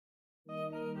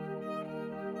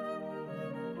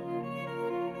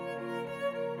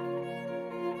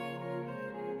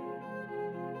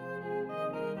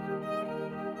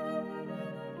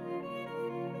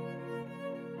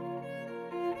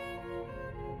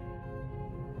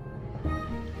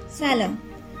سلام،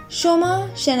 شما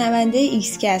شنونده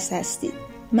ایکسکست هستید.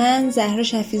 من زهرا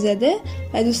شفیزاده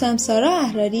و دوستم سارا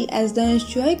احراری از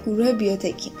دانشجوهای گروه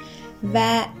بیوتکیم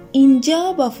و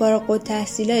اینجا با فارغ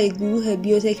التحصیلای گروه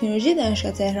بیوتکنولوژی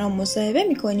دانشگاه تهران مصاحبه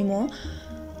میکنیم و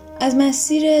از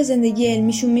مسیر زندگی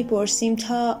علمیشون میپرسیم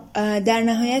تا در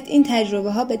نهایت این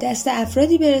تجربه ها به دست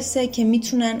افرادی برسه که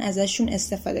میتونن ازشون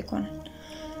استفاده کنن.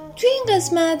 توی این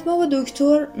قسمت ما با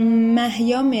دکتر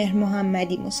محیا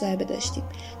مهرمحمدی مصاحبه داشتیم.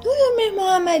 دکتر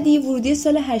مهرمحمدی ورودی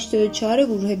سال 84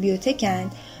 گروه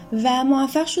بیوتکند و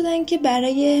موفق شدن که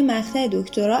برای مقطع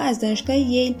دکترا از دانشگاه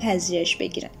ییل پذیرش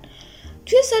بگیرن.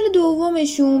 توی سال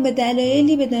دومشون به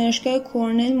دلایلی به دانشگاه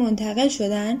کرنل منتقل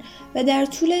شدن و در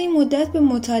طول این مدت به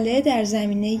مطالعه در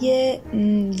زمینه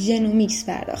ژنومیکس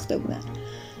پرداخته بودن.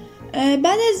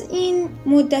 بعد از این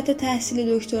مدت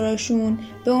تحصیل دکتراشون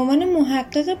به عنوان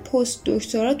محقق پست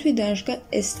دکترا توی دانشگاه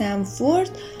استنفورد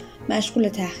مشغول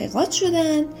تحقیقات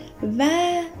شدن و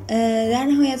در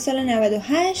نهایت سال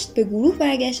 98 به گروه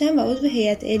برگشتن و عضو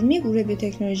هیئت علمی گروه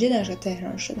بیوتکنولوژی دانشگاه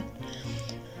تهران شدن.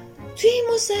 توی این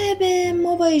مصاحبه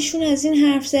ما با ایشون از این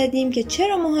حرف زدیم که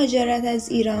چرا مهاجرت از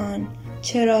ایران،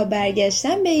 چرا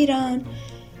برگشتن به ایران،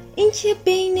 اینکه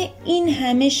بین این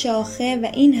همه شاخه و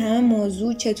این همه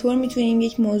موضوع چطور میتونیم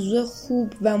یک موضوع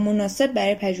خوب و مناسب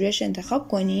برای پژوهش انتخاب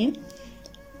کنیم،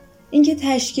 اینکه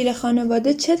تشکیل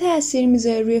خانواده چه تأثیر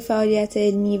میذاره روی فعالیت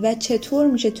علمی و چطور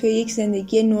میشه توی یک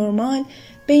زندگی نرمال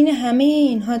بین همه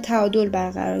اینها تعادل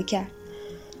برقرار کرد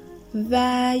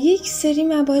و یک سری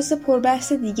مباحث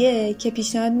پربحث دیگه که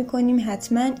پیشنهاد میکنیم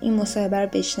حتما این مصاحبه رو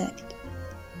بشنوید.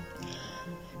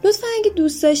 لطفا اگه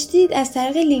دوست داشتید از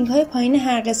طریق لینک های پایین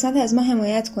هر قسمت از ما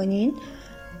حمایت کنین.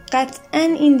 قطعا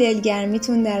این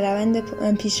دلگرمیتون در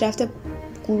روند پیشرفت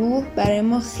گروه برای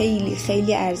ما خیلی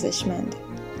خیلی ارزشمنده.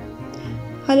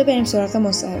 حالا بریم سراغ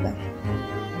مصاحبه.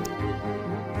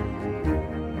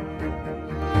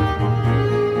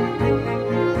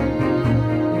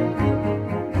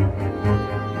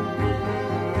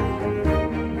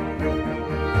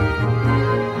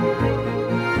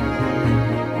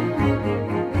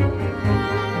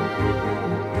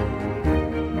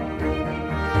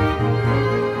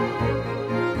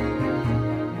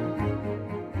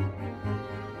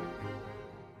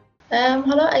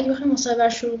 حالا اگه بخوایم مصاحبه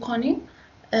شروع کنیم،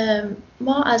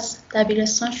 ما از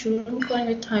دبیرستان شروع می‌کنیم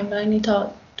به تایملاینی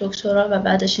تا دکترا و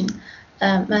بعدش این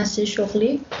مسیر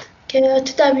شغلی که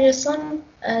تو دبیرستان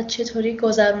چطوری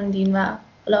گذروندین و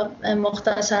حالا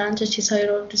مختصراً چه چیزهایی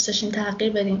رو دوست داشتین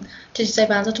تغییر بدین، چه چیزایی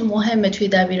به نظرتون مهمه توی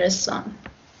دبیرستان؟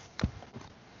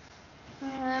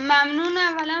 ممنون.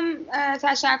 اولا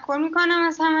تشکر میکنم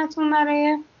از همتون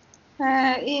برای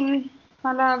این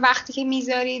حالا وقتی که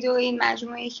میذارید و این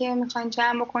مجموعه‌ای که میخواین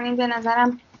جمع بکنید. به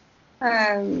نظرم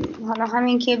حالا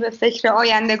همین که به فکر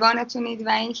آیندگانتونید و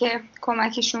این که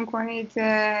کمکشون کنید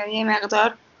یه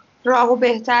مقدار راهو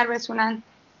بهتر بتونن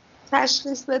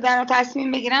تشخیص بدن و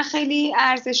تصمیم بگیرن خیلی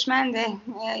ارزشمنده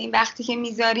این وقتی که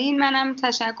میذارین. منم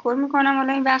تشکر میکنم.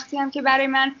 حالا این وقتی هم که برای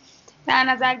من در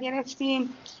نظر گرفتین.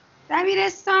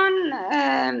 دبیرستان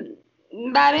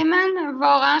برای من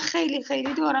واقعا خیلی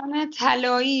خیلی دوران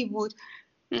طلایی بود.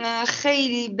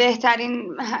 خیلی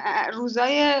بهترین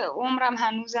روزای عمرم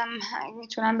هنوزم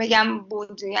میتونم بگم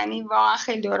بود. یعنی واقعا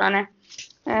خیلی دوران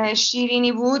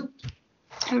شیرینی بود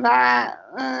و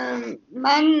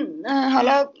من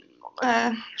حالا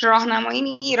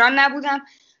راهنمایی ایران نبودم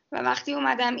و وقتی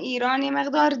اومدم ایران یه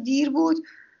مقدار دیر بود،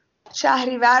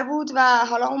 شهریور بود و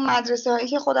حالا اون مدرسه هایی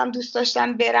که خودم دوست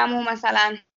داشتم برم و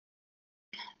مثلا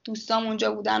دوستام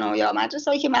اونجا بودن و یا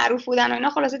مدرسه هایی که معروف بودن و اینا،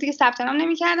 خلاصه دیگه ثبت نام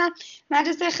نمی‌کردم.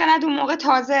 مدرسه خرد اون موقع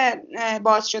تازه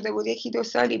باز شده بود، 1-2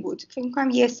 سالی بود، فکر می‌کنم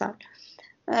 1 سال.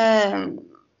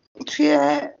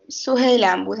 توی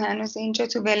سهیلم بود هنوز، اینجا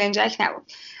تو بلنجک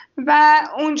نبود و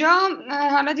اونجا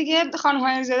حالا دیگه خانم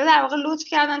هایرزاده در واقع لطف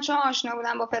کردن چون آشنا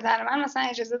بودن با پدر من، مثلا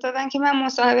اجازه دادن که من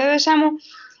مصاحبه بشم و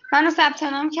منو ثبت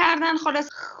نام کردن.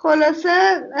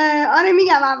 خلاصه آره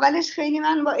میگم اولش خیلی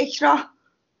من با اکراه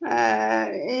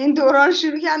این دوران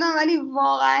شروع کردم، ولی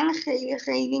واقعا خیلی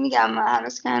خیلی میگم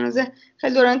هنوز که هنوزه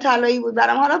خیلی دوران طلایی بود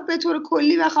برام. حالا به طور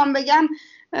کلی بخوام بگم،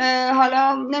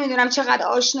 حالا نمیدونم چقدر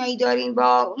آشنایی دارین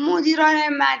با مدیران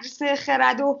مدرسه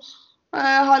خرد و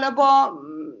حالا با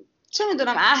چه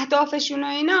میدونم اهدافشون و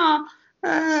اینا.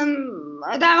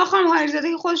 در واقع خانم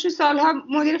هایرزاده که خودشون سالها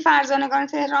مدیر فرزانگان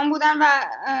تهران بودن و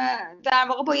در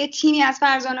واقع با یه تیمی از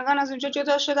فرزانگان از اونجا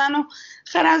جدا شدن و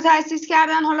خرد تأسیس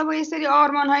کردن، حالا با یه سری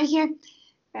آرمان هایی که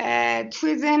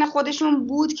توی ذهن خودشون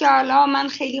بود که حالا من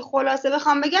خیلی خلاصه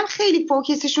بخوام بگم خیلی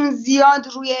فوکسشون زیاد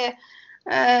روی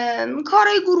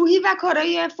کارهای گروهی و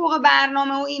کارهای فوق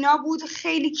برنامه و اینا بود،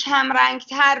 خیلی کم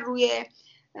رنگتر روی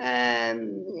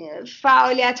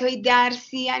فعالیت‌های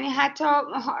درسی، یعنی حتی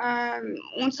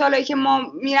اون سالایی که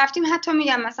ما میرفتیم، حتی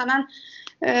میگم مثلا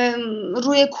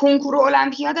روی کنکور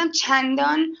المپیادم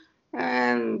چندان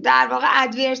در واقع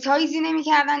ادورتایزی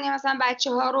نمی‌کردن یا مثلا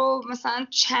بچه‌ها رو مثلا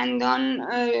چندان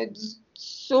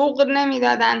سوق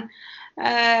نمیدادن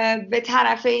به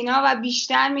طرف اینا و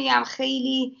بیشتر میگم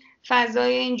خیلی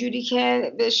فضای اینجوری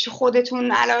که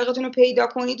خودتون علاقتون رو پیدا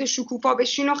کنید و شکوفا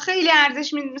بشین و خیلی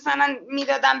ارزش مثلا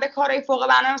میدادن به کارهای فوق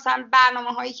برنامه، مثلا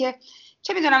برنامه‌هایی که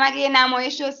چه میدونم اگه یه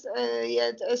نمایش و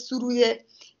سرود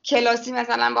کلاسی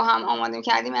مثلا با هم آماده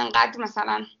کردیم انقدر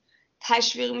مثلا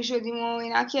تشویق میشدیم و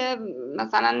اینا که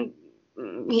مثلا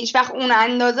هیچ وقت اون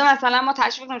اندازه مثلا ما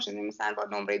تشویق نشدیم مثلا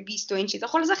با نمره 20 و این چیزا.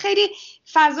 خلاصه خیلی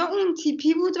فضا اون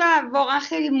تیپی بود و واقعا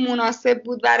خیلی مناسب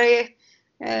بود برای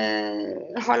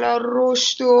حالا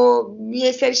رشد و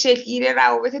یه سری شکل‌گیری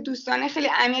روابط دوستانه خیلی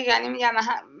عمیق. یعنی میگم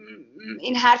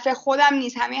این حرف خودم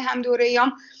نیست، همه هم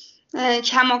دوره‌ایام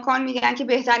کماکان میگن که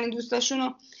بهترین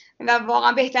دوستاشونو و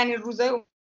واقعا بهترین روزای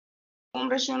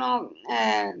عمرشونو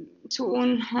تو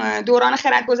اون دوران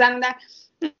خرد گذروندن.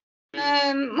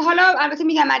 حالا البته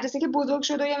میگم مدرسه که بزرگ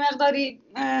شد و یه مقداری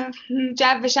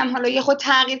جوشم حالا یه خود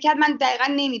تغییر کرد، من دقیقا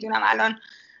نمیدونم الان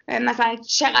مثلا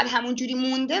چقدر همون جوری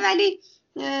مونده، ولی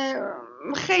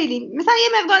خیلی مثلا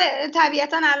یه مقدار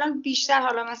طبیعتا الان بیشتر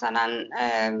حالا مثلا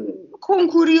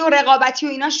کنکوری و رقابتی و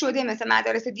اینا شده مثل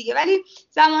مدارس دیگه، ولی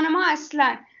زمان ما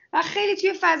اصلا و خیلی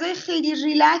توی فضای خیلی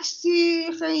ریلکسی،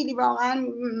 خیلی واقعا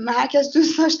هر کس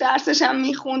دوست داشت درسش هم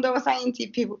میخوند و مثلا این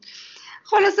تیپی بود.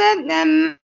 خلاصه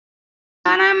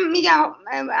منم میگم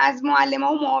از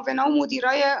معلم‌ها و معاون‌ها و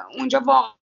مدیرای اونجا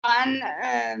واقعا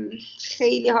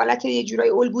خیلی حالت یه جورای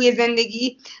الگوی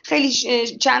زندگی، خیلی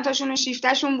چند تاشون و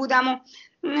شیفتشون بودم و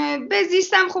به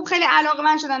زیستم خب خیلی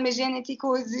علاقه‌مند شدم به ژنتیک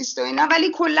و زیست و اینا،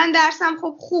 ولی کلا درسم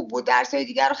خب خوب بود، درسای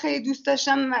دیگر رو خیلی دوست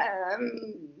داشتم،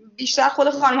 بیشتر خود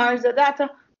خانم حاجی‌زاده حتی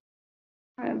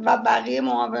و بقیه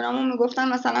معاونامون میگفتن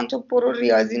مثلا تو برو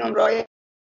ریاضی نمره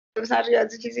مثلا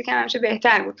ریاضی فیزیک همیشه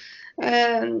بهتر بود،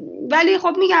 ولی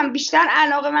خب میگم بیشتر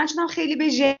علاقه‌مند شدم خیلی به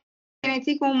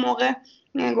ژنتیک. اون موقع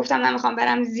گفتم من میخوام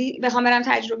برم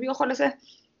تجربی و خلاصه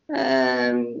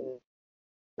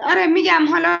آره میگم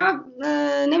حالا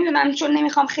نمیدونم چون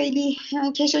نمیخوام خیلی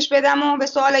کشش بدم و به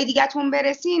سوالای دیگه‌تون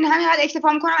برسین، همینقدر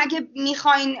اکتفا میکنم. اگه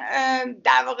میخواین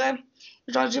در واقع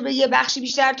راجع به یه بخشی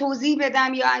بیشتر توضیح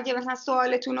بدم یا اگه مثلا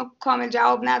سوالتون رو کامل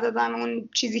جواب ندادم اون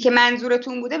چیزی که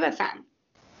منظورتون بوده بفهم.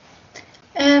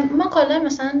 ما کلا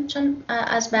مثلا چون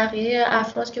از بقیه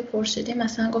افراد که پرسیدیم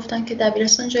مثلا گفتن که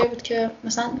دبیرستان جایی بود که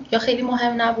مثلا یا خیلی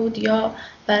مهم نبود یا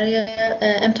برای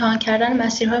امتحان کردن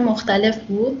مسیرهای مختلف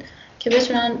بود که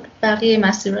بتونن بقیه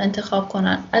مسیر رو انتخاب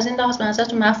کنن. از این لحاظ به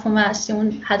نظرتون مفهوم اصلی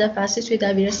اون هدف اصلی توی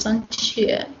دبیرستان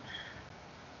چیه؟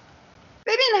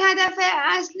 ببین هدف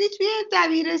اصلی توی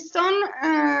دبیرستان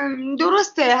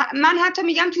درسته، من حتی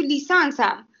میگم تو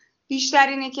لیسانسم بیشتر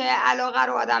اینه که علاقه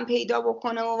رو آدم پیدا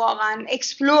بکنه و واقعا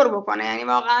اکسپلور بکنه، یعنی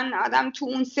واقعا آدم تو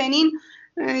اون سنین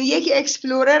یک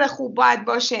اکسپلورر خوب باید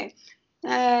باشه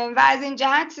و از این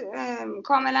جهت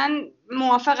کاملا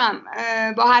موافقم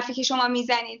با حرفی که شما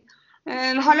میزنید.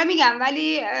 حالا میگم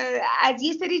ولی از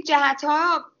یه سری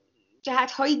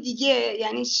جهت‌های دیگه،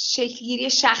 یعنی شکل‌گیری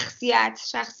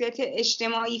شخصیت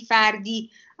اجتماعی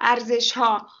فردی،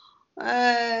 ارزش‌ها،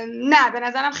 نه به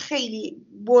نظرم خیلی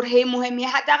برهه مهمیه،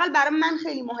 حداقل برای من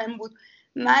خیلی مهم بود.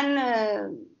 من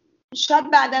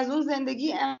شاید بعد از اون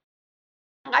زندگی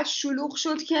انقدر شلوغ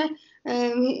شد که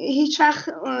هیچ وقت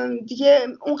دیگه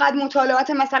اونقدر مطالعات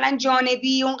مثلا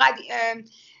جانبی، اونقدر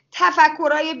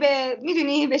تفکرای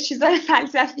به چیزای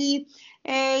فلسفی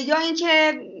یا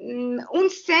اینکه اون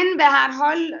سن به هر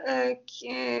حال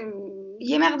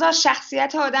یه مقدار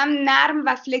شخصیت آدم نرم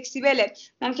و فلکسیبله.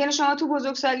 ممکنه شما تو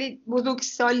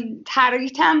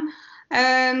بزرگسال‌تریتم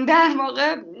در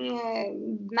واقع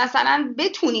مثلا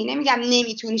بتونی، نمیگم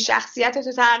نمیتونی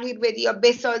شخصیتتو تغییر بدی یا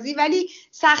بسازی، ولی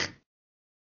سخت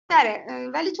تره،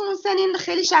 ولی تو اون سنین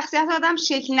خیلی شخصیت آدم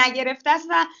شکل نگرفته است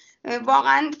و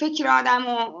واقعا فکر آدم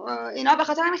و اینا به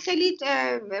خاطر همین خیلی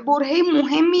برهه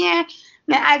مهمیه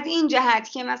از این جهت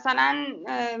که مثلا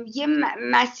یه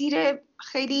مسیر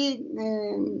خیلی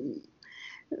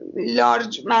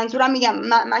لارج، منظورم میگم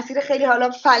مسیر خیلی حالا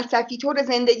فلسفی طور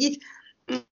زندگیت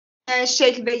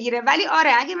شکل بگیره. ولی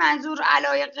آره اگه منظور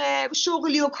علایق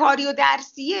شغلی و کاری و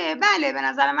درسیه، بله به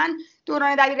نظر من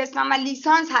دوران دبیرستان و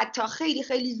لیسانس حتی خیلی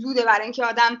خیلی زوده برای اینکه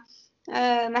آدم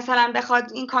مثلا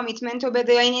بخواد این کامیتمنت رو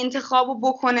بده یا این انتخاب رو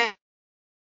بکنه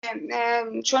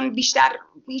چون بیشتر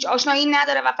هیچ آشنایی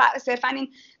نداره و صرفا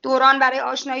این دوران برای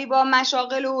آشنایی با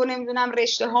مشاغل و نمیدونم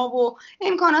رشته ها و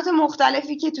امکانات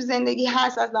مختلفی که تو زندگی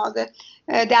هست از لحاظ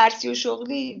درسی و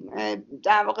شغلی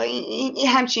در واقع این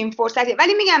همچین فرصتیه.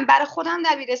 ولی میگم برای خودم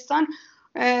دبیرستان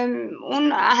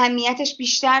اون اهمیتش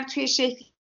بیشتر توی شکل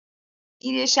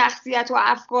شخصیت و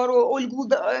افکار و الگو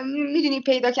میدونی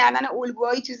پیدا کردن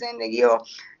الگوهایی تو زندگی و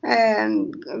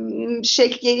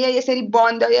شکل‌گیری یه سری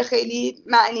باندای خیلی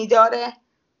معنیدار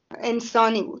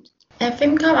انسانی بود. فکر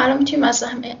می‌کنم الان میتونیم از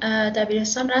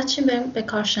دبیرستان رد شیم بریم به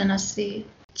کارشناسی.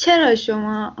 چرا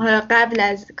شما حالا قبل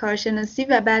از کارشناسی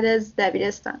و بعد از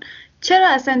دبیرستان چرا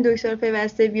اصلا دکتر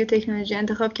پیوسته بیوتکنولوژی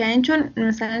انتخاب کردین؟ چون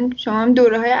مثلا شما هم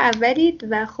دوره‌های اولید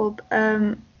و خب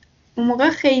اون موقع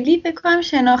خیلی بکنم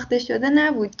شناخته شده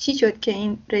نبود. چی شد که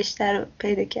این رشته رو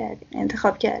پیدا کردین،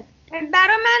 انتخاب کردین؟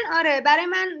 برای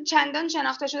من چندان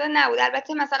شناخته شده نبود.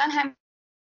 البته مثلا هم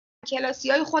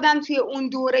کلاسیای خودم توی اون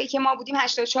دوره‌ای که ما بودیم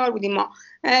 84 بودیم ما،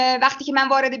 وقتی که من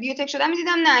وارد بیوتک شدم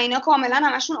می‌دیدم نه اینا کاملا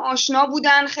همشون آشنا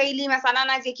بودن، خیلی مثلا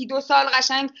از 1-2 سال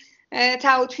قشنگ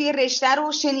توی رشته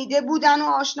رو شنیده بودن و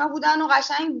آشنا بودن و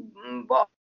قشنگ با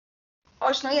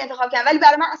آشنایی انتخاب کردن. ولی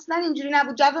برای من اصلا اینجوری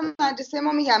نبود. جو مدرسه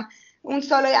ما میگم اون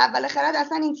سالای اول خرد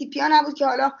اصلا این تیپیا نبود که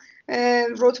حالا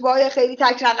رتبه‌های خیلی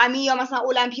تک رقمی یا مثلا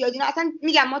المپیادی، اصلا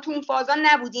میگم ما تو اون فازا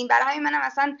نبودیم. برای همین منم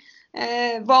اصلا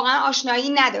واقعا آشنایی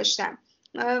نداشتم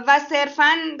و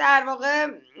صرفا در واقع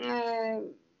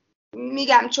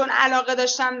میگم چون علاقه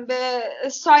داشتم به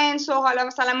ساینس و حالا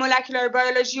مثلا مولکولار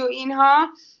بیولوژی و اینها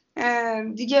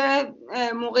دیگه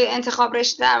موقع انتخاب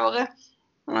رشته در واقع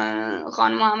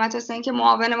خانم محمد حسین که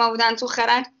معاون ما بودن تو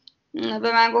خرد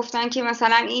به من گفتن که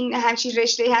مثلا این همچین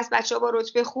رشته‌ای هست بچه‌ها با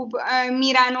رتبه خوب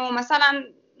میرن و مثلا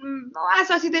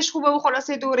اساتیدش خوبه و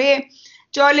خلاصه دوره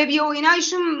جالبیه و اینا.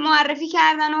 ایشون معرفی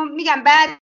کردن و میگم بعد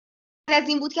از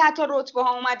این بود که حتی رتبه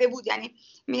ها اومده بود. یعنی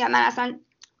میگم من اصلا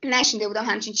نشنیده بودم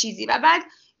همچین چیزی و بعد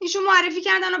ایشون معرفی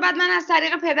کردن و بعد من از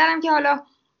طریق پدرم که حالا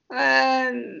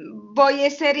با یه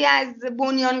سری از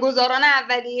بنیانگذاران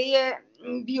اولیه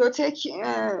بیوتک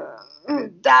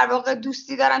در واقع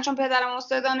دوستی دارن چون پدرم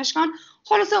استاد دانشگاه،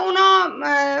 خلاصه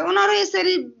اونا رو یه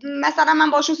سری مثلا من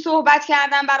باشون صحبت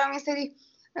کردم، برام یه سری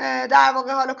در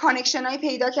واقع حالا کانکشن هایی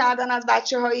پیدا کردن از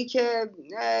بچه هایی که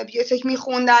بیوتک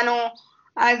میخوندن و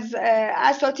از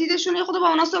اساتیدشون یه خود با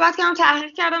اونا صحبت کردم،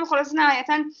 تحقیق کردم، خلاصه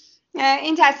نهایتا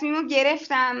این تصمیم رو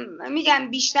گرفتم. میگم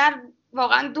بیشتر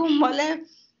واقعا دنبال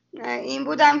این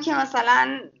بودم که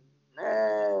مثلا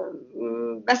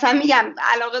میگم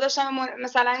علاقه داشتم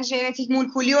مثلا ژنتیک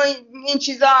مولکولی و این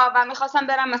چیزا و میخواستم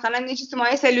برم مثلا یه چیز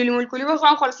مایع سلولی مولکولی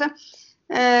بخونم. خلاصه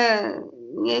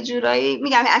یه جورایی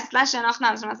میگم اصلا شناخت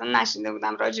نداشتم، مثلا نشینده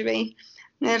بودم راجع به این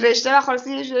رشته و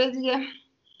خلاصه یه جورایی دیگه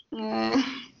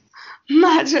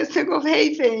مدرسه گفت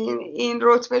حیفه این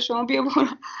رتبه شما بیا برو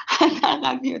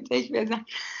حداقل بیوتک بزن،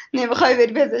 نمیخوای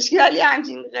بری پزشکی. ولی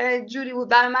همچین جوری بود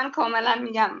برای من، کاملا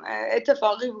میگم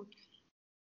اتفاقی بود.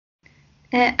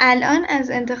 الان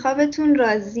از انتخابتون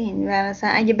راضین و مثلا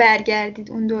اگه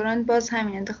برگردید اون دوران باز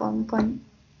همین انتخاب میکنید؟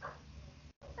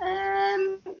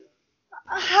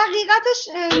 حقیقتش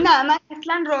نه، من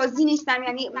اصلا راضی نیستم.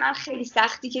 یعنی من خیلی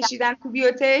سختی کشیدم تو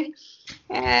بیوتک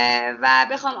و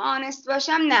بخوام آنست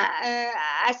باشم نه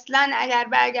اصلا اگر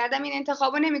برگردم این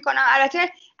انتخابو نمی کنم.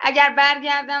 البته اگر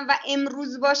برگردم و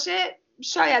امروز باشه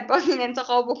شاید باز این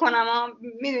انتخاب بکنم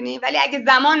میدونی، ولی اگه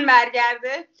زمان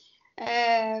برگرده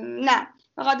نه،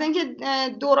 بخاطر اینکه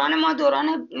دوران ما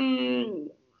دوران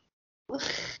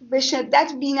به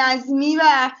شدت بی‌نظمی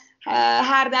و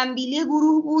هردنبیلی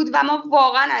گروه بود و ما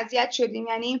واقعا اذیت شدیم.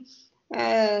 یعنی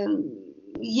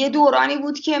یه دورانی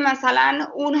بود که مثلا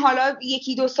اون حالا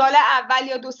 1-2 سال اول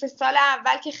یا 2-3 سال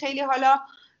اول که خیلی حالا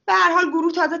به هر حال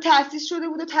گروه تازه تأسیس شده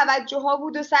بود و توجه ها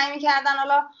بود و سعی می‌کردن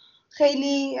حالا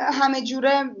خیلی همه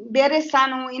جوره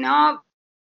برسن و اینا،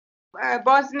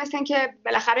 باز مثل که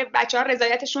بالاخره بچه‌ها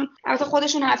رضایتشون البته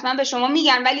خودشون حتما به شما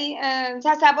میگن ولی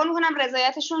تصور میکنم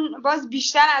رضایتشون باز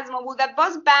بیشتر از ما بود و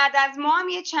باز بعد از ما هم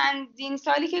یه چندین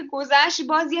سالی که گذشت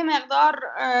باز یه مقدار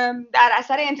در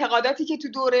اثر انتقاداتی که تو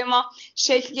دوره ما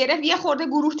شکل گرفت یه خورده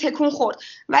گروه تکون خورد.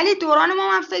 ولی دوران ما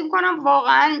من فکر میکنم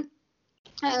واقعا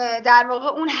در واقع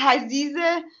اون حضیض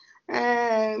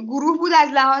گروه بود از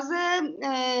لحاظ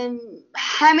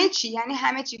همه چی، یعنی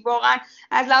همه چی واقعا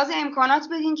از لحاظ امکانات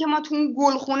بدین که ما تو اون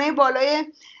گلخونه بالای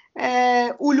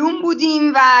علوم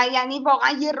بودیم و یعنی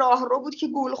واقعا یه راهرو بود که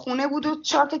گلخونه بود و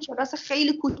 4 تا کلاس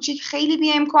خیلی کوچیک خیلی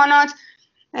بی امکانات.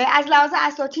 از لحاظ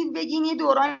اساتید بگین یه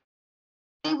دورانی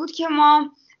بود که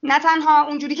ما نه تنها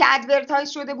اونجوری که ادورتایز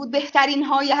شده بود بهترین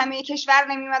های همه کشور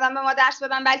نمیمدن به ما درس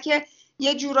بدن، بلکه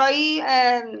یه جورایی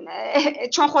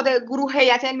چون خود گروه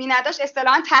هیئت علمی نداشت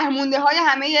اصطلاحاً تهمونده های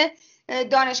همه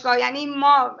دانشگاه، یعنی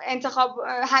ما انتخاب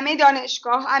همه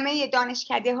دانشگاه، همه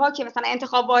دانشکده ها که مثلا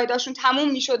انتخاب واحداشون تموم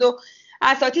میشد و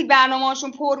اساتید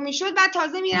برنامه‌هاشون پر میشد، بعد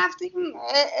تازه میرفتیم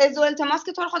از التماس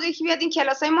که تو خدا یکی بیاد این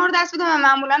کلاسای ما رو دست بده. و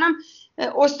معمولا هم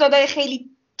استادای خیلی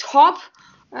تاپ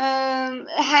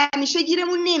همیشه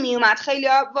گیرمون نمی اومد، خیلی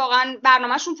واقعا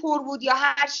برنامهشون پر بود یا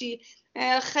هر چی.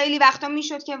 خیلی وقتا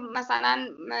میشد که مثلا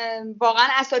واقعا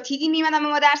اساتیدی میمدن به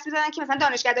ما درس میدادن که مثلا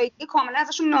دانشگاه‌های دیگه کاملا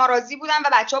ازشون ناراضی بودن و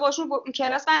بچه‌ها باشون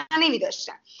کلاس برنامه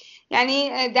نمی‌داشتن.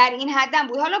 یعنی در این حدم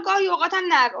بود. حالا گاهی اوقات هم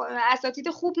نه اساتید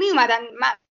خوب می اومدن.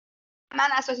 من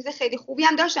اساتید خیلی خوبی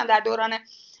هم داشتم در دوران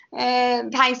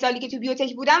 5 سالی که تو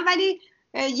بیوتک بودم، ولی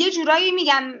یه جورایی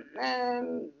میگم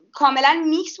کاملا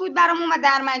میکس بود برامون و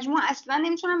در مجموع اصلا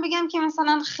نمیتونم بگم که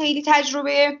مثلا خیلی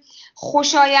تجربه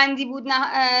خوشایندی بود.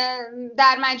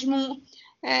 در مجموع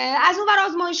از اون ور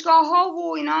آزمایشگاه ها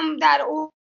و اینا هم در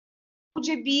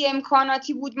اوج بی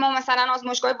امکاناتی بود. ما مثلا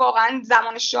آزمایشگاه واقعا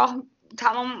زمان شاه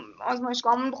تمام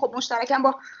آزمایشگاهمون خب مشترکم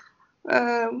با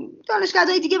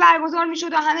دانشگاه‌های دیگه برگزار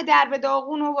میشد و همه در به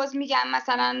داغون و باز میگم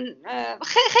مثلا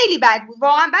خیلی بد بود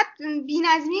واقعا. بعد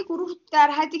بی‌نظمی گروه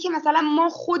در حدی که مثلا ما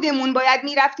خودمون باید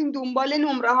میرفتیم دنبال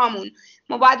نمره هامون،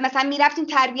 ما باید مثلا میرفتیم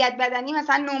تربیت بدنی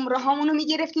مثلا نمره هامون رو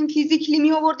میگرفتیم، فیزیکلی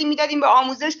میآوردیم میدادیم به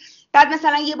آموزش، بعد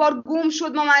مثلا یه بار گم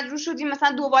شد ما مجبور شدیم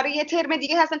مثلا دوباره یه ترم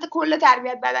دیگه اصلا کل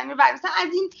تربیت بدنی رو مثلا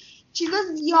از این چیزا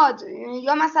زیاد.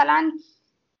 یا مثلا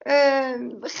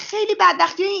خیلی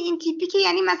بدبختی این تیپی که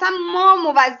یعنی مثلا ما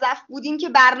موظف بودیم که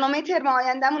برنامه ترم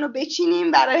آیندهمون رو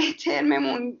بچینیم، برای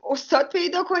ترممون استاد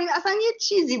پیدا کنیم، اصلا یه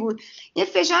چیزی بود، یه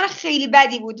فشار خیلی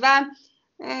بدی بود. و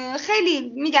خیلی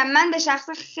میگم من به شخص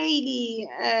خیلی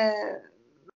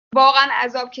واقعا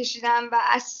عذاب کشیدم و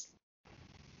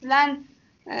اصلا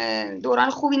دوران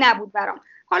خوبی نبود برام.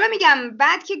 حالا میگم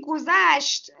بعد که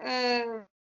گذشت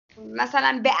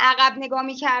مثلا به عقب نگاه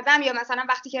می‌کردم یا مثلا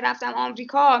وقتی که رفتم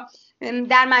آمریکا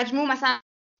در مجموع مثلا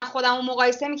خودم رو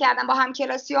مقایسه می‌کردم با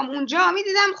همکلاسیام اونجا،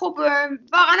 می‌دیدم خب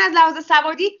واقعا از لحاظ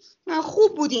سوادی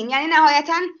خوب بودیم، یعنی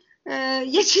نهایتاً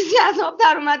یه چیزی از آب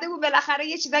در اومده بود، بالاخره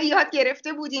یه چیزایی یاد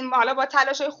گرفته بودیم، حالا با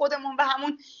تلاش‌های خودمون و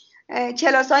همون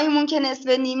کلاسایمون که نصف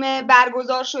نیمه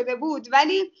برگزار شده بود.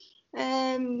 ولی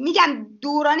میگم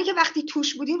دورانی که وقتی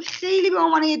توش بودیم خیلی به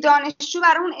عنوان یه دانشجو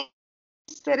برامون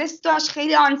استرس داشت،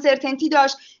 خیلی آنسرتنتی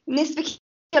داشت، نصف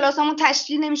کلاسامون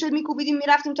تشکیل نمیشد، میکوبیدیم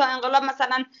میرفتیم تا انقلاب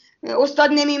مثلا استاد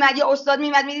نمیومد یا استاد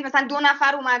میومد میدید مثلا 2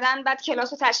 نفر اومدن بعد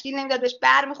کلاسو تشکیل نمیداد، بهش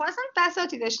برمیخورد، اصلا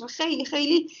بساطی داشتیم. خیلی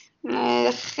خیلی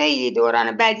خیلی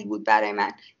دوران بدی بود برای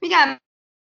من. میگم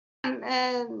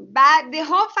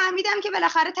بعدها فهمیدم که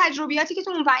بالاخره تجربیاتی که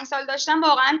تو اون 5 سال داشتم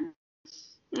واقعا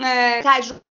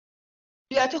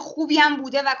تجربیات خوبی هم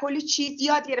بوده و کلی چیز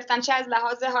یاد گرفتم، چه از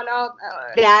لحاظ حالا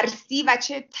درسی و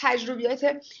چه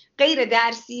تجربیات غیر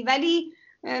درسی. ولی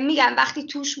میگم وقتی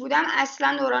توش بودم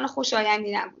اصلا دوران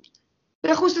خوشایندی نبود،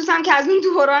 به خصوص هم که از اون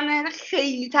دوران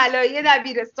خیلی طلایی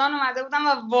دبیرستان اومده بودم و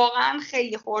واقعا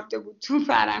خیلی خورده بود تو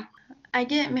فرم.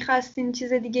 اگه میخواستین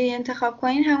چیز دیگه انتخاب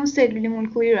کنین همون سلولی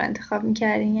مولکولی رو انتخاب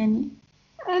میکردین؟ یعنی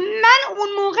من اون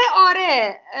موقع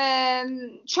آره،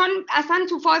 چون اصلا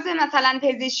تو فاز مثلا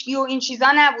پزشکی و این چیزا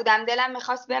نبودم، دلم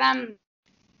میخواست برم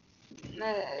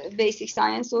بیسیک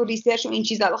ساینس و ریسرچ و این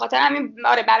چیزا، به خاطر همین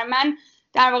آره برای من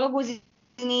در واقع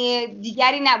گزینه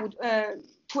دیگری نبود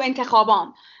تو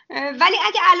انتخابام. ولی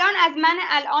اگه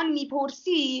الان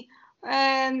میپرسی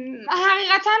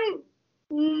حقیقتا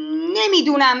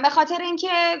نمیدونم، به خاطر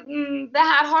اینکه به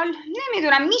هر حال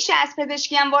نمیدونم میشه از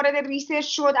پزشکی هم وارد ریسرچ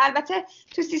شد. البته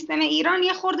تو سیستم ایران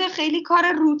یه خورده خیلی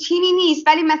کار روتینی نیست،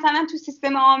 ولی مثلا تو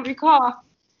سیستم آمریکا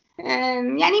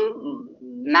یعنی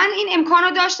من این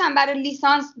امکانو داشتم برای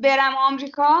لیسانس برم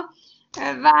آمریکا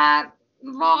و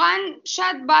واقعا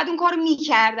شاید باید اون کارو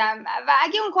میکردم و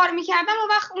اگه اون کارو میکردم اون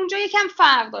وقت اونجا یکم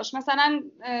فرق داشت. مثلا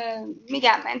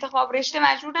میگم انتخاب رشته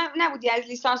مجبور نبودی از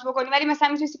لیسانس بکنی، ولی مثلا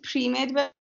میتونستی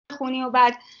پریمد بخونی و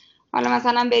بعد حالا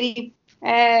مثلا بری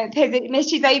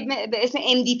چیزایی به اسم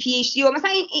MD PhD و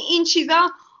مثلا این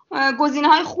چیزا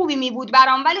گزینه‌های خوبی می بود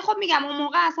برام. ولی خب میگم اون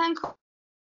موقع اصلا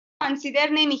کانسیدر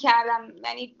نمی‌کردم،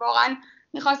 یعنی واقعا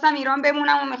می‌خواستم ایران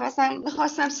بمونم و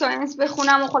می‌خواستم ساینس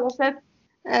بخونم و خلاصه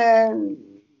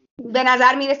به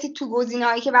نظر میرسید تو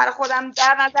گزینه‌هایی که برای خودم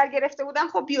در نظر گرفته بودم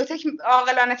خب بیوتک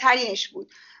عاقلانه ترینش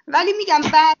بود. ولی میگم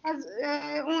بعد از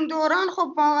اون دوران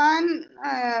خب واقعا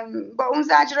با اون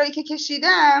زجرایی که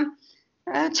کشیدم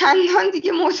چندان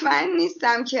دیگه مطمئن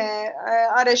نیستم که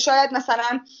آره شاید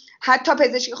مثلا حتی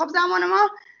پزشکی، خب زمان ما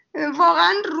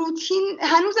واقعا روتین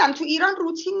هنوزم تو ایران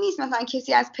روتین نیست مثلا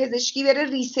کسی از پزشکی بره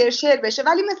ریسرچر بشه،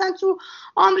 ولی مثلا تو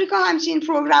آمریکا همچین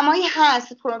پروگرامایی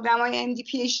هست، پروگرامای MD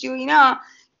PhD و اینا،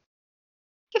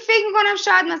 که فکر میکنم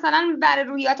شاید مثلا برای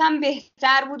روحیاتم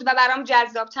بهتر بود و برام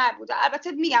جذابتر بود.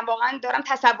 البته میگم واقعا دارم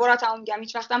تصوراتمو میگم،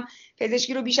 هیچ وقتم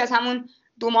پزشکی رو بیش از همون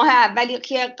 2 ماه اولی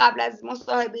که قبل از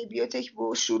مصاحبه بیوتک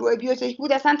بود، شروع بیوتک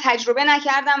بود، اصلا تجربه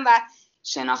نکردم و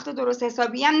شناخت درست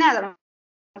حسابی هم ندارم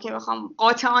که بخوام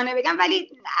قاطعانه بگم.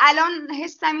 ولی الان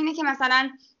حسم اینه که مثلا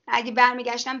اگه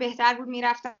برمیگشتم بهتر بود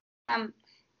میرفتم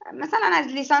مثلا از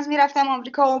لیسانس میرفتم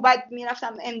آمریکا و بعد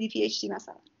میرفتم MD PhD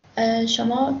مثلا.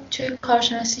 شما توی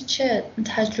کارشناسی چه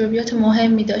تجربیات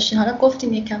مهمی داشتین؟ حالا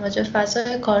گفتین یکم راجع به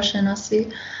فضای کارشناسی،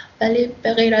 ولی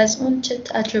به غیر از اون چه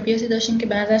تجربیاتی داشتین که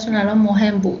به نظرتون الان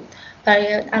مهم بود،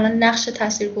 برای الان نقش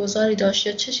تاثیرگذاری داشت،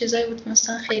 یا چه چیزایی بود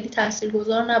مثلا خیلی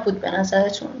تاثیرگذار نبود به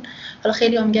نظرتون؟ حالا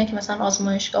خیلی هم میگن که مثلا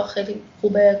آزمایشگاه خیلی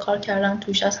خوبه کار کردن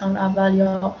توش از همون اول،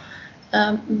 یا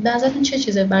به نظرتون چه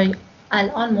چیزایی برای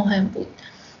الان مهم بود؟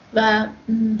 و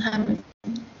همین.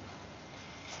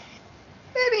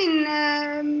 ببین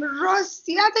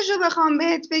راستیتش رو بخوام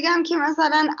بهت بگم که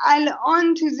مثلا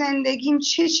الان تو زندگیم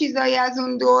چه چیزایی از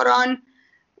اون دوران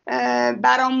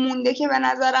برام مونده که به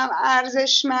نظرم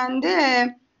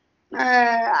ارزشمنده،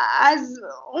 از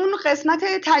اون قسمت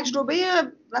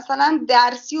تجربه مثلا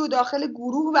درسی و داخل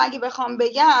گروه و اگه بخوام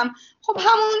بگم، خب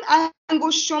همون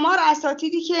انگشت شمار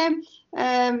اساتیدی که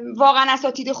واقعا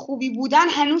اساتید خوبی بودن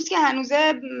هنوز که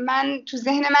هنوزه من تو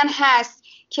ذهن من هست،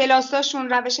 کلاساشون،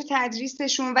 روش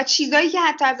تدریسشون و چیزایی که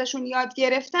حتی ازشون یاد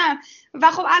گرفتم.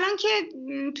 و خب الان که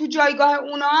تو جایگاه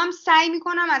اونا هم سعی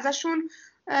میکنم ازشون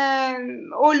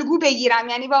الگو بگیرم،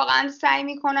 یعنی واقعا سعی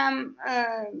میکنم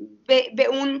به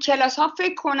اون کلاس ها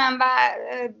فکر کنم و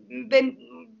به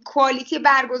کوالیتی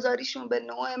برگزاریشون، به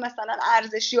نوع مثلا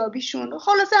ارزشیابیشون،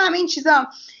 خلاصه همه این چیزا.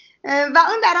 و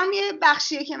اون درام یه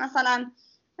بخشیه که مثلا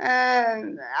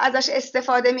ازش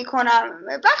استفاده میکنم.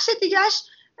 بخش دیگهش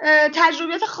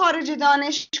تجربیات خارج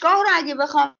دانشگاه رو اگه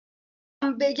بخوام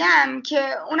بگم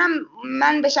که اونم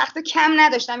من به شخص کم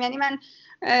نداشتم. یعنی من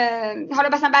حالا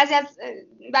مثلا بعضی از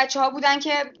بچه‌ها بودن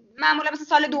که معمولا مثلا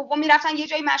سال دوم میرفتن یه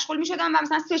جایی مشغول میشدن و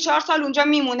مثلا 3-4 سال اونجا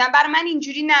میموندن. برای من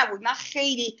اینجوری نبود، من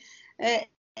خیلی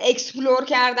اکسپلور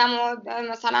کردم و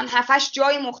مثلا 7-8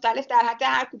 جای مختلف در حد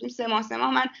هر کدوم 3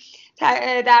 ماه من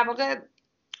در واقع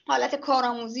حالت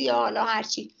کارآموزی یا حالا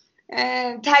هرچی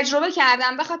تجربه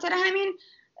کردم. به خاطر همین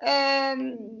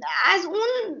از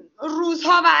اون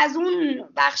روزها و از اون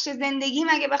بخش زندگی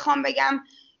مگه بخوام بگم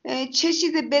چه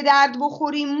چیز به درد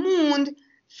بخوری موند،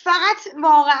 فقط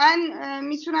واقعا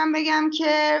میتونم بگم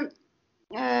که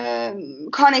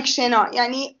کانکشن ها،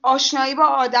 یعنی آشنایی با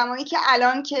آدمایی که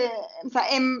الان که مثلا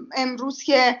امروز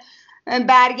که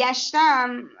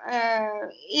برگشتم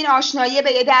این آشنایی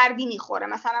به یه دردی میخوره.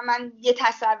 مثلا من یه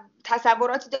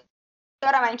تصوراتی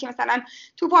دارم اینکه مثلا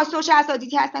تو پاسدار چه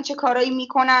اساتیدی هستن، چه کارایی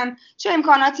میکنن، چه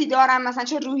امکاناتی دارن، مثلا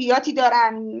چه روحیاتی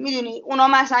دارن، میدونی اونا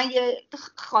مثلا یه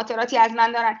خاطراتی از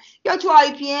من دارن، یا تو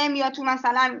IPM یا تو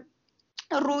مثلا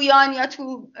رویان یا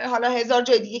تو حالا 1000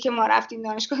 جای دیگه که ما رفتیم،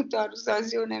 دانشگاه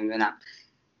داروسازی و نمیدونم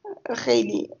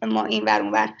خیلی ما این ور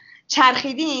اون ور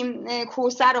چرخیدیم،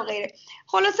 کوثر و غیره.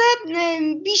 خلاصه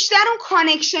بیشتر اون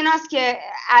کانکشن هست که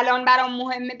الان برام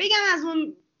مهمه. بگم از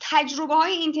اون تجربه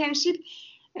های اینترنشیپ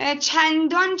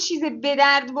چندان چیز به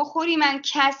درد بخوری من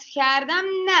کسب کردم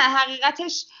نه.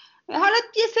 حقیقتش حالا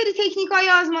یه سری تکنیک های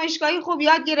آزمایشگاهی خوب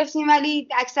یاد گرفتیم ولی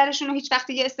اکثرشون رو هیچ وقت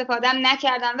دیگه استفاده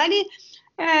نکردم. ولی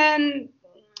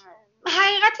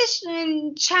حقیقتش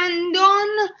چندان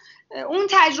اون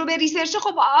تجربه ریسرچ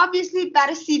خب obviously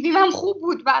برای CV من خوب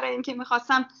بود برای اینکه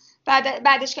میخواستم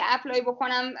بعدش که اپلای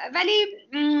بکنم، ولی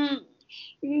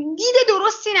دید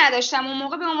درستی نداشتم اون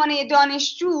موقع. به عنوان یه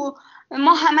دانشجو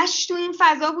ما همش تو این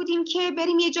فضا بودیم که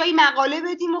بریم یه جایی مقاله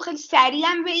بدیم و خیلی سریع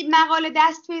هم به مقاله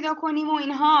دست پیدا کنیم و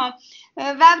اینها،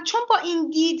 و چون با این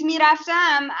دید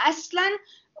میرفتم اصلا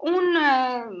اون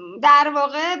در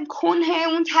واقع کنه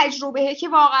اون تجربه که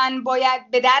واقعا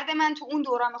باید به درد من تو اون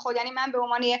دوران خود، یعنی من به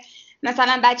عنوان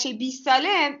مثلا بچه 20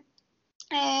 ساله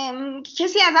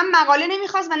کسی ازم مقاله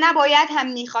نمیخواست و نباید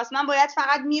هم میخواست، من باید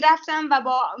فقط میرفتم و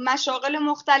با مشاغل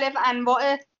مختلف،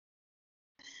 انواع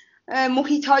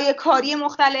محیط‌های کاری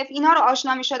مختلف اینها رو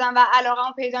آشنا می‌شدم و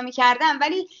علاقه‌مو پیدا می‌کردم.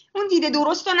 ولی اون دید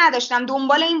درست رو نداشتم،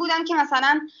 دنبال این بودم که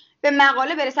مثلا به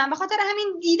مقاله برسم. به خاطر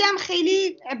همین دیدم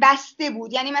خیلی بسته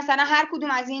بود. یعنی مثلا هر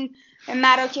کدوم از این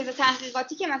مراکز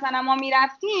تحقیقاتی که مثلا ما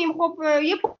میرفتیم خب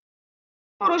یه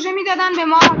پروژه میدادن به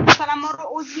ما، مثلا ما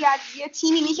رو عضویت یه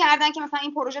تیمی میکردن که مثلا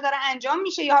این پروژه داره انجام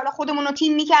میشه، یا حالا خودمون رو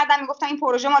تیم میکردن میگفتن این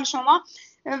پروژه مال شما،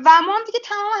 و ما هم دیگه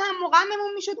تمام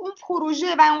هم‌مغممون میشد اون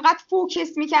پروژه و اونقدر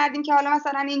فوکس میکردیم که حالا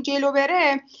مثلا این جلو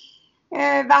بره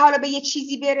و حالا به یه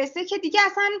چیزی برسه که دیگه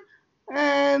اصلا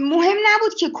مهم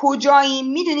نبود که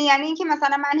کجاییم، میدونی، یعنی اینکه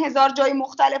مثلا من 1000 جای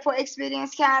مختلف رو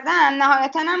اکسپریانس کردم،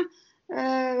 نهایتاً هم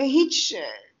هیچ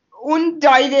اون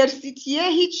دایورسیتیه،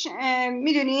 هیچ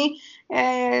میدونی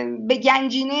به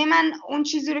گنجینه من اون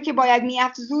چیزی رو که باید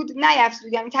میافزود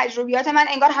نیافزود، یعنی تجربیات من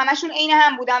انگار همشون عین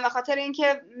هم بودن، به خاطر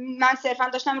اینکه من صرفا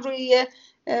داشتم روی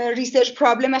ریسرچ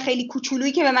پرابلم خیلی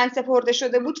کوچولویی که به من سپرده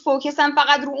شده بود فوکسم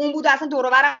فقط رو اون بود، اصلا دور و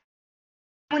برم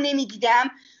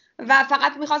نمیدیدم و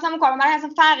فقط میخواستم اون کارو، من اصلا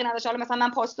فرقی نداشت حالا مثلا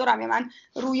من پاستورم یا من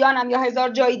رویانم یا 1000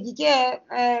 جای دیگه،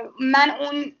 من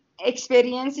اون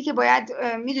اکسپریانسی که باید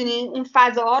میدونی اون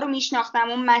فضاها رو میشناختم،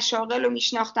 اون مشاغل رو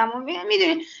میشناختم و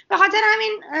میدونی، به خاطر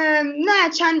همین نه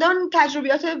چندان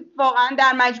تجربیات واقعا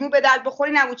در مجموع به درد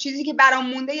بخوری نبود. چیزی که برام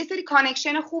مونده یه سری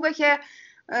کانکشن خوبه که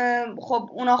خب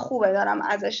اونا خوبه، دارم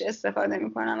ازش استفاده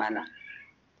میکنم الان.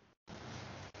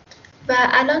 و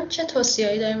الان چه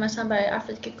توصیه‌ای داریم مثلا برای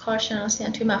افرادی که کارشناسی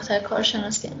توی مقطع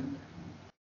کارشناسی؟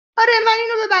 آره من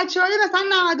اینو به بچه‌های مثلا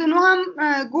 99 هم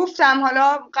گفتم،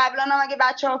 حالا قبلا هم اگه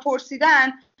بچه‌ها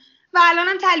پرسیدن و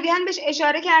الانم تلویحاً بهش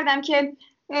اشاره کردم که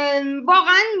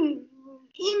واقعا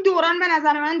این دوران به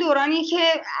نظر من دورانیه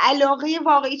که علاقه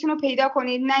واقعیتون رو پیدا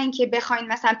کنید، نه اینکه بخواید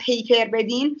مثلا پیپر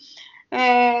بدین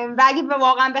و اگه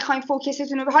واقعا بخواید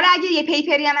فوکستون رو، حالا اگه یه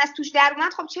پیپری هم از توش در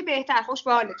اومد خب چه بهتر، خوش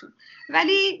به حالتون،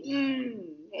 ولی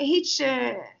هیچ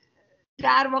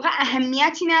در واقع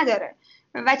اهمیتی نداره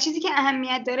و چیزی که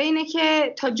اهمیت داره اینه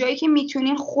که تا جایی که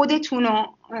میتونین خودتون و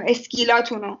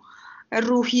اسکیلاتون و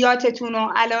روحیاتتون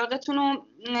و علاقتون رو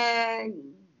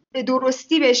به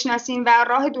درستی بشناسین و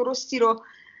راه درستی رو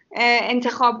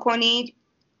انتخاب کنید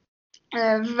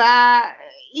و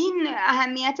این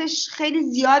اهمیتش خیلی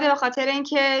زیاده، به خاطر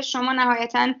اینکه شما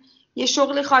نهایتاً یه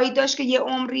شغلی خواهید داشت که یه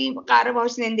عمری قراره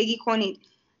باهاش زندگی کنید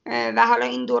و حالا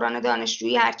این دوران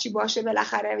دانشجویی هرچی باشه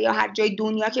بالاخره یا هر جای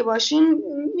دنیا که باشین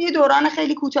یه دوران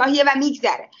خیلی کوتاهیه و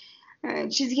میگذره.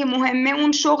 چیزی که مهمه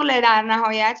اون شغله در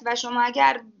نهایت، و شما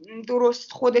اگر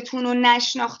درست خودتون رو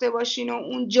نشناخته باشین و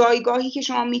اون جایگاهی که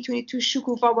شما میتونید تو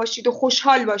شکوفا باشید و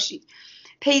خوشحال باشید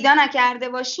پیدا نکرده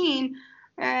باشین،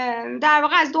 در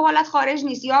واقع از دو حالت خارج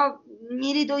نیست، یا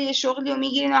میرید و یه شغلی رو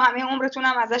میگیرین و همه عمرتون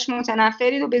هم ازش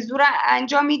متنفرید و به زور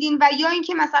انجام میدین، و یا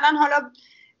اینکه مثلا حالا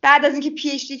بعد از اینکه پی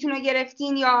اچ دی تون رو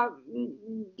گرفتین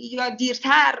یا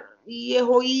دیرتر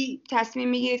یهویی تصمیم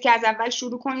میگیرید که از اول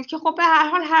شروع کنید، که خب به هر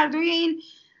حال هر دوی این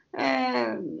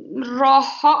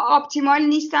راه ها آپتیمال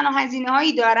نیستن و هزینه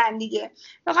هایی دارن دیگه.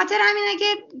 به خاطر همین اگه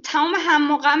تمام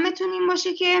هم و غمتون این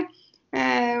باشه که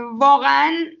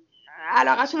واقعا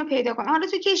علاقتون رو پیدا کنید. حالا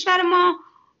تو کشور ما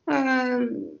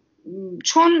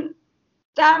چون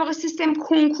در واقع سیستم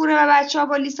کنکوره و بچه‌ها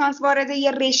با لیسانس وارد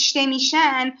یه رشته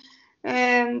میشن،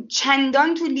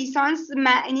 چندان تو لیسانس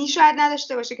معنی شاید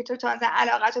نداشته باشه که تو تازه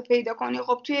علاقت رو پیدا کنی.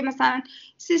 خب توی مثلا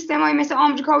سیستم‌های مثل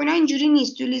آمریکا و اینا اینجوری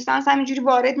نیست، تو لیسانس همینجوری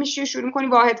وارد میشی و شروع می‌کنی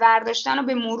واحد برداشتن و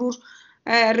به مرور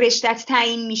رشته‌ت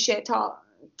تعیین میشه تا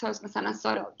مثلا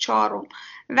سال 4.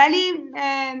 ولی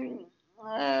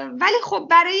خب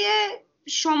برای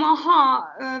شماها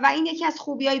و این یکی از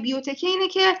خوبی‌های بیوتک اینه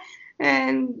که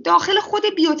داخل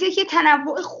خود بیوتک یه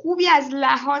تنوع خوبی از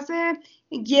لحاظ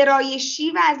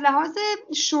گرایشی و از لحاظ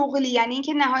شغلی، یعنی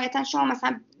اینکه نهایتا شما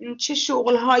مثلا چه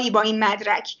شغل‌هایی با این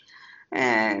مدرک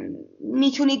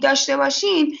میتونید داشته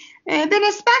باشین، به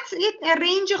نسبت یه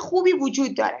رنج خوبی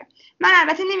وجود داره. من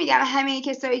البته نمیگم همه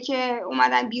کسایی که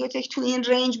اومدن بیوتک تو این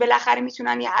رنج بالاخره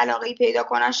میتونن یه علاقه‌ای پیدا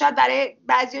کنن، شاید برای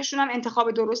بعضیاشون هم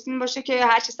انتخاب درست این باشه که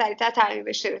هر چه سریعتر تغییر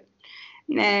بشه،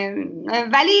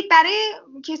 ولی برای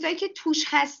کسایی که توش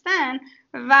هستن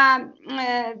و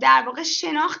در واقع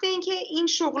شناخت این که این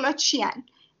شغلا چی هن،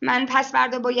 من پس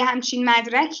فردا با یه همچین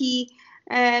مدرکی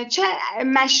چه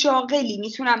مشاغلی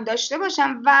میتونم داشته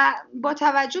باشم و با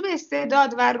توجه به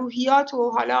استعداد و روحیات و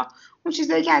حالا اون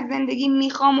چیزایی که از زندگی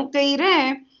میخوام و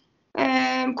غیره،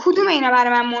 کدوم اینا برای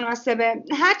من مناسبه.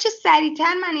 هرچه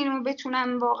سریعتر من اینو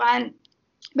بتونم واقعا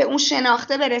به اون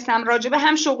شناخته برسم راجبه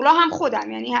هم شغلا هم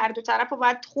خودم، یعنی هر دو طرف رو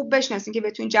باید خوب بشناسین که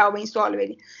بتونین جواب این سوال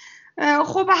بدین.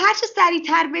 خب هر چه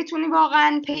سریعتر بتونی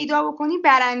واقعا پیدا بکنی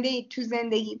برنده ای تو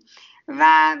زندگی،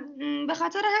 و به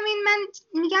خاطر همین من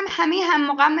میگم همه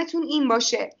هم غمتون این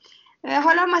باشه.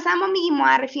 حالا مثلا ما میگیم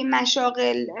معرفی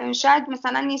مشاغل، شاید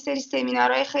مثلا یه سری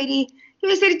سمینارهای خیلی،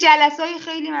 یه سری جلسه‌های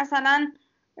خیلی مثلا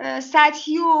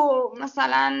سطحی و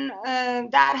مثلا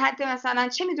در حد مثلا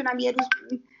چه میدونم یه روز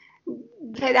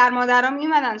پدر مادرها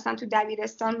میومدن مثلا تو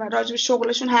دبیرستان و راجع به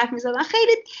شغلشون حرف میزدن،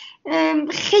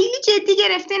 خیلی جدی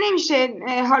گرفته نمیشه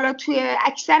حالا توی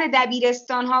اکثر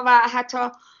دبیرستان ها و حتی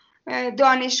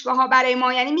دانشگاه ها برای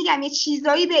ما. یعنی میگم یه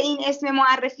چیزایی به این اسم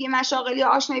معرفی مشاغل یا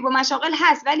آشنایی با مشاغل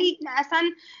هست، ولی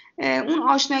اصلا اون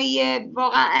آشنایی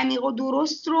واقعا عمیق و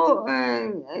درست رو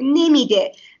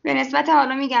نمیده به نسبت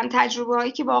حالا میگم تجربه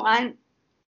هایی که واقعا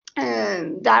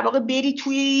در واقع بری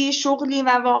توی شغلی و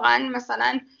واقعا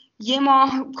مثلا یه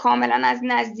ماه کاملا از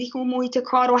نزدیک و محیط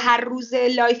کار و هر روز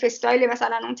لایف استایل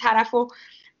مثلا اون طرفو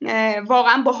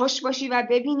واقعا باهاش باشی و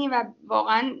ببینی و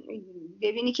واقعا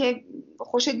ببینی که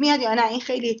خوشت میاد یا نه. این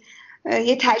خیلی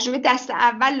یه تجربه دست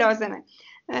اول لازمه.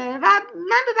 و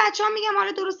من به بچه ها میگم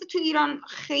حالا درسته تو ایران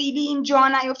خیلی این جا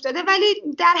نیفتاده، ولی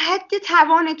در حد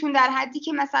توانتون، در حدی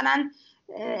که مثلا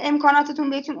امکاناتتون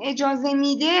بهتون اجازه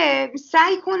میده،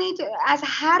 سعی کنید از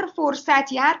هر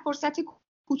فرصت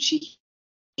کوچیکی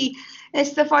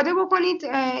استفاده بکنید،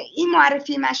 این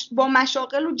معرفی با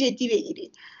مشاغل رو جدی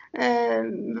بگیرید.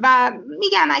 و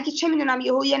میگم اگه چه میدونم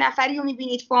یه نفری رو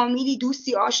میبینید، فامیلی،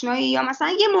 دوستی، آشنایی، یا مثلا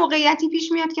یه موقعیتی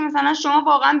پیش میاد که مثلا شما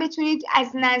واقعا بتونید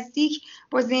از نزدیک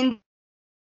با زندگی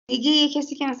یه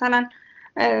کسی که مثلا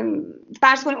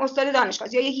فرض کنید استاد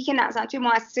دانشگاه یا یکی که مثلا توی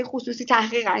مؤسسه خصوصی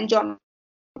تحقیق انجام میده،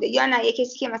 یا نه یه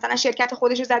کسی که مثلا شرکت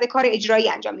خودش رو زده کار اجرایی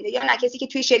انجام میده، یا نه کسی که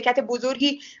توی شرکت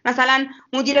بزرگی مثلا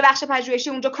مدیر بخش پژوهشی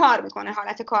اونجا کار میکنه،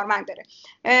 حالت کارمند داره،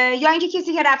 یا اینکه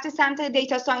کسی که رفته سمت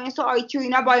دیتا ساینس و آی تی و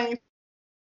اینا، بایو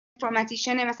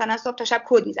اینفورماتیشن، مثلا صبح تا شب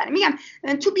کد میزنه. میگم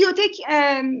تو بیوتک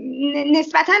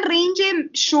نسبتا رنج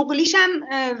شغلیش هم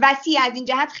وسیع، از این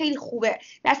جهت خیلی خوبه،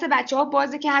 دست بچه‌ها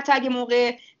بازه که حتی اگه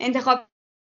موقع انتخاب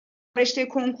رشته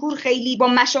کنکور خیلی با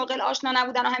مشاغل آشنا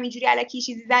نبودن و همینجوری الکی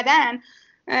چیزی زدن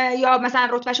یا مثلا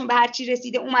رتبهشون به هر چی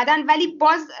رسیده اومدن، ولی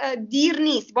باز دیر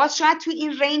نیست، باز شاید تو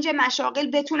این رنج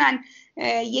مشاغل بتونن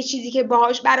یه چیزی که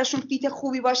باهاش براشون فیت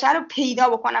خوبی باشه رو پیدا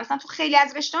بکنن. مثلا تو خیلی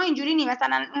از رشته‌ها اینجوری نیست،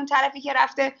 مثلا اون طرفی که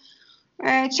رفته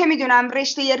چه میدونم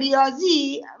رشته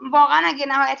ریاضی، واقعا اگه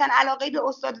نهایتا علاقه به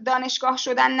استاد دانشگاه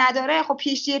شدن نداره، خب پی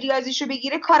اچ دی ریاضیشو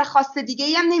بگیره، کار خاص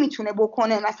دیگه‌ای هم نمیتونه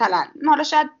بکنه. مثلا حالا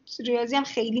شاید ریاضی هم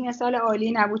خیلی مثال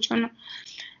عالی نبود، چون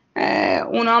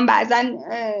اونا هم بعضا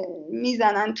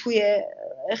میزنن توی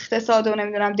اقتصاد و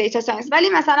نمیدونم دیتا ساینس، ولی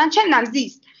مثلا چه میدونم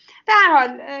زیست، به هر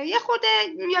حال یه خود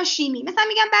یا شیمی. مثلا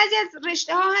میگم بعضی از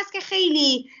رشته ها هست که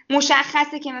خیلی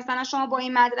مشخصه که مثلا شما با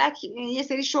این مدرک یه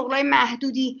سری شغلای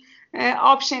محدودی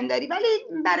آپشن داری، ولی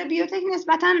برای بیوتک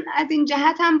نسبتا از این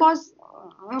جهت هم باز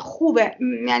خوبه،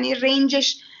 یعنی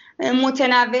رنجش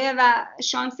متنوع و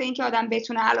شانس این که آدم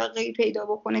بتونه علاقه پیدا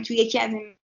بکنه توی یکی از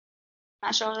این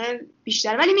مشاغل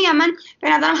بیشتر. ولی میگم من به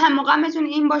نظرم هم موقعتون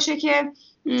این باشه که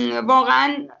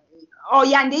واقعا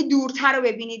آینده دورتر رو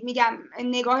ببینید. میگم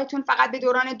نگاهتون فقط به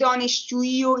دوران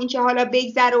دانشجویی و اینکه حالا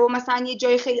بگذره و مثلا یه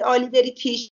جای خیلی عالی برید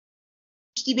پیش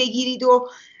بگیرید و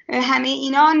همه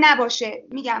اینا نباشه.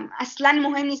 میگم اصلا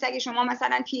مهم نیست اگه شما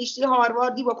مثلا پی اچ دی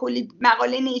هارواردی با کلی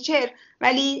مقاله نیچر،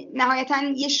 ولی نهایتا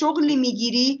یه شغلی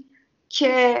میگیری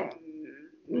که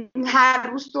هر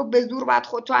روز تو به زور باید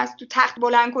خودتو از تو تخت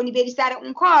بلند کنی بری سر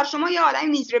اون کار، شما یه آدم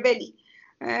میزربلی.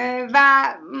 و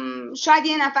شاید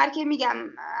یه نفر که میگم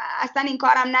اصلا این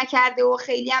کارم نکرده و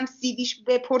خیلی هم سیویش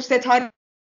به پرستارگی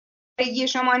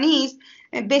شما نیست،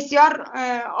 بسیار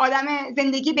آدم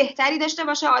زندگی بهتری داشته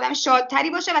باشه، آدم شادتری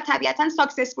باشه و طبیعتا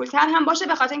ساکسسفول تر هم باشه،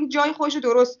 به خاطر اینکه جای خودش رو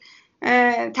درست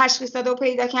تشخیص داده و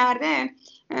پیدا کرده.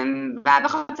 و به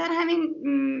خاطر همین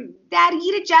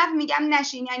درگیر جو میگم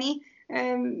نشین. یعنی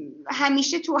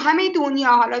همیشه تو همه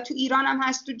دنیا، حالا تو ایران هم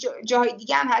هست، تو جای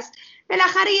دیگه هم هست،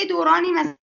 بالاخره یه دورانی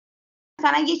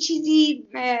مثلا یه چیزی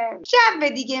جو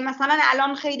دیگه، مثلا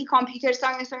الان خیلی کامپیوتر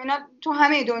ساینس و اینا تو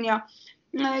همه دنیا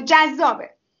جذابه،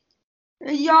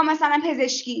 یا مثلا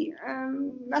پزشکی.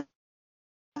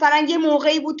 مثلا یه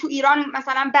موقعی بود تو ایران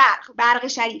مثلا برق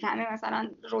شریف، همه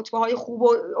مثلا رتبه های خوب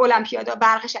و المپیادا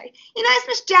برق شریف، اینا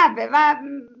اسمش جوه. و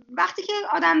وقتی که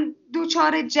آدم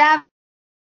دوچار جو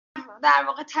در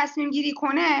واقع تصمیم گیری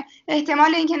کنه،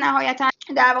 احتمال اینکه نهایتا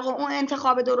در واقع اون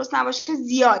انتخاب درست نباشه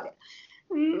زیاده.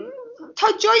 تا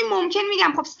جایی ممکن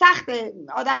میگم خب سخته،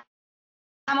 آدم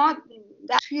اما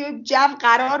توی جو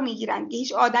قرار میگیرن،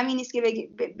 هیچ آدمی نیست که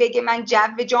بگه من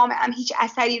جو جامعه‌ام هیچ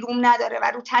اثری روم نداره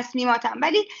و رو تصمیماتم،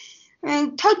 ولی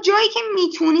تا جایی که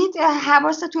میتونید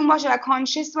حواستون باشه و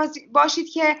کانشس باشید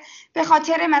که به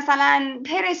خاطر مثلا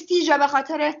پرستیژ یا به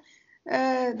خاطر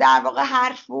در واقع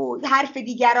حرف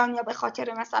دیگران یا به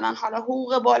خاطر مثلا حالا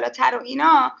حقوق بالاتر و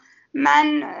اینا،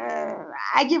 من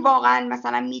اگه واقعا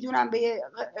مثلا میدونم به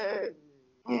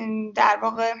در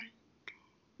واقع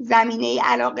زمینه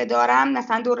علاقه دارم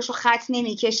مثلا دورشو خط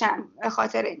نمیکشم.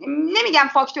 خاطر نمیگم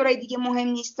فاکتورهای دیگه مهم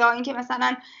نیستا، این که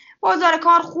مثلا بازار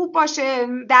کار خوب باشه،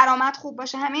 درآمد خوب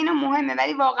باشه، همه اینا مهمه،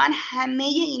 ولی واقعا همه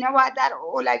اینا باید در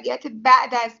اولویت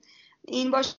بعد از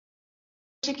این باشه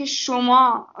که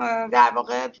شما در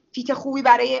واقع فیت خوبی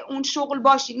برای اون شغل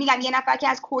باشید. میگم یه نفر که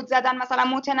از کد زدن مثلا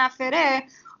متنفره،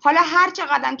 حالا هر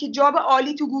چقدرم که جاب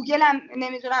عالی تو گوگل هم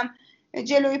نمیدونم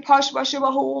جلوی پاش باشه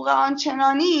با حقوق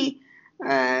آنچنانی،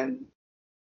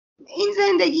 این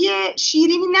زندگی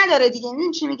شیرینی نداره دیگه.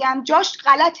 میدونی چی میگم؟ جاش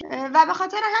غلطه و به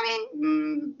خاطر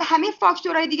همه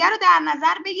فاکتورهای دیگر رو در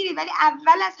نظر بگیری، ولی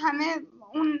اول از همه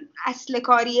اون اصل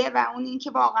کاریه و اون این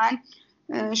که واقعا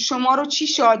شما رو چی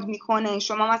شاد میکنه.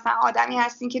 شما مثلا آدمی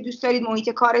هستین که دوست دارید محیط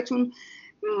کارتون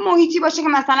محیطی باشه که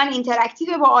مثلا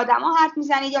اینتراکتیو با آدما حرف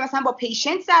میزنید، یا مثلا با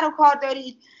پیشنت سر و کار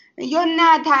دارید، یا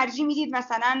نه ترجیح میدید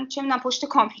مثلا چه میدونم پشت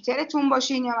کامپیوترتون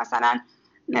باشین، یا مثلا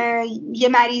یه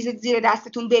مریض زیر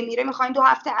دستتون بمیره میخواین 2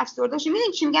 هفته افسرده باشین.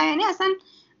 میدونید چی میگم؟ یعنی اصلا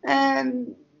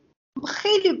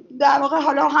خیلی در واقع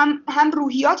حالا هم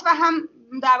روحیات و هم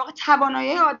در واقع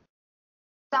توانایی آدم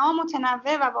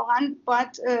متنوع و واقعا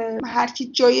باید هر کی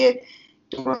جای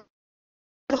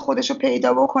خودشو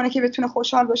پیدا بکنه که بتونه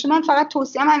خوشحال باشه. من فقط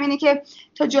توصیهم همینه که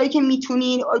تا جایی که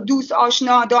میتونین، دوست،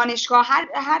 آشنا، دانشگاه،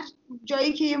 هر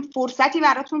جایی که فرصتی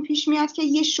براتون پیش میاد که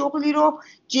یه شغلی رو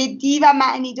جدی و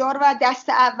معنیدار و دست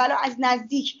اول و از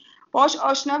نزدیک باش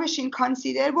آشنا بشین،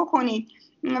 کانسیدر بکنید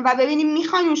و ببینیم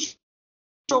میخواین اون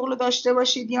شغل رو داشته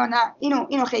باشید یا نه.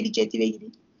 اینو خیلی جدی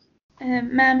بگیرید.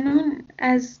 ممنون.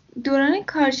 از دوران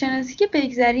کارشناسی که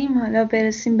بگذریم حالا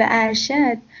برسیم به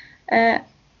ارشد،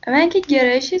 و اینکه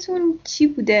گرایشتون چی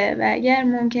بوده و اگر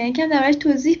ممکنه که دربارش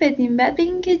توضیح بدیم، بعد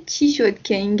بگیم که چی شد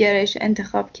که این گرایش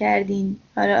انتخاب کردین.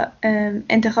 حالا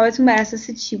انتخابتون بر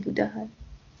اساس چی بوده؟ حالا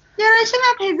گرایش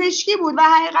من پزشکی بود و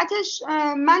حقیقتش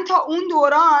من تا اون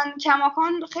دوران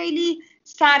کماکان خیلی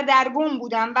سردرگم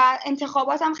بودم و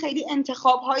انتخاباتم خیلی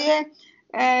انتخابهای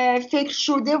فکر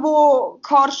شده و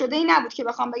کار شده ای نبود که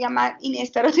بخوام بگم من این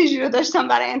استراتژی رو داشتم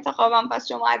برای انتخابم پس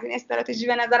شما از این استراتژی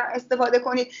به نظرم استفاده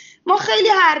کنید. ما خیلی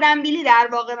هردنبیلی در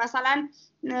واقع، مثلا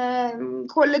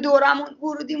کل دورمون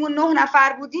ورودیمون 9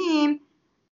 نفر بودیم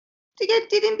دیگه،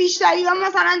 دیدیم بیشتری هم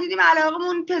مثلا دیدیم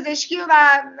علاقمون پزشکی و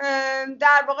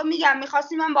در واقع میگم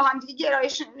میخواستیم من با هم دیگه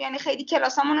گرایش، یعنی خیلی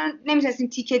کلاسامون رو نمیتونستیم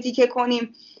تیکه تیکه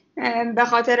کنیم به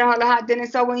خاطر حالا حد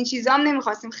نصاب و این چیزا هم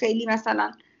نمیخواستیم خیلی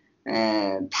مثلا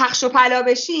پخش و پلا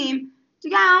بشیم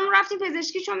دیگه، همون رفتیم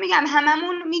پزشکی. چون میگم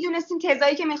هممون میدونستیم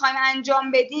تزایی که میخوایم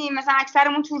انجام بدیم، مثلا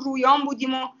اکثرمون تو رویان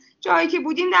بودیم و جایی که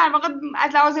بودیم در واقع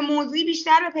از لحاظ موضوعی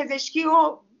بیشتر به پزشکی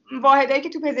و واحدایی که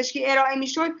تو پزشکی ارائه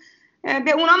میشد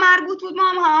به اونا مربوط بود. ما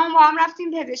هم با هم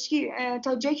رفتیم پزشکی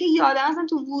تا جایی که یادم مثلا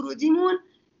تو ورودیمون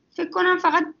فکر کنم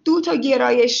فقط 2 تا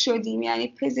گرایش شدیم،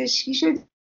 یعنی پزشکی شدیم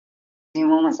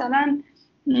و مثلا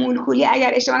مولکولی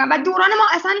اگر اشتباه نکنم. و دوران ما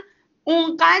اصلا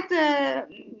اونقدر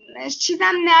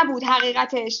چیزم نبود،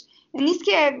 حقیقتش نیست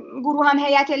که گروه هم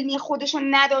هیئت علمی خودشو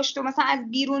نداشت و مثلا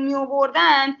از بیرون می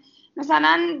آوردن.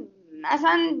 مثلا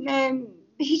اصلا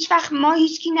هیچ وقت ما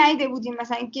هیچکی ندیده بودیم،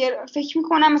 مثلا فکر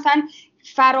میکنم مثلا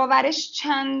فراورش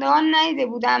چندان ندیده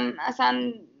بودم،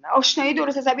 اصلا آشنایی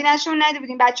درست حسابی نشون ندیده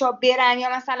بودیم بچه‌ها برن یا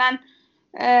مثلا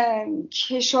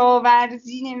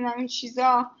کشاورزی نمیدونم این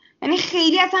چیزا، یعنی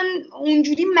خیلی اصلا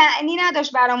اونجوری معنی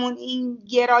نداشت برامون این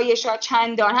گرایش‌ها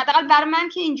چندان، حداقل بر من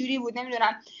که اینجوری بود.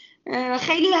 نمیدونم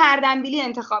خیلی هردنبیلی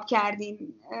انتخاب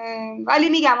کردیم. ولی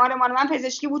میگم آره مال من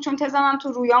پزشکی بود چون تزمم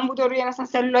تو رویان بود و روی مثلا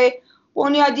سلولای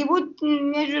بنیادی بود،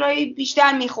 یه جورایی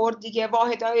بیشتر میخورد دیگه،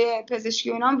 واحدهای پزشکی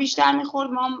و اینا هم بیشتر میخورد.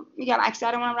 ما میگم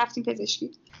اکثرمون هم رفتیم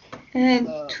پزشکی.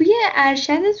 توی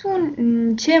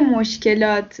ارشدتون چه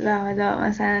مشکلات و حالا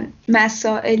مثلا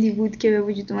مسائلی بود که به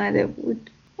وجود اومده بود؟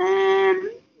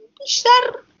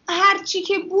 بیشتر هرچی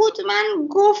که بود من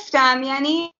گفتم،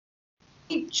 یعنی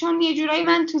چون یه جورایی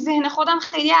من تو ذهن خودم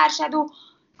خیلی ارشد و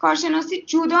کارشناسی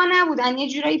جدا نبودن، یه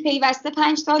جورایی پیوسته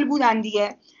 5 سال بودن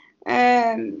دیگه.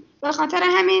 به خاطر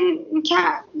همین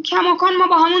کماکان ما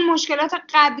با همون مشکلات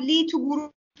قبلی تو گروه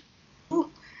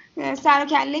سر و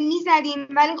کله میزدیم.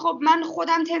 ولی خب من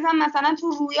خودم تزم مثلا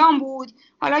تو رویان بود،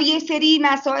 حالا یه سری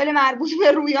مسائل مربوط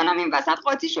به رویان هم این وسط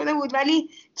قاطی شده بود ولی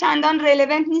چندان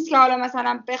رلوونت نیست که حالا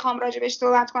مثلا بخوام راجبش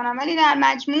صحبت کنم. ولی در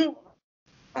مجموع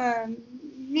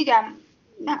میگم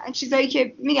چیزایی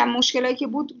که میگم مشکلایی که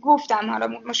بود گفتم، حالا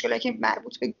مشکلایی که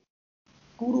مربوط به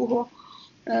گروه و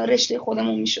رشته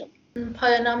خودمون میشد.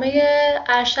 پایان‌نامه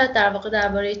ارشد در واقع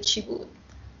درباره چی بود؟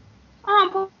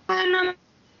 پایان‌نامه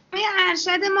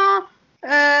ارشد ما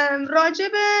راجع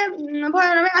به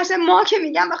پایان‌نامه ارشد ما که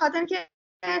میگم به خاطر که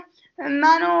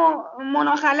من و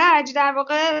مونا خلج در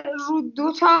واقع رو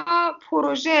 2 تا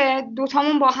پروژه 2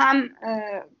 تامون با هم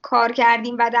کار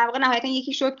کردیم و در واقع نهایتا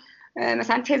یکی شد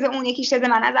مثلا تز اون، یکیش تز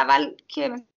من. از اول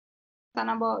که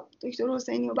مثلا با دکتر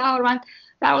حسینی و بهاروند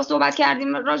در واقع صحبت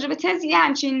کردیم راجع به تز، یه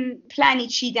همچین پلنی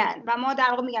چیدن و ما در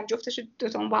واقع میگم جفتش 2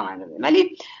 تامون با هم انجام دادیم.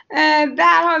 ولی به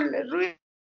هر حال روی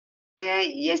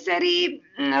یه سری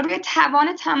روی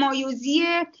توان تمایزی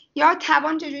یا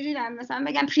توان چجوری مثلا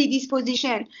بگم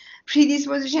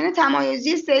پریدیسپوزیشن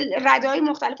تمایزی رده‌های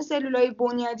مختلف سلولای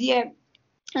بنیادی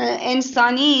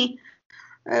انسانی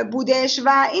بودش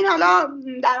و این حالا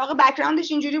در واقع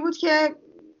بک‌گراندش اینجوری بود که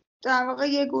در واقع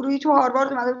یه گروهی تو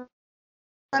هاروارد اومده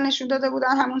نشون داده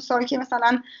بودن همون سال که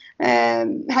مثلا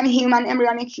همین هیومن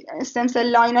امبریونیک استم سل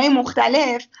لاین‌های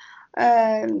مختلف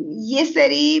یه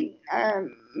سری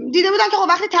دیده بودن که خب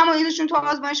وقتی تمایزشون تو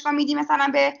آزمایشگاه میدی مثلا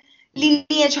به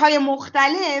لینیج های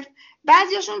مختلف،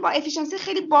 بعضیاشون با افیشنسی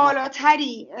خیلی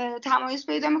بالاتری تمایز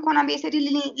پیدا میکنن به یه سری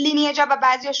لینیج ها و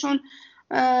بعضیاشون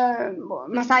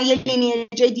مثلا یه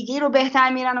لینیج دیگه رو بهتر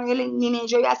میرن و یه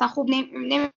لینیج های اصلا خوب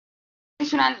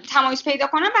نمیتونن تمایز پیدا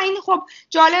کنن. و این خب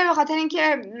جالبه به خاطر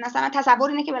اینکه مثلا تصور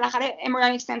اینه که بالاخره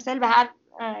امبریونیک استم سل به هر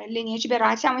لینیجی به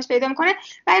راحتی تمایز پیدا میکنه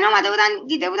و اینا اومده بودن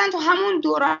دیده بودن تو همون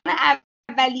دوران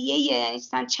اولیه، یعنی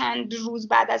مثلا چند روز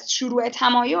بعد از شروع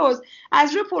تمایز،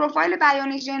 از روی پروفایل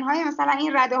بیان ژن های مثلا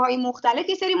این رده های مختلف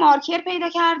یه سری مارکر پیدا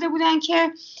کرده بودن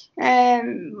که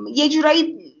یه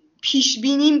جورایی پیش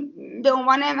بینی به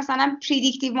عنوان مثلا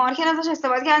پردیکتیو مارکر ازش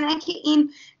استفاده کردن که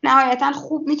این نهایتا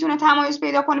خوب میتونه تمایز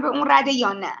پیدا کنه به اون رده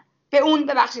یا نه، به اون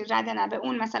ببخشید رده نه، به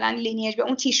اون مثلا لینیج، به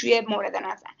اون تیشوی مورد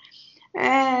نظر.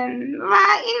 و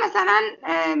این مثلا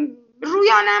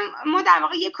رویانم ما در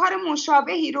واقع یه کار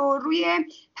مشابهی رو روی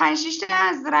 5-6 تا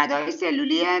از رده‌های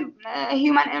سلولی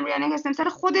هیومن امبریونیک استم سل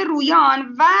خود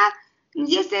رویان و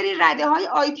یه سری رده‌های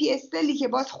آی پی اس سلی که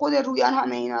باز خود رویان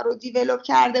همه اینا رو دیولپ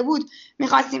کرده بود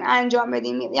می‌خواستیم انجام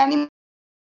بدیم. یعنی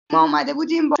ما اومده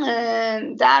بودیم با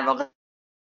در واقع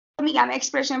میگم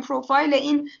اکسپرشن پروفایل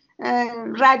این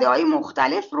رده‌های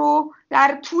مختلف رو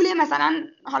در طول مثلا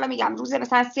حالا میگم روز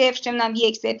مثلا 0 چه می‌دونم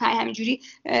 1 3 5 همینجوری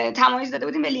تمایز داده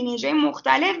بودیم به لینیج‌های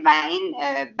مختلف و این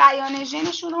بیان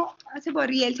ژنشون رو البته با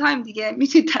ریل تایم دیگه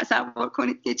میتونید تصور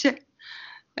کنید که چه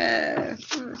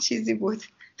چیزی بود،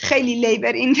 خیلی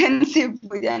لیبر اینتنسیو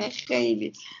بود. یعنی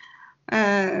خیلی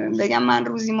بگم من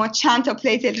روزی ما چند تا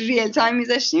پلیت ریل تایم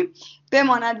میذاشتیم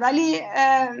بماند، ولی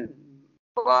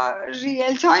با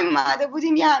ریل تایم اومده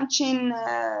بودیم یه همچین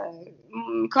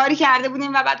کاری کرده بودیم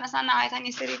و بعد مثلا نهایتا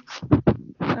یه سری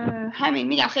همین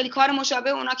میگم خیلی کار مشابه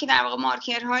اونا که در واقع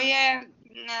مارکرهای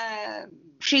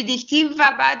پردیکتیو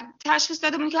و بعد تشخیص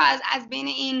داده بودیم که از بین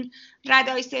این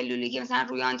رده‌های سلولی که مثلا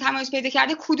رویان تمایز پیدا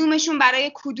کرده کدومشون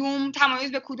برای کدوم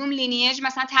تمایز به کدوم لینیج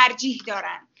مثلا ترجیح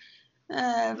دارن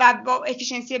و با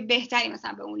افیشنسی بهتری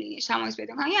مثلا به اون لینیج تمایز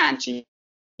پیدا کنن. یه همچین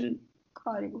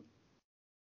کاری بود.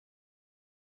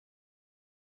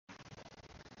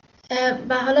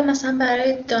 و حالا مثلا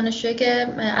برای دانشجویی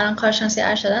که الان کارشناسی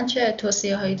ارشدن چه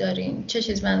توصیه هایی دارین؟ چه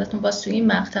چیز بندتون باز توی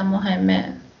این مقطع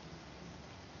مهمه؟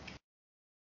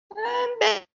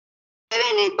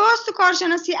 ببینید باز تو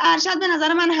کارشناسی ارشد به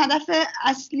نظر من هدف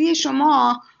اصلی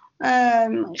شما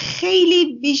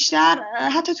خیلی بیشتر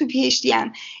حتی تو پی اچ دی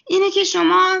هم اینه که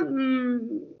شما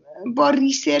با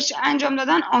ریسرچ انجام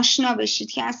دادن آشنا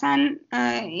بشید که اصلا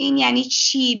این یعنی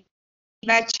چی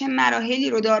و چه مراحلی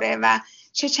رو داره و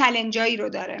چه چالنجایی رو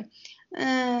داره.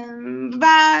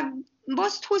 و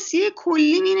باز توصیه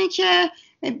کلی اینه که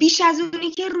بیش از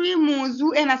اونی که روی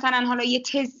موضوع مثلا حالا یه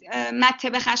تز مته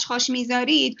به خشخاش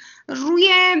میذارید، روی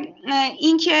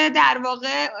این که در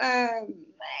واقع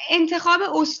انتخاب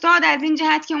استاد از این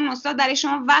جهت که اون استاد برای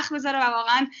شما وقت بذاره و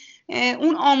واقعا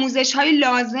اون آموزش های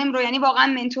لازم رو، یعنی واقعا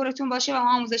منتورتون باشه و اون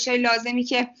آموزش های لازمی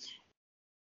که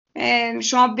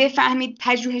شما بفهمید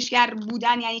پژوهشگر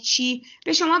بودن یعنی چی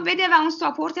به شما بده و اون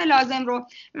ساپورت لازم رو.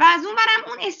 و از اون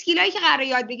برم اون اسکیلایی که قراره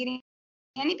یاد بگیرید،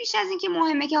 یعنی بیش از این که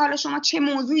مهمه که حالا شما چه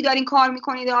موضوعی دارین کار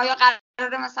میکنید، آیا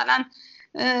قراره مثلا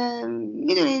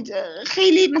میدونید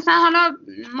خیلی مثلا حالا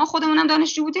ما خودمونم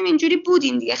دانشجو بودیم اینجوری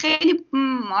بودیم دیگه، خیلی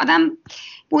آدم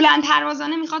بلند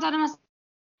پروازانه میخواد آدم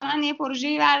مثلا یه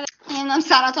پروژه‌ای برای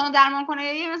سرطان رو درمان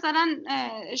کنه یا مثلا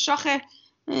شاخ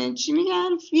چی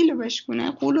میگن فیلو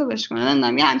بشکنه قولو بشکنه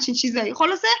نمیدونم یه همچین چیزایی.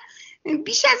 خلاصه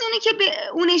بیش از اونی که به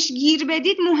اونش گیر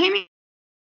بدید مهم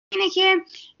اینه که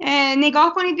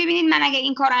نگاه کنید ببینید من اگه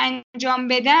این کار انجام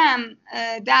بدم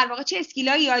در واقع چه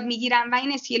اسکیل‌هایی یاد میگیرم و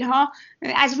این اسکیل‌ها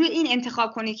از روی این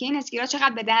انتخاب کنید که این اسکیل‌ها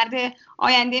چقدر به درد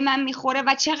آینده من میخوره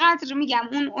و چقدر میگم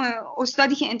اون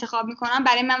استادی که انتخاب میکنم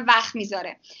برای من وقت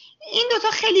میذاره. این دوتا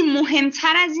خیلی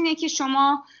مهمتر از اینه که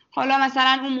شما حالا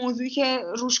مثلا اون موضوعی که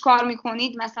روش کار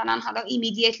میکنید مثلا حالا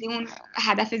ایمیدیتلی اون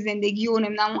هدف زندگی و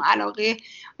نمیدونم اون علاقه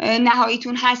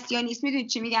نهاییتون هست یا نیست. میدونید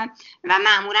چی میگم؟ و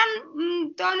معمولا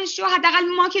دانشجو، حداقل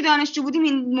ما که دانشجو بودیم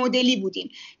این مدلی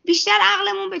بودیم، بیشتر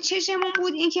عقلمون به چشمون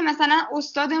بود این که مثلا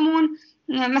استادمون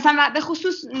مثلا به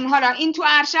خصوص، حالا این تو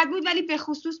ارشد بود ولی به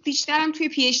خصوص بیشترم توی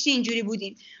پی اچ دی اینجوری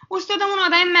بودیم، استادمون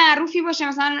آدم معروفی باشه.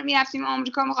 مثلا میرفتیم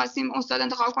آمریکا می‌خواستیم استاد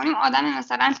انتخاب کنیم، آدم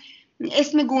مثلا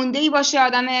اسم گنده‌ای باشه،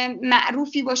 آدم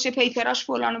معروفی باشه، پیپراش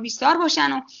فلان و بیسار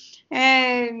باشن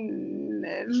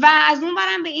و از اون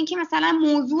برم به این که مثلا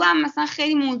موضوعم مثلا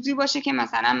خیلی موضوعی باشه که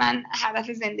مثلا من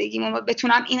هدف زندگیمو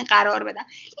بتونم این قرار بدم.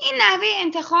 این نحوه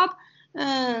انتخاب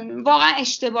واقعا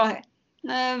اشتباهه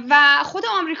و خود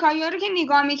آمریکایی‌ها رو که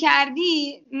نگاه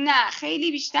می‌کردی نه،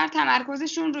 خیلی بیشتر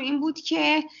تمرکزشون رو این بود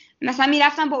که مثلا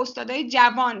میرفتن با استادای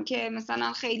جوان که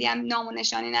مثلا خیلی هم نام و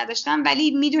نشانی نداشتن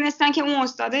ولی میدونستن که اون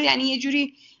استاده یعنی یه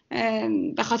جوری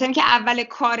به خاطر اینکه اول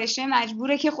کارشه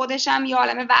مجبوره که خودش هم یه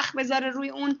عالمه وقت بذاره روی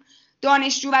اون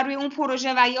دانشجو و روی اون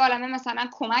پروژه و یه عالمه مثلا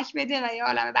کمک بده و یه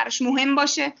عالمه براش مهم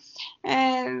باشه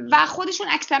و خودشون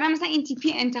اکثرا مثلا این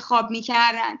تیپی انتخاب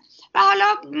میکردن و حالا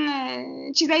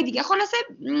چیزای دیگه. خلاصه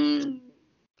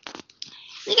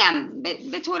میگم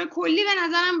به طور کلی به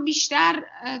نظرم بیشتر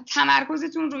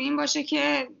تمرکزتون روی این باشه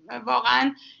که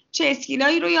واقعا چه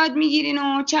اسکیلایی رو یاد میگیرین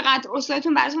و چقدر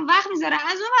استادتون براتون وقت میذاره.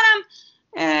 از اون برم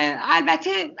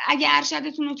البته اگه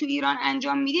ارشدتون رو تو ایران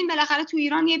انجام میدین بالاخره تو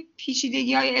ایران یه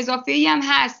پیچیدگی‌های اضافه‌ای هم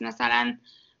هست، مثلا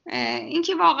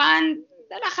اینکه واقعا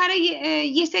بالاخره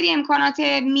یه سری امکانات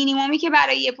مینیمومی که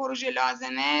برای یه پروژه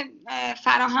لازمه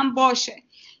فراهم باشه،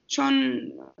 چون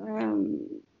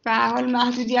به حال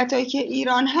محدودیتایی که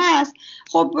ایران هست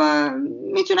خب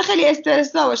میتونه خیلی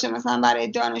استرس‌زا باشه مثلا برای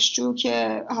دانشجو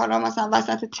که حالا مثلا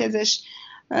وسط تزش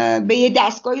به یه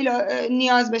دستگاهی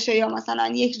نیاز بشه یا مثلا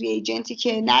یک رییجنتی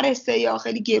که نرسه یا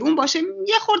خیلی گرون باشه.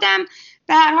 یه خوردم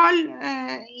به هر حال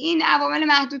این عوامل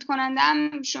محدود کننده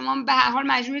هم شما به هر حال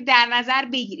مجبور در نظر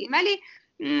بگیرید، ولی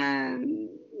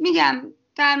میگم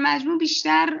در مجموع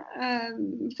بیشتر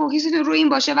فوکستون رو این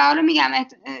باشه و حالا میگم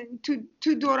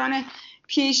تو دوران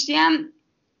پی اچ دی هم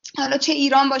حالا چه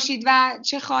ایران باشید و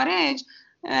چه خارج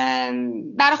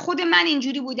برای خود من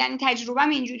اینجوری بود، یعنی تجربه‌م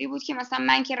اینجوری بود که مثلا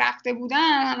من که رفته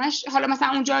بودم همش حالا مثلا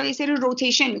اونجا یه سری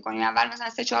روتیشن می‌کنیم، اول مثلا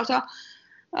 3-4 تا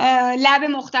لب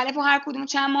مختلف و هر کدوم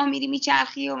چند ماه میری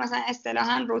میچرخی و مثلا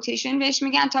اصطلاحاً روتیشن بهش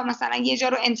میگن تا مثلا یه جا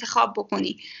رو انتخاب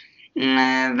بکنی.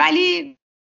 ولی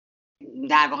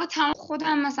در واقع تمام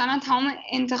خودم مثلا تمام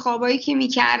انتخابایی که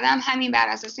میکردم همین بر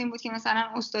اساس این بود که مثلا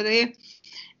استادای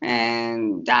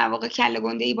در واقع کله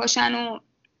گنده‌ای باشن و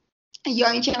یا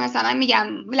اینکه مثلا میگم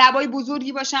لبای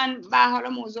بزرگی باشن و حالا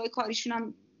موضوع کاریشون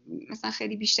هم مثلا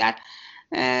خیلی بیشتر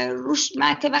روش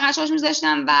مطلب قشاش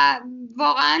میذاشتم و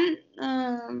واقعا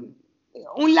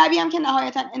اون لبی هم که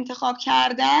نهایتا انتخاب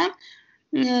کردم،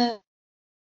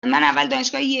 من اول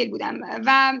دانشگاه ییل بودم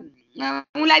و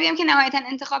اون لبی هم که نهایتا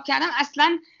انتخاب کردم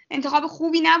اصلا انتخاب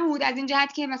خوبی نبود از این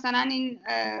جهت که مثلا این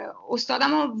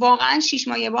استادم رو واقعا 6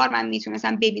 ماه یه بار من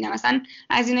میتونستم ببینم، مثلا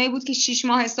از اینایی بود که 6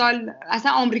 ماه سال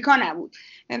اصلا آمریکا نبود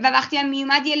و وقتی هم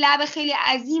میومد یه لب خیلی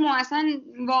عظیم و اصلا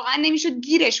واقعا نمیشد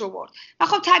گیرش آورد و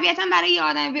خب طبیعتا برای یه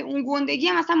آدم به اون گندگی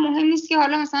هم مثلا مهم نیست که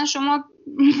حالا مثلا شما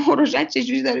پروژه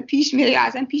چجوری داره پیش میره یا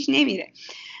اصلا پیش نمیره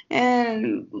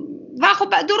و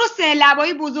خب درسته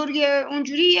لبای بزرگ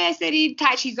اونجوری یه سری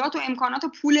تجهیزات و امکانات و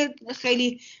پول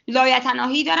خیلی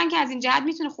لایتناهی دارن که از این جهت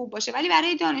میتونه خوب باشه، ولی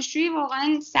برای دانشجوی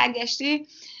واقعا سرگشته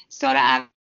سال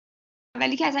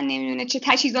اولی که اصلا نمیدونه چه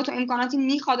تجهیزات و امکاناتی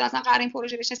میخواد و اصلا قرار این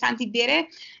پروژه بشه سمتی بره،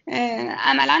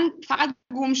 عملا فقط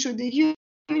گم شدگی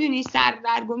میدونی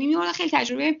سردرگمی میورد. خیلی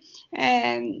تجربه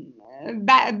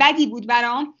بدی بود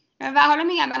برام و حالا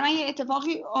میگم برای من یه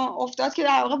اتفاقی افتاد که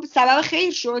در واقع سبب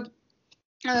خیر شد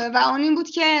و اون این بود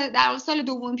که در سال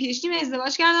دوم پی اچ دی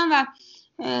ازدواج کردم و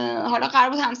حالا قرار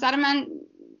بود همسر من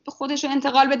خودش رو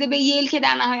انتقال بده به ییل که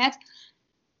در نهایت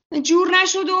جور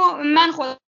نشد و من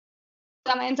خودم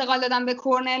انتقال دادم به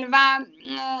کرنل و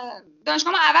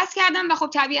دانشگاهمو عوض کردم و خب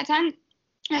طبیعتاً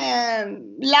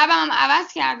لبم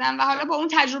عوض کردم و حالا با اون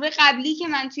تجربه قبلی که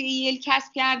من توی ییل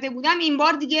کسب کرده بودم این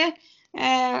بار دیگه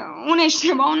اون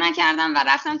اشتباهو نکردم و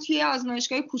رفتم توی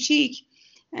آزمایشگاه کوچیک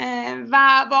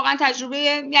و واقعا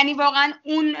تجربه، یعنی واقعا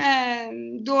اون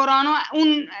دوران و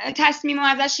اون تصمیمو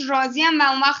ازش راضیم و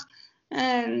اون وقت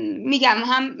میگم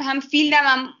هم فیلدم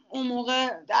هم اون موقع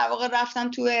در واقع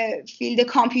رفتم تو فیلد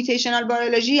کامپیوتیشنال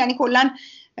بیولوژی، یعنی کلا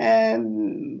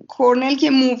کرنل که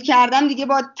موو کردم دیگه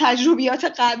با تجربیات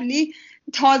قبلی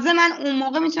تازه من اون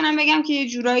موقع میتونم بگم که یه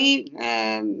جورایی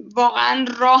واقعا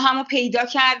راهمو پیدا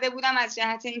کرده بودم از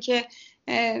جهت اینکه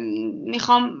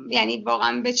میخوام یعنی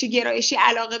واقعا به چه گرایشی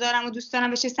علاقه دارم و دوست دارم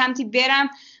به چه سمتی برم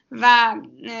و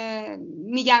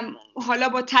میگم حالا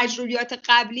با تجربیات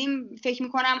قبلیم فکر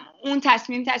میکنم اون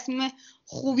تصمیم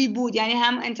خوبی بود. یعنی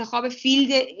هم انتخاب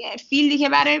فیلدی که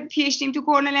برای پی اچ دیم تو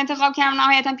کرنل انتخاب کردم،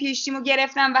 نهایتا پی اچ دیمو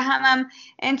گرفتم، و هم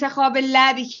انتخاب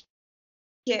لبی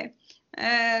که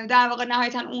در واقع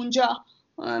نهایتا اونجا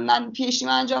من پی اچ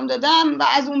دیمو انجام دادم و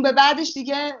از اون به بعدش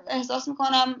دیگه احساس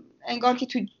میکنم انگار که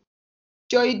تو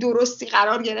جای درستی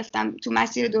قرار گرفتم، تو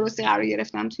مسیر درستی قرار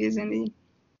گرفتم توی زندگی.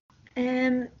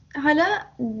 حالا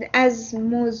از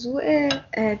موضوع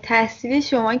تحصیل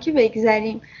شما که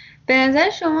بگذریم، به نظر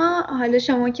شما حالا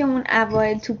شما که اون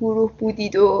اوایل تو گروه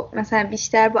بودید و مثلا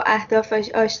بیشتر با اهدافش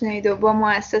آشنایید و با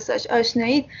مؤسساش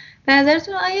آشنایید، به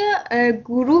نظرتون آیا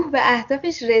گروه به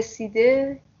اهدافش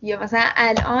رسیده یا مثلا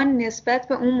الان نسبت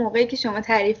به اون موقعی که شما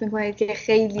تعریف میکنید که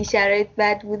خیلی شرایط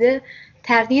بد بوده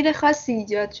تغییر خاصی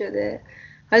ایجاد شده؟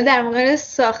 حالا در مورد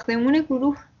ساختمون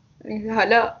گروه،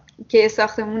 حالا که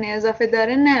ساختمون اضافه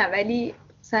داره نه، ولی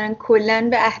مثلا کلن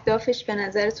به اهدافش به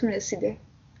نظرتون رسیده؟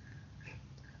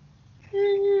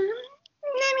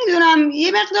 نمیدونم،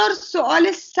 یه مقدار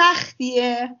سوال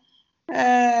سختیه.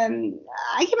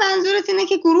 اگه منظورت اینه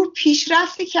که گروه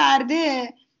پیشرفت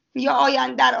کرده یا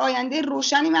در آینده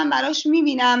روشنی من براش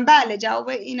میبینم، بله، جواب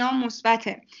اینا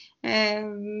مثبته.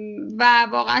 و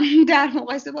واقعا در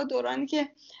مقایسه با دورانی که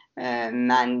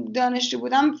من دانشجو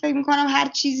بودم فکر میکنم هر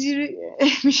چیزی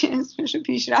میشه اسمشو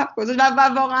پیشرفت گذاشت و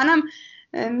واقعا هم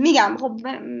میگم خب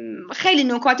خیلی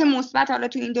نکات مثبت حالا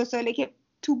تو این 2 ساله که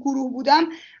تو گروه بودم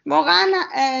واقعا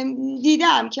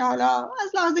دیدم که حالا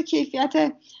از لحاظ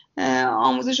کیفیت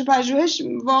آموزش و پژوهش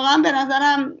واقعا به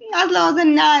نظرم از لحاظ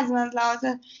نظم، از لحاظ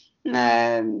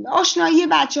آشنایی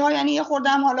بچه ها، یعنی یه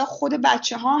خوردم حالا خود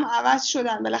بچه ها هم عوض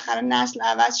شدن، بالاخره نسل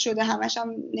عوض شده، همش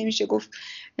هم نمیشه گفت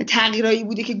تغییرایی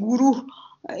بوده که گروه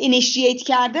اینیشییت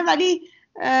کرده، ولی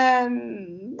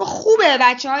خوبه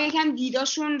بچه ها یکم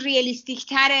دیداشون ریالیستیک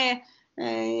تره،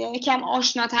 یکم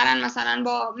آشناترن مثلا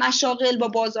با مشاغل، با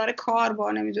بازار کار،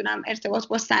 با نمیدونم ارتباط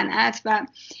با صنعت، و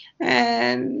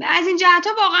از این جهت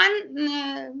ها واقعا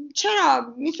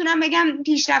چرا میتونم بگم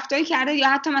پیشرفتایی کرده، یا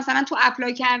حتی مثلا تو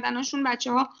اپلای کردناشون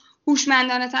بچه ها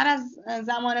هوشمندانه تر از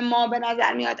زمان ما به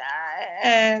نظر میاد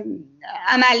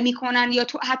عمل میکنن، یا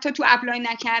حتی تو اپلای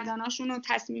نکردناشون و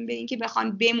تصمیم به این که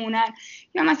بخوان بمونن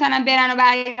یا مثلا برن و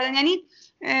برگردن. یعنی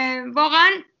واقعا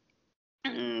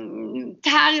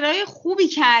تغییرهای خوبی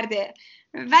کرده،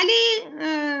 ولی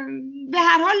به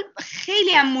هر حال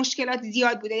خیلی هم مشکلات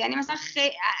زیاد بوده. یعنی مثلا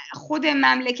خود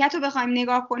مملکت رو بخوایم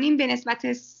نگاه کنیم به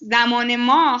نسبت زمان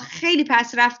ما خیلی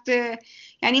پس رفته،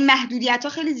 یعنی محدودیت ها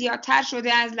خیلی زیادتر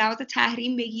شده، از لحاظ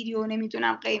تحریم بگیری و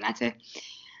نمیدونم قیمت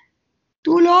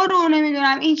دلار رو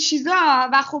نمیدونم این چیزا،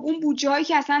 و خب اون بودجه هایی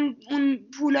که اصلا اون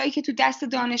پولایی که تو دست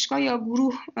دانشگاه یا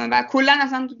گروه و کلا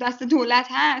اصلا تو دست دولت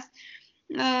هست،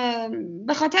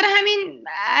 به خاطر همین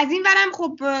از این ورم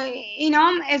خب اینا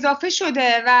هم اضافه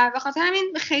شده و به خاطر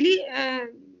همین خیلی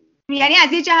یعنی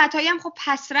از یه جهتایی هم خب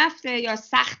پس رفته یا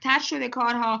سخت‌تر شده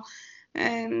کارها.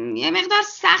 یه مقدار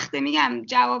سخته میگم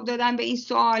جواب دادن به این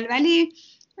سوال، ولی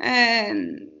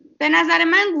به نظر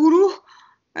من گروه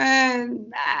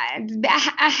به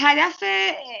هدف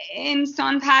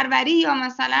انسان پروری یا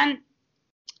مثلا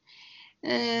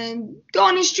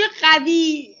دانشجو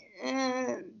قوی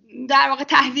در واقع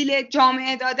تحویل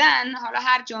جامعه دادن، حالا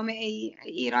هر جامعه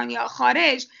ایران یا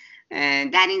خارج،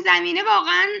 در این زمینه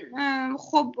واقعا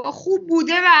خب خوب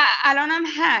بوده و الان هم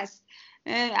هست،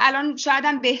 الان شاید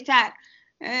هم بهتر.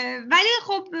 ولی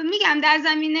خب میگم در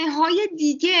زمینه های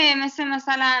دیگه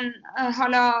مثلا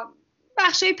حالا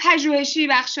بخشای پژوهشی،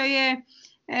 بخشای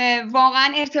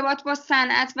واقعا ارتباط با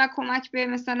صنعت و کمک به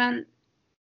مثلا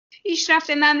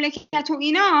پیشرفت مملکت و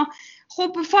اینا،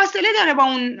 خب فاصله داره با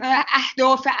اون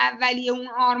اهداف اولیه، اون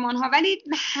آرمان ها، ولی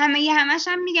همش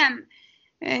هم میگم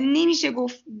نمیشه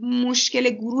گفت مشکل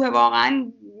گروه،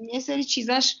 واقعا یه سری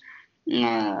چیزاش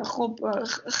خب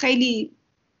خیلی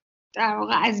در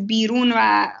واقع از بیرون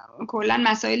و کلا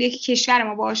مسائلی که کشور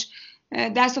ما باش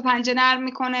دست و پنجه نرم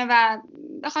میکنه و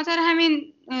به خاطر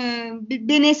همین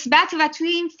به نسبت و توی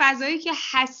این فضایی که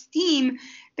هستیم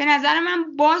به نظر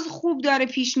من باز خوب داره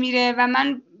پیش میره و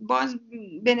من باز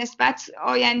به نسبت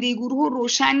آینده گروه رو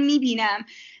روشن میبینم.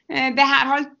 به هر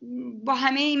حال با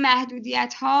همه این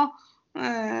محدودیت ها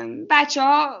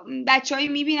بچه‌هایی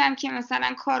میبینم که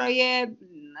مثلا کارهای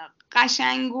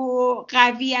قشنگ و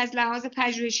قوی از لحاظ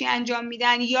پژوهشی انجام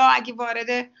میدن، یا اگه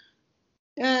وارد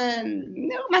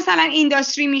مثلا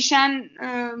اینداستری میشن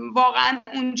واقعا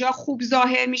اونجا خوب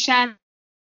ظاهر میشن.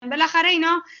 بالاخره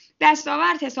اینا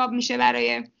دستاورد حساب میشه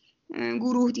برای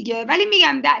گروه دیگه. ولی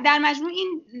میگم در مجموع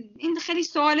این خیلی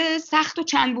سوال سخت و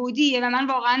چند بعدیه و من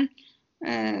واقعا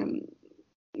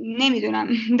نمیدونم.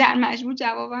 در مجموع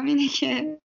جوابم اینه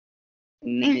که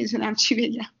نمیدونم چی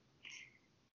بگم.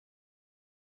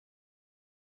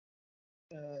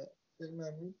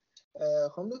 ممنون.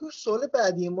 خانم دکتر، سوال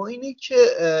بعدی ما اینه که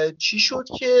چی شد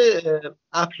که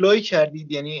اپلای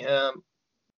کردید، یعنی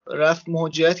رفت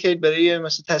مهاجرت کردید برای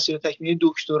مثلا تحصیل تکمیلی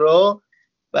دکترا،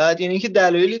 بعد یعنی اینکه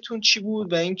دلایلتون چی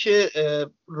بود و اینکه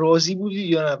راضی بودید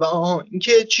یا نه، و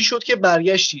اینکه چی شد که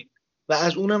برگشتید و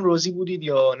از اونم راضی بودید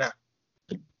یا نه؟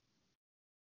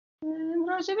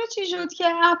 راجبه چی شد که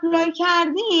اپلای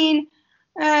کردین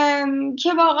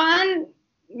که واقعا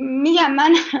میگم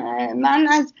من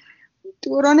از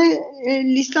دوران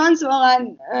لیسانس واقعا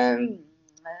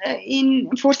این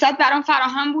فرصت برام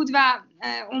فراهم بود و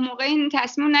اون موقع این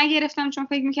تصمیم نگرفتم، چون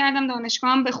فکر میکردم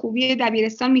دانشگاهم به خوبی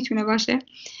دبیرستان میتونه باشه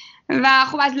و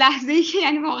خب از لحظه‌ای که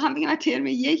یعنی واقعا بگم از ترم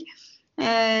 1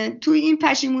 توی این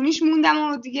پشیمونیش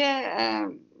موندم و دیگه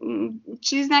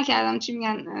چیز نکردم، چی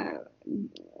میگن،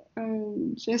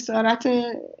 جسارت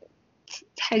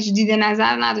تجدید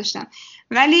نظر نداشتم.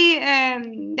 ولی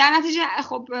در نتیجه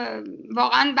خب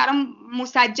واقعا برام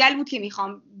مسجل بود که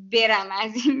میخوام برم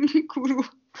از این گروه،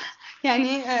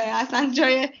 یعنی اصلا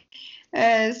جای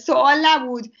سوال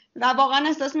نبود و واقعا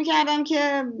احساس میکردم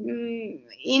که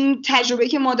این تجربه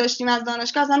که ما داشتیم از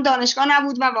دانشگاه اصلا دانشگاه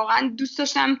نبود و واقعا دوست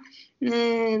داشتم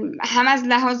هم از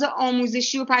لحاظ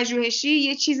آموزشی و پژوهشی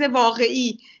یه چیز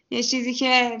واقعی، یه چیزی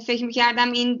که فکر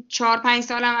میکردم این 4-5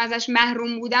 سالم ازش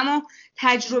محروم بودم و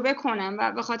تجربه کنم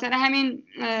و به خاطر همین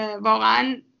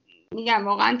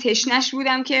واقعا تشنش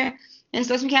بودم که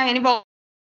احساس میکردم یعنی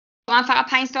واقعا فقط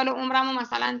 5 سال عمرم و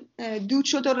مثلا دود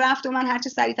شد و رفت و من هرچه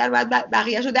سریعتر باید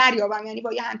بقیه‌اش رو دریابم، یعنی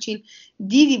با یه همچین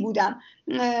دیدی بودم.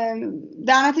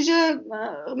 در نتیجه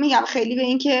میگم خیلی به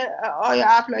این که آیا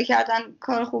اپلای کردن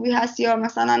کار خوبی هست یا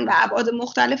مثلا به ابعاد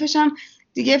مختلفش هم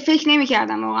دیگه فکر نمی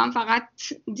کردم. واقعا فقط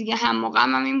دیگه هم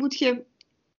موقعم این بود که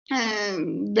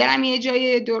برم یه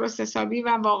جای درست حسابی و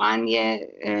واقعا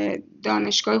یه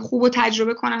دانشگاه خوب و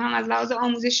تجربه کنم، هم از لحاظ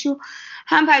آموزشی و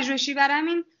هم پژوهشی. برم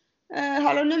این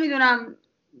حالا نمیدونم،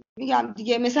 میگم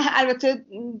دیگه مثلا البته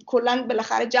کلا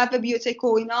بالاخره جو بیوتک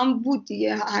و اینا هم بود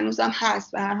دیگه، هنوزم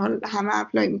هست، به هر حال همه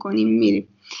اپلای میکنیم میریم.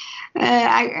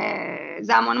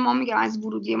 زمان ما میگم از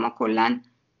ورودی ما کلا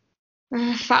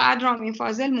فقط رامین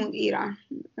فاضل موند ایران،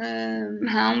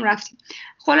 هم رفتیم.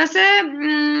 خلاصه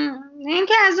این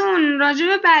که از اون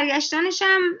راجب برگشتنش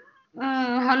هم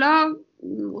حالا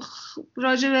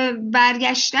راجب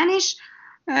برگشتنش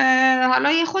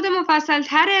حالا یه خود مفصل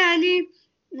تره، ولی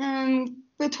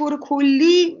به طور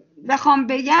کلی بخوام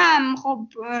بگم خب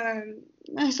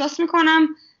احساس میکنم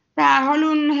به هر حال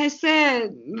اون حس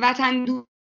وطن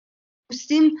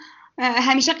دوستیم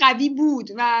همیشه قوی بود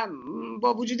و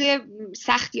با وجود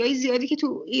سختی‌های زیادی که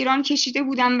تو ایران کشیده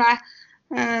بودم و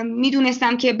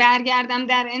میدونستم که برگردم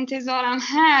در انتظارم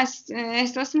هست،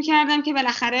 احساس میکردم که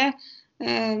بالاخره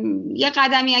یه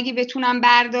قدمی اگه بتونم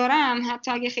بردارم،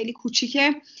 حتی اگه خیلی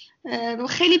کوچیکه،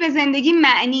 خیلی به زندگی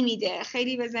معنی میده،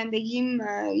 خیلی به زندگیم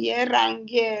یه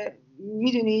رنگ،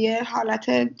 میدونی، یه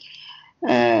حالت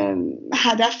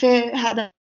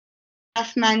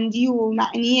هدفمندی و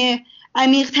معنی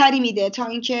عمیق تری میده تا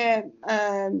اینکه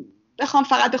بخوام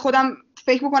فقط به خودم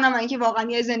فکر بکنم و اینکه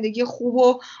واقعا یه زندگی خوب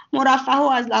و مرفه و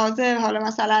از لحاظ حالا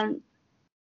مثلا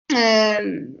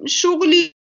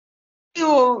شغلی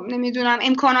و نمیدونم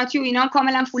امکاناتی و اینا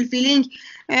کاملا فولفیلینگ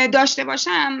داشته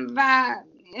باشم. و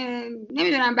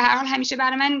نمیدونم به هر حال همیشه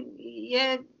برای من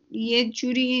یه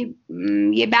جوری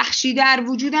یه بخشی در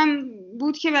وجودم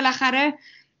بود که بالاخره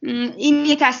این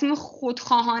یه تصمیم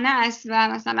خودخواهانه است و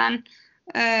مثلا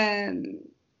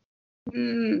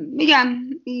میگم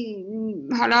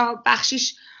حالا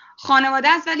بخشیش خانواده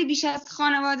است، ولی بیش از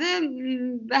خانواده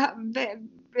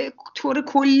به طور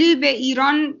کلی به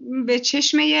ایران به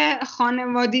چشم یه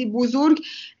خانواده بزرگ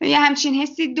یه همچین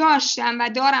حسی داشتم و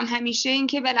دارم همیشه، این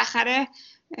که بالاخره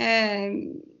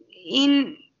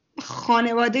این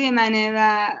خانواده منه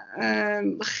و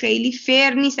خیلی فیر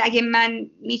نیست اگه من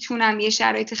میتونم یه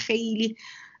شرایط خیلی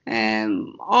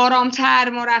آرامتر،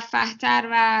 مرفه‌تر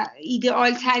و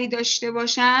ایدئالتری داشته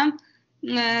باشم،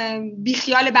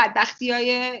 بیخیال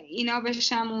بدبختی‌های اینا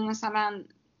بشم و مثلا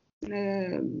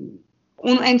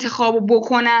اون انتخابو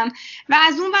بکنم. و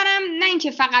از اون برم نه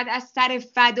اینکه فقط از سر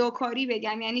فداکاری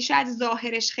بگم، یعنی شاید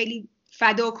ظاهرش خیلی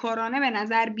فداکارانه به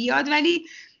نظر بیاد ولی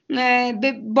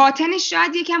به باطنش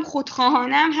شاید یکم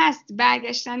خودخواهانه هم هست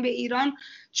برگشتن به ایران،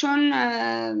 چون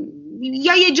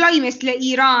یا یه جایی مثل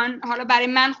ایران، حالا برای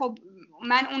من خب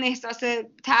من اون احساس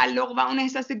تعلق و اون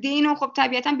احساس دین رو خب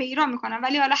طبیعتا به ایران میکنم،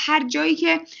 ولی حالا هر جایی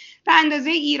که به اندازه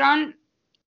ایران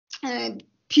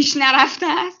پیش نرفته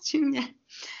است، چی میگن،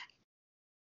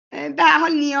 در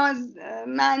حال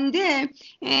نیازمنده،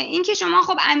 این که شما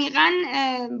خب عمیقاً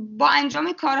با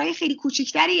انجام کارهای خیلی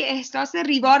کوچکتری احساس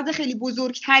ریوارد خیلی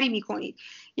بزرگتری میکنید.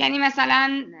 یعنی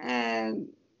مثلا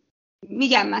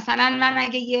میگم مثلا من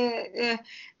اگه یه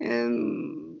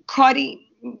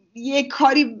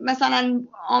کاری مثلا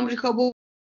آمریکا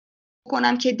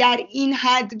بکنم که در این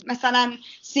حد مثلا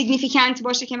سیگنیفیکانت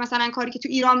باشه که مثلا کاری که تو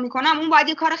ایران میکنم اون باید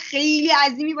یه کار خیلی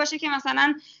عظیمی باشه که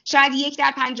مثلا شاید 1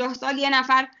 در 50 سال یه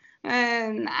نفر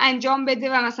انجام بده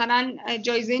و مثلا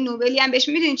جایزه نوبلی هم بهش.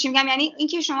 میدونید چی میگم؟ یعنی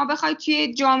اینکه شما بخواید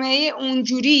توی جامعه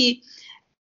اونجوری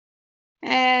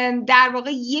در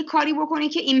واقع یه کاری بکنی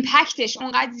که ایمپکتش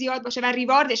اونقدر زیاد باشه و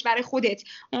ریواردش برای خودت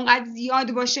اونقدر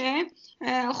زیاد باشه،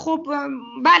 خب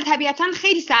بله طبیعتا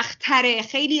خیلی سخت تره،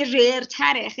 خیلی ریر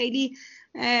تره، خیلی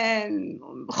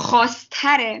خاص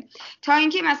تره تا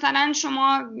اینکه مثلا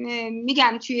شما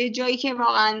میگم توی جایی که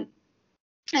واقعا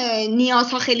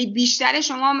نیازها خیلی بیشتره،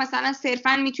 شما مثلا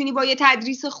صرفا میتونی با یه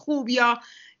تدریس خوب یا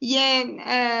یه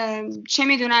چه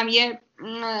میدونم یه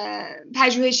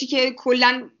پژوهشی که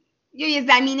کلا یا یه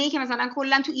زمینه‌ای که مثلا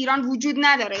کلا تو ایران وجود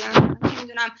نداره، یا مثلا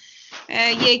نمیدونم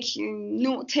یک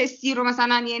نوع تستی رو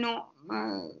مثلا یه نوع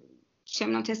چه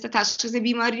میدونم تست تشخیص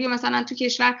بیماری رو مثلا تو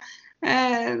کشور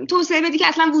توسعه بدی که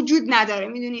اصلا وجود نداره،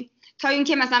 میدونی، تا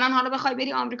اینکه مثلا حالا بخوای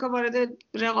بری آمریکا وارد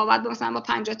رقابت مثلا با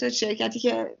 50 تا شرکتی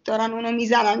که دارن اونو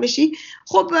میزنن بشی،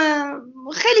 خب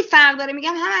خیلی فرق داره.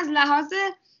 میگم هم از لحاظ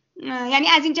یعنی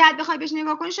از این جهت بخوای بهش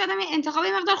نگاه کنی شاید هم انتخاب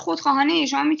مقدار خودخواهانه،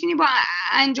 شما میتونی با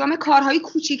انجام کارهای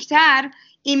کوچیک‌تر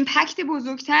ایمپکت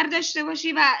بزرگتر داشته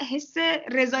باشی و حس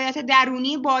رضایت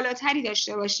درونی بالاتری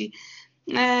داشته باشی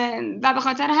و به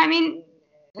خاطر همین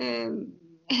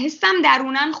حسم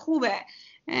درونن خوبه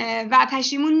و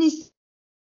پشیمون نیستم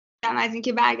از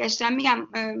اینکه برگشتم. میگم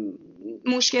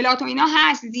مشکلات و اینا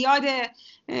هست زیاده،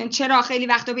 چرا خیلی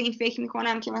وقتا به این فکر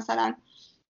میکنم که مثلا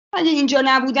اگه اینجا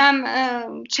نبودم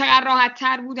چقدر راحت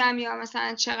تر بودم، یا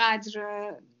مثلا چقدر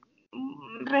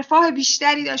رفاه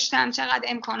بیشتری داشتم، چقدر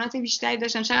امکانات بیشتری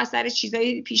داشتم، چقدر سر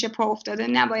چیزایی پیش پا افتاده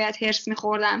نباید هرس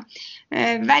میخوردم.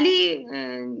 ولی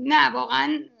نه،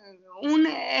 واقعا اون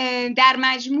در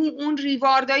مجموع اون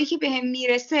ریواردایی که بهم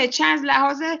میرسه، چه از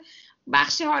لحاظ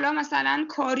بخش حالا مثلا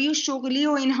کاری و شغلی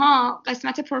و اینها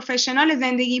قسمت پروفشنال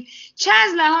زندگی، چه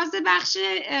از لحاظ بخش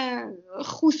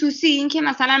خصوصی، این که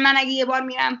مثلا من اگه یه بار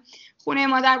میرم خونه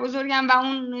مادر بزرگم و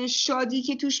اون شادی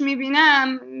که توش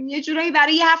میبینم یه جورایی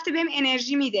برای یه هفته بهم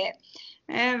انرژی میده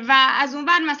و از اون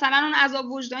بعد مثلا اون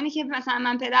عذاب وجدانی که مثلا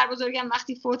من پدر بزرگم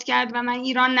وقتی فوت کرد و من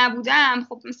ایران نبودم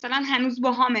خب مثلا هنوز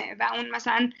باهامه و اون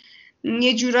مثلا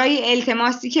یه جورایی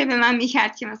التماسی که به من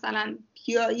میکرد که مثلا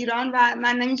یا ایران و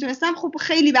من نمیتونستم، خب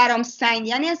خیلی برام سنگ،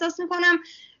 یعنی احساس میکنم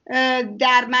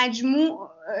در مجموع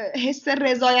حس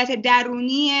رضایت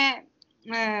درونی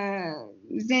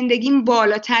زندگیم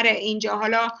بالاتره اینجا.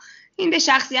 حالا این به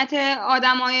شخصیت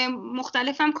آدمای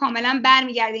مختلفم کاملا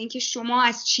برمیگرده، اینکه شما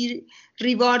از چی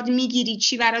ریوارد میگیری،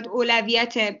 چی برات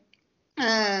اولویت.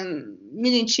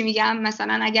 میدونی چی میگم؟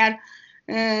 مثلا اگر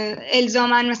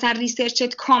الزاماً مثلا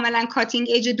ریسرچت کاملا کاتینگ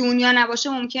ایج دنیا نباشه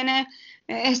ممکنه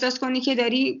احساس کنی که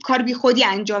داری کار بی خودی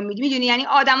انجام میدی، میدونی، یعنی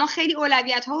آدما خیلی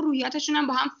اولویت‌ها و روحیاتشون هم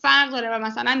با هم فرق داره و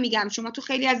مثلا میگم شما تو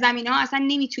خیلی از زمینه‌ها اصلا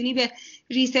نمیتونی به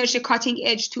ریسرچ کاتینگ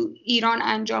ایج تو ایران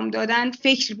انجام دادن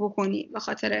فکر بکنی، به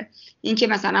خاطر اینکه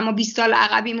مثلا ما 20 سال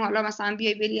عقبیم، حالا مثلا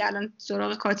بیای بری الان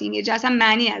سراغ کاتینگ ایج اصلا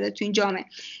معنی نداره تو این جامعه.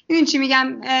 میدونی چی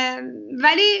میگم؟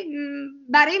 ولی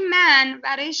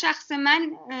برای شخص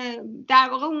من در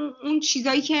واقع اون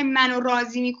چیزایی که منو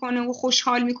راضی میکنه و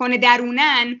خوشحال میکنه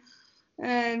درونن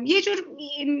یه جور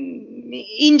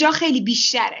اینجا خیلی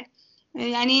بیشتره.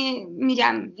 یعنی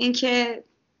میگم اینکه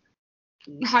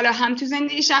حالا هم تو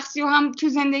زندگی شخصی و هم تو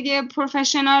زندگی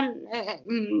پروفشنال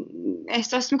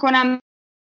احساس میکنم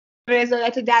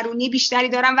رضایت درونی بیشتری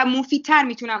دارم و مفیدتر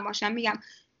میتونم باشم، میگم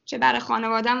چه برای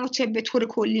خانوادم و چه به طور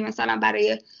کلی مثلا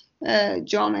برای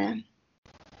جامعه.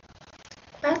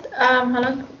 بعد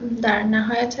حالا در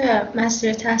نهایت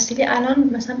مسیر تحصیلی الان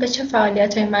مثلا به چه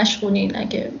فعالیت‌های مشغولین؟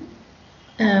 اگه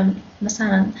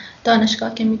مثلا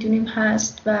دانشگاه که میدونیم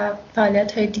هست و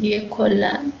فعالیت‌های دیگه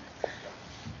کلا.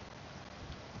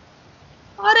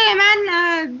 آره، من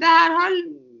به هر حال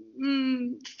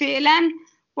فعلا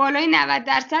بالای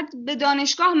 90% به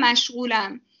دانشگاه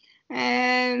مشغولم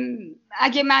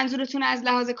اگه منظورتون از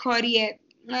لحاظ کاریه،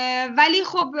 ولی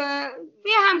خب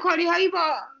یه همکاری هایی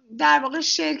با در واقع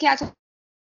شرکت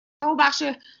و بخش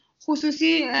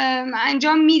خصوصی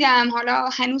انجام میدم. حالا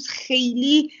هنوز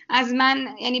خیلی از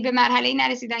من، یعنی به مرحله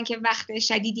نرسیدن که وقت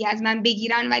شدیدی از من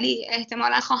بگیرن، ولی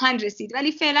احتمالا خواهند رسید.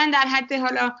 ولی فعلا در حد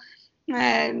حالا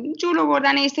جلو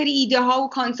بردن یه سری ایده ها و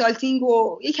کانسالتینگ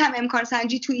و یکم امکان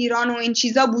سنجی تو ایران و این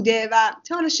چیزا بوده و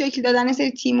تا حالا شکل دادن یه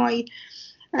سری تیمایی،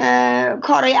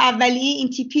 کارهای اولی این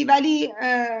تیپی. ولی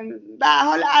به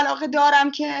حال علاقه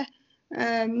دارم که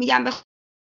میگم به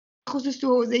خصوص تو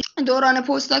حوزه دوران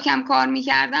پستاکم کار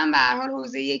میکردم، به هر حال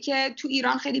حوزه‌ایه که تو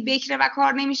ایران خیلی بکره و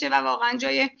کار نمیشه و واقعا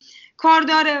جای کار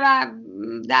داره و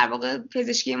در واقع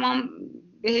پزشکی ما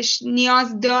بهش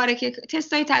نیاز داره که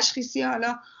تستای تشخیصی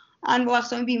حالا انواع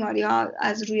اقسام بیماری ها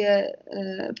از روی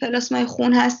پلاسمای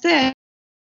خون هسته.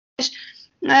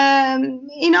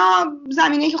 اینا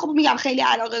زمینه‌ای که خب میگم خیلی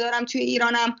علاقه دارم توی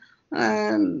ایرانم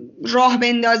راه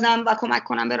بندازم و کمک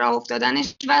کنم به راه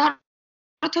افتادنش و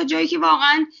تا جایی که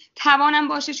واقعا توانم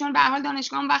باشه، چون به هر حال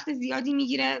دانشگاهم وقت زیادی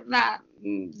میگیره و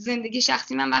زندگی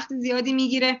شخصی من وقت زیادی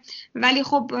میگیره. ولی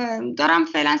خب دارم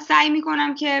فعلا سعی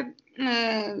میکنم که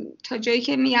تا جایی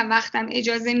که میگم وقتم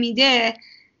اجازه میده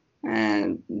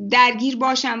درگیر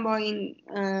باشم با این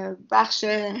بخش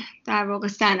در واقع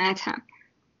صنعتم.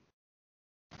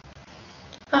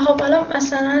 خب حالا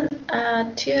مثلا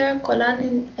توی کلا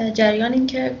این جریان این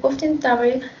که گفتین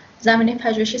درباره زمینه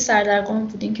پژوهشی سردرگم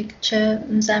بودین که چه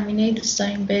زمینه‌ای دوست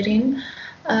دارین برین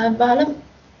و حالا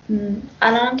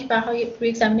الان هم که برای روی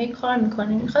یک زمینه کار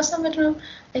میکنین، میخواستم بدونم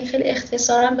خیلی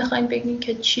اختصارا بخواین بگین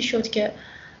که چی شد که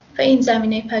به این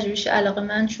زمینه پژوهشی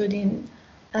علاقه‌مند شدین،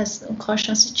 از اون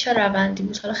کارشناسی چه روندی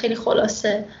بود؟ حالا خیلی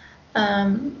خلاصه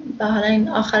و حالا این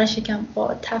آخرش یکم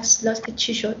با تفصیلات که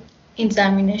چی شد این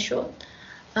زمینه شد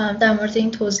در مورد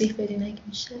این توضیح بدین اگه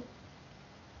میشه.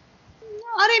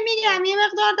 آره میگم یه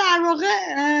مقدار در واقع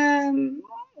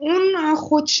اون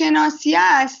خودشناسی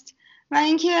است و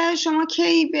اینکه شما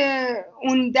کی به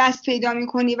اون دست پیدا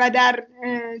میکنی و در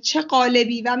چه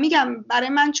قالبی. و میگم برای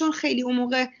من چون خیلی اون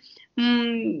موقع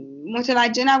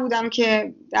متوجه نبودم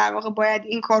که در واقع باید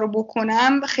این کارو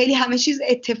بکنم، خیلی همه چیز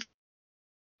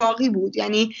اتفاقی بود،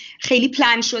 یعنی خیلی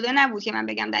پلن شده نبود که من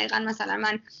بگم دقیقاً مثلا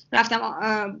من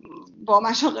رفتم با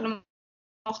مشاغل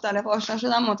مختلف آشنا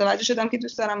شدم، متوجه شدم که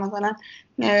دوست دارم مثلا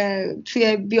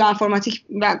توی بیوانفورماتیک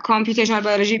و کامپیوتیشنال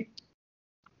بیولوژی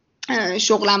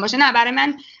شغلم باشه. نه، برای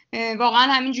من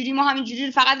واقعا ما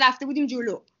همینجوری فقط رفته بودیم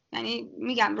جلو. یعنی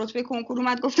میگم رتبه کنکور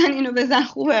اومد گفتن اینو بزن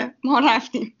خوبه، ما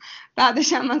رفتیم،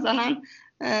 بعدش هم مثلا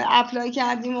اپلای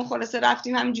کردیم و خلاصه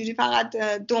رفتیم همینجوری فقط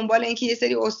دنبال اینکه یه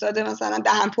سری استاد مثلا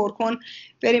دهن پر کن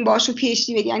بریم باهاشون پی اچ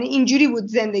دی بگیریم. یعنی اینجوری بود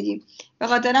زندگی. به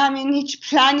خاطر همین هیچ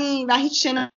پلنی و هیچ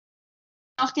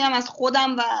شناختی هم از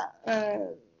خودم و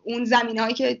اون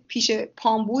زمینه‌هایی که پیش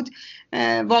پام بود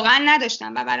واقعا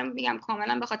نداشتم و برام میگم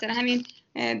کاملا به خاطر همین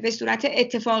به صورت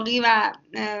اتفاقی و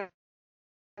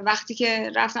وقتی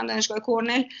که رفتم دانشگاه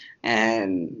کرنل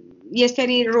یه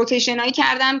سری روتیشنایی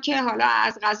کردم که حالا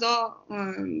از قضا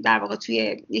در واقع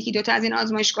توی یکی دوتا از این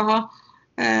آزمایشگاه‌ها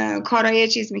کارهای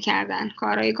چیز می‌کردن،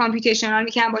 کارهای کامپیوتیشنال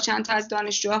می‌کردن با چند تا از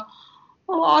دانشجوها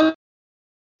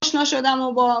آشنا شدم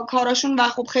و با کاراشون و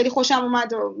خب خیلی خوشم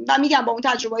اومد و میگم با اون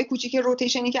تجربه‌های کوچیک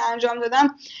روتیشنی که انجام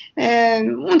دادم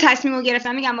اون تصمیم رو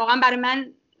گرفتم. میگم واقعا برای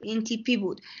من این تیپی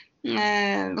بود،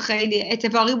 خیلی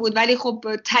اتفاقی بود، ولی خب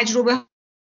تجربه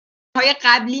های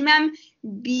قبلیم هم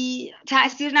بی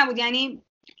تأثیر نبود. یعنی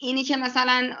اینی که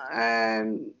مثلا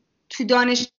تو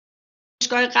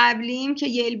دانشگاه قبلیم که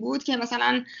ییل بود که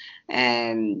مثلا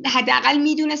حداقل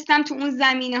میدونستم تو اون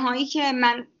زمینه هایی که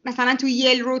من مثلا تو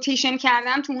ییل روتیشن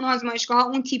کردم، تو اون آزمایشگاه ها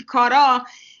اون تیپ کارا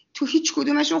تو هیچ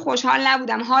کدومشون خوشحال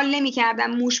نبودم، حال نمی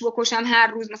کردم موش بکشم هر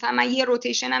روز. مثلا من یه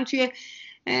روتیشنم توی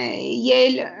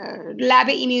ییل لب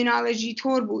ایمیونولوژی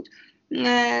تور بود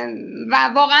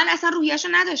و واقعا اصلا روحیه‌شو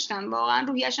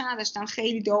نداشتم،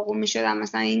 خیلی داغون میشدم،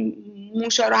 مثلا این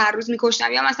موشا رو هر روز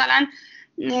میکشتم یا مثلا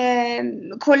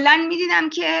کلا میدیدم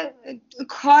که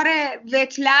کار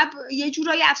وت لب یه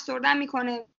جورایی افسردن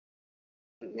میکنه،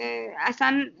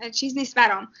 اصلا چیز نیست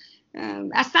برام،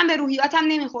 اصلا به روحیاتم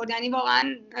نمیخورد. یعنی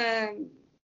واقعا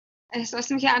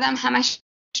احساس میکردم همش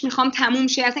میخوام تموم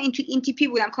شه، اصلا این تیپی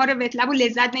بودم، کار وت لب رو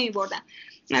لذت نمیبردم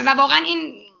و واقعا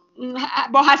این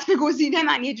با حسب گزینه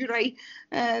من یه جورایی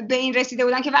به این رسیده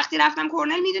بودم که وقتی رفتم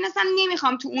کرنل میدونستم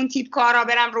نمیخوام تو اون تیپ کارا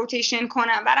برم روتیشن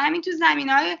کنم، برای همین تو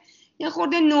زمینه‌های یه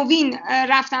خورده نوین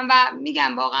رفتم و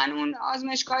میگم واقعا اون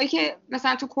آزمایشگاهی که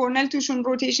مثلا تو کرنل توشون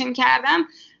روتیشن کردم،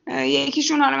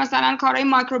 یکیشون حالا مثلا کارهای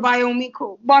مایکروبایومیک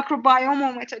و مایکروبایوم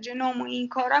و متاجنوم و این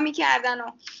کارا میکردن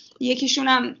و یکیشون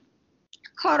هم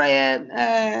کارهای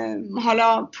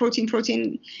حالا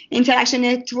پروتین اینتراکشن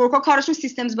نتورک ها، کارشون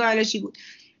سیستمز بیولوژی بود.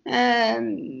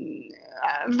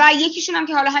 و یکیشون هم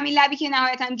که حالا همین لبی که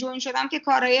نهایتا جوین شدم که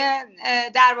کارهای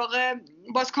در واقع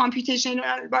باز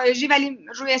کامپیوتیشنال بیولوژی ولی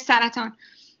روی سرطان.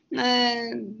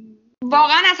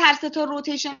 واقعا از هر سه تا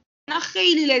روتیشن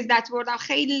خیلی لذت بردم،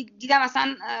 خیلی دیدم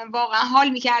اصلا واقعا حال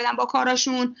میکردم با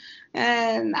کاراشون،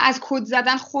 از کد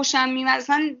زدن خوشم میاد،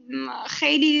 اصلا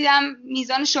خیلی دیدم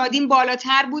میزان شادیم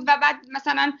بالاتر بود. و بعد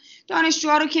مثلا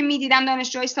دانشجوها رو که میدیدم،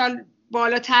 دانشجوهای سال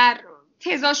بالاتر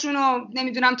تزاشون و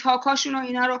نمیدونم تاکاشون و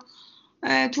اینا رو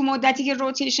تو مدتی که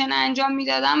روتیشن انجام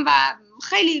میدادم و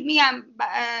خیلی میگم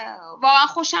واقعا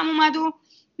خوشم اومد. و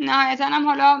نهایتا هم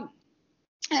حالا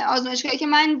آزمایشگاهی که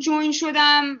من جوین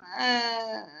شدم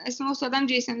اسم استادم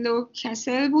جیسن لو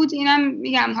کسل بود، اینم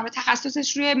میگم حالا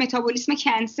تخصصش روی متابولیسم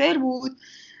کنسر بود،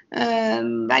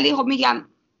 ولی خب میگم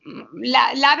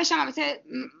لبش هم البته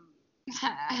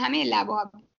همه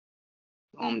لبا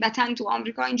عمدتاً تو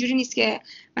آمریکا اینجوری نیست که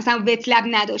مثلا وت لب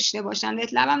نداشته باشن،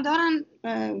 وت لب هم دارن،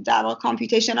 در واقع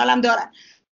کامپیوتیشنال هم دارن.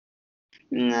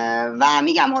 و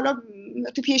میگم حالا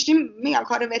تو پی اچ دی میگم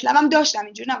کار وت لب هم داشتم،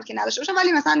 اینجوری نبود که نداشته باشم،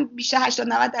 ولی مثلا بیشتر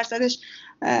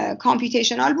 80-90%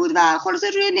 کامپیوتیشنال بود. و خلاصه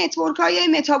روی نتورک های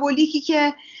متابولیکی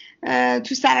که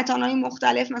تو سرطان های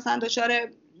مختلف مثلا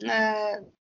دچار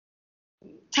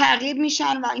تغییر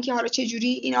میشن و اینکه حالا چه جوری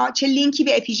اینا چه لینکی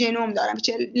به اپیژنوم دارن،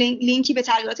 چه لینکی به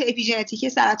تغییرات اپیژنتیکی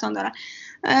سرطان دارن.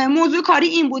 موضوع کاری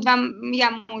این بود و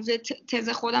میگم موضوع تز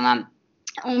خودم هم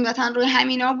عمدتاً روی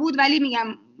همینا بود، ولی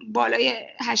میگم بالای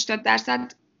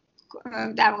 80%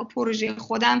 در واقع پروژه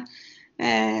خودم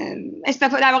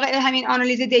استفاده در واقع همین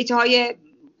آنالیز دیتاهای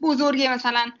بزرگی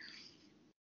مثلا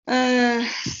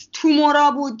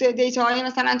تومورا بود، دیتاهای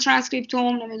مثلا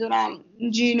ترانسکریپتوم، نمیدونم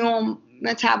ژنوم،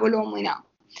 متابولوم،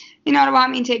 اینا رو با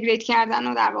هم اینتگریت کردن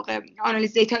و در واقع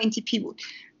آنالیز دیتا NTP بود.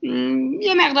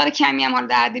 یه مقدار کمی هم حالا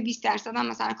در حد 20% هم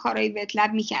مثلا کارهای وت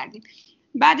لب می‌کردیم.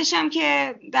 بعدش هم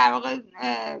که در واقع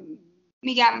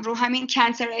میگم رو همین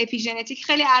کانسر اپیژنتیک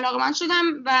خیلی علاقه‌مند شدم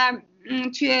و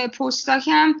توی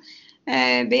پستاکم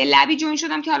به یه لبی جوین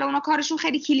شدم که حالا اونا کارشون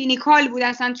خیلی کلینیکال بود،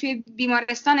 اصلا توی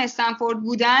بیمارستان استنفورد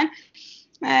بودن،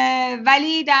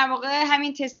 ولی در واقع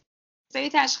همین تستای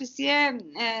تشخیصی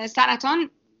سرطان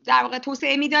در واقع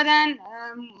توسعه میدادن.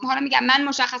 حالا میگم من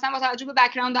مشخصا با توجه به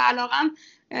بک‌گراند و علاقم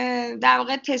در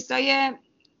واقع تستای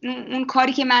اون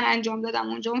کاری که من انجام دادم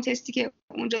اونجا، اون تستی که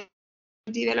اونجا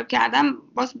دیولپ کردم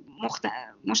باز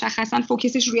مشخصا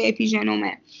فوکسش روی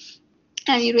اپیژنومه،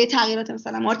 یعنی روی تغییرات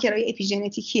مثلا مارکرهای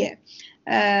اپیژنتیکی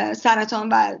سرطان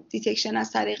و دیتکشن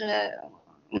از طریق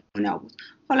اونا بود.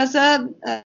 خلاصه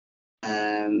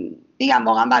میگم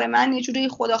واقعا برای من یه جوری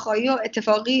خداخواهی و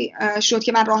اتفاقی شد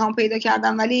که من راهم پیدا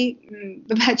کردم، ولی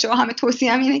به بچه‌ها همه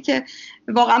توصیه‌ام اینه که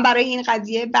واقعا برای این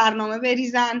قضیه برنامه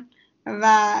بریزن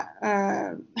و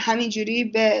همینجوری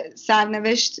به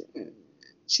سرنوشت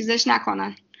چیزش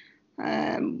نکنن،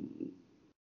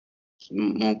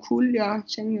 موکول یا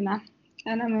چه میدونم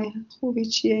کلمه خوبی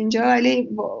چیه اینجا، ولی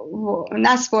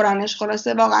نسپرنش.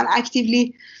 خلاصه واقعا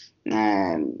اکتیولی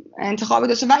انتخاب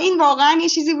داشته و این واقعا یه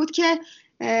چیزی بود که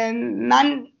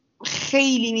من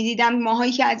خیلی میدیدم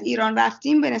ماهایی که از ایران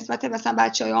رفتیم به نسبت مثلا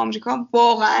بچهای آمریکا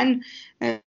واقعا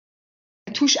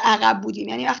توش عقب بودیم.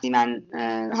 یعنی وقتی من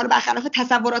حالا برخلاف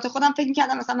تصورات خودم فکر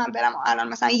می‌کردم مثلا من برم الان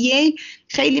مثلا ییل،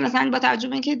 خیلی مثلا با توجه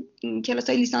به اینکه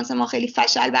کلاسای لیسانس ما خیلی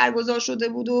فشل برگزار شده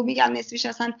بود و میگم نصفش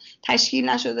اصلا تشکیل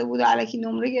نشده بود و الکی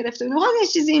نمره گرفته بود، واقعا یه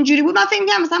چیزی اینجوری بود من فکر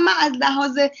می‌کردم مثلا من از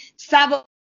لحاظ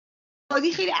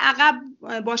سوادی خیلی عقب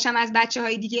باشم از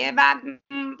بچه‌های دیگه و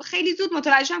خیلی زود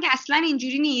متوجه شدم که اصلا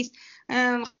اینجوری نیست،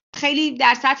 خیلی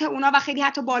در سطح اونا و خیلی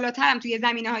حتی بالاترم توی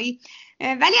زمینه‌هایی،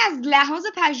 ولی از لحاظ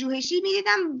پژوهشی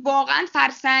می‌دیدم واقعا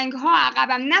فرسنگ‌ها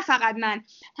عقبم. نه فقط من،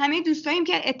 همه دوستاییم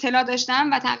که اطلاع داشتم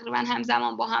و تقریبا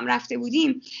همزمان با هم رفته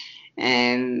بودیم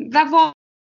و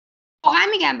واقعا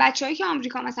میگم بچه‌هایی که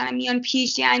آمریکا مثلا میان پی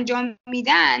اچ دی انجام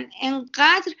میدن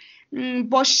انقدر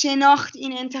با شناخت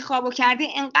این انتخابو کرده،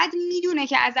 انقدر میدونه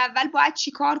که از اول باید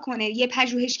چی کار کنه، یه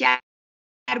پژوهشگر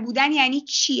بودن یعنی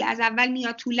چی، از اول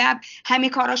میاد تو لب همه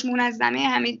کاراش منظمه،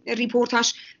 همه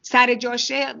ریپورتاش سر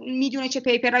جاشه، میدونه چه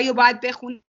پیپرایی رو باید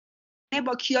بخونه،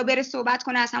 با کیا بره صحبت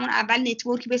کنه، از همون اول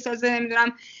نتورک بسازه،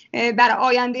 نمیدونم برای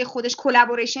آینده خودش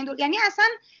کلابوریشن یعنی اصلا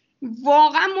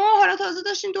واقعا ما حالا تازه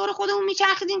داشتیم دور خودمون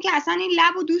میچرخیدیم که اصلا این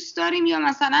لب رو دوست داریم یا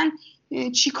مثلا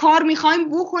چی کار میخوایم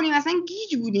بکنیم، اصلا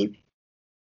گیج بودیم.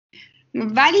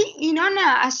 ولی اینا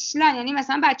نه اصلا، یعنی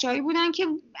مثلا بچه‌هایی بودن که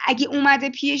اگه اومده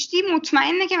پی اچ دی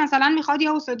مطمئنه که مثلا میخواد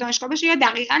یا استاد دانشگاه بشه یا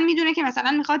دقیقاً میدونه که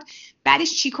مثلا میخواد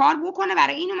بعدش چی کار بکنه،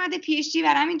 برای این اومده پی اچ دی،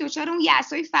 برای همین دوچار اون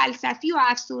یأسای فلسفی و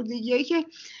افسردگیایی که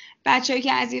بچه‌هایی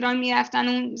که از ایران میرفتن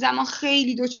اون زمان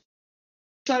خیلی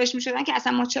دوچارش میشدن که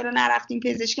اصلا ما چرا نرفتیم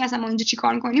پزشکی، اصلا ما اینجا چی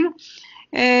کار میکنیم.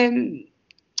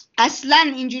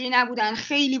 اصلا اینجوری نبودن،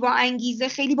 خیلی با انگیزه،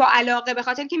 خیلی با علاقه، به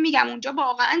خاطر که میگم اونجا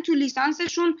واقعا تو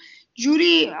لیسانسشون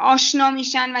جوری آشنا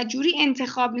میشن و جوری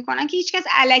انتخاب میکنن که هیچکس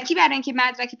الکی برای اینکه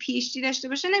مدرک پی اچ دی داشته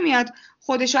باشه نمیاد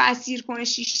خودشو اسیر کنه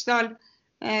 6 سال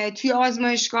توی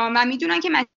آزمایشگاه و میدونن که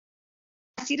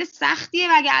مسیر سختیه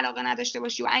و اگه علاقه نداشته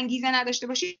باشی و انگیزه نداشته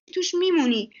باشی توش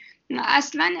میمونی.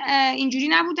 اصلا اینجوری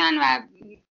نبودن و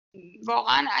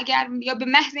واقعا اگر یا به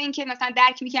محض اینکه مثلا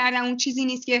درک میکردن اون چیزی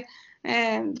نیست که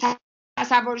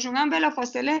تصورشون کنم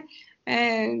بلافاصله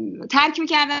ترک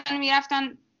میکردن،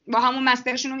 میرفتن با همون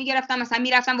مسترشون رو میگرفتن، مثلا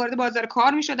میرفتن وارد بازار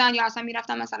کار میشدن یا اصلا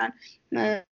میرفتن مثلا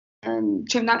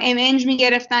چه میدونم MNG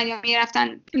میگرفتن یا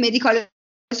میرفتن مدیکال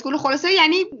اسکول. خلاصه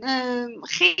یعنی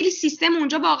خیلی سیستم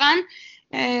اونجا واقعا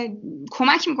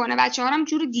کمک میکنه، بچه‌ها هم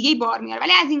جور دیگه بار میاره.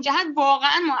 ولی از این جهت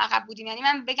واقعا ما عقب بودیم، یعنی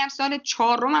من بگم سال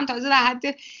 4 هم تازه در حد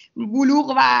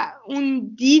بلوغ و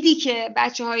اون دیدی که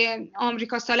بچه‌های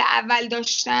آمریکا سال اول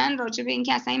داشتن راجع به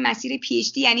اینکه اصلا این مسیر پی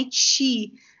اچ دی یعنی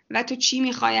چی و تو چی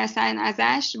میخوای اصلا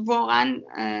ازش، واقعا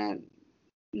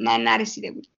من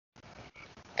نرسیده بود.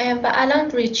 و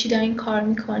الان روی چی دارین کار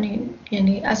میکنین؟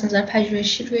 یعنی از نظر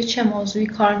پژوهشی روی چه موضوعی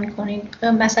کار میکنین؟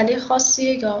 مسئله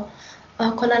خاصیه یا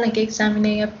کلا اگه یک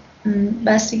زمینه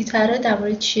بستگی تره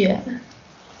درباره چیه؟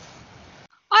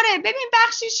 آره ببین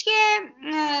بخشیش که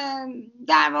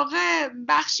در واقع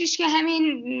بخشیش که همین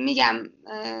میگم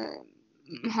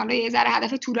حالا یه ذره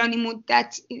هدف طولانی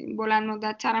مدت بلند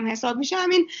مدت ترم حساب میشه،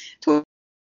 همین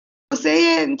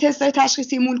توسعه تست‌های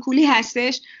تشخیصی مولکولی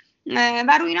هستش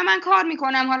و روی اینا من کار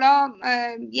میکنم. حالا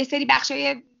یه سری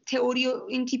بخشای تئوری و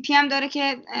این تیپی هم داره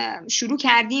که شروع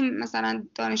کردیم، مثلا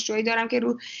دانشجویی دارم که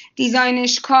رو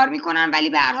دیزاینش کار میکنن، ولی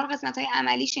به هر حال قسمت‌های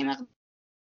عملیش یه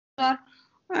مقدار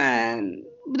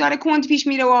داره کند پیش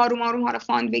میره و آروم آروم حالا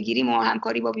فاند بگیریم و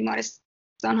همکاری با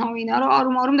بیمارستان ها و اینا رو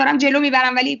آروم آروم دارم جلو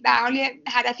میبرم، ولی به هر حال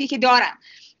هدفی که دارم.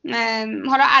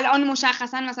 حالا الان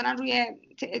مشخصا مثلا روی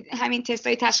همین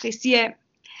تستای تشخیصی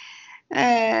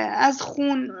از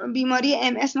خون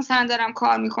بیماری MS مثلا دارم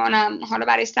کار میکنم، حالا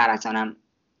برای سرطانم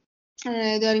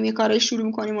داریم یه کارایی شروع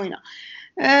میکنیم و اینا.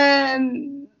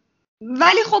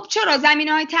 ولی خب چرا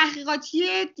زمینه‌های تحقیقاتی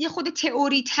یه خود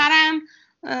تئوری ترم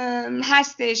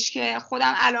هستش که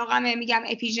خودم علاقمه، میگم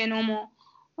اپیژنوم و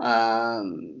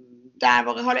در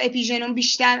واقع حالا اپیژنوم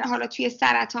بیشتر حالا توی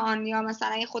سرطان یا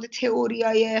مثلا یه خود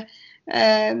تئوریای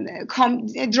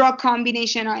دراگ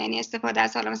کامبینیشن ها، یعنی استفاده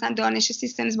از حالا مثلا دانش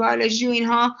سیستمز بیولوژی و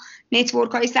اینها،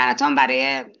 نتورک های سرطان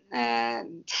برای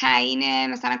تعیین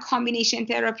مثلا کامبینیشن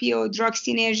تراپی و دراگ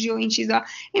سینرژی و این چیزا.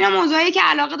 اینا موضوعی که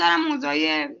علاقه دارم،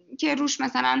 موضوعی که روش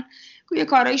مثلا یه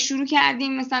کارهای شروع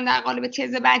کردیم مثلا در قالب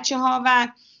تز بچه‌ها و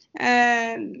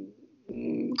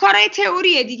کارهای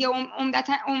تئوریه دیگه،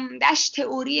 عمدش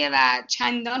تئوریه و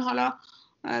چندان حالا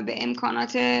به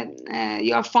امکانات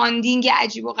یا فاندینگ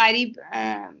عجیب و غریب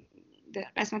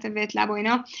قسمت ویت لب و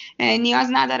اینا نیاز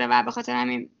نداره و به خاطر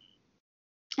همین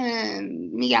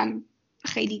میگم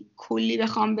خیلی کلی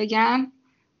بخوام بگم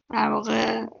در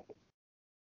واقع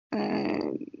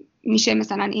میشه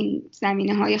مثلا این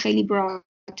زمینه های خیلی براد.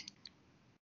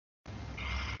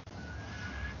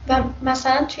 و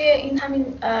مثلا توی این همین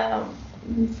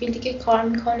فیلدی که کار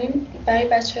میکنیم برای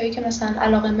بچه‌هایی که مثلا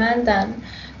علاقه‌مندن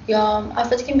یا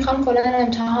افرادی که میخوان کلا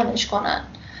امتحانش کنن،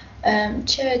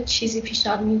 چه چیزی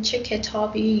پیشنهاد میدین؟ چه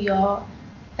کتابی یا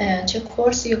چه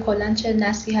کورسی یا کلا چه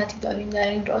نصیحتی دارین در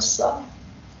این راستا؟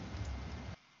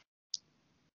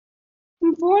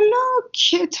 والا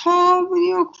کتاب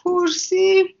یا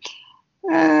کورسی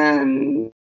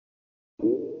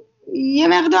یه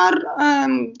مقدار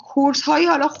کورس هایی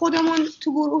حالا خودمون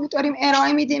تو گروه داریم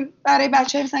ارائه میدیم برای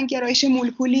بچه‌ها مثلا گرایش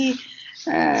مولکولی،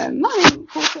 من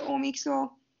کورس اومیکس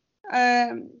و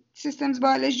سیستمز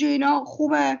بیولوژی اینا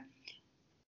خوبه.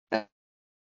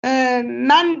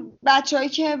 من بچه‌هایی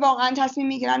که واقعا تصمیم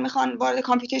میگیرن میخوان وارد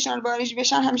کامپیوتیشنال بیولوژی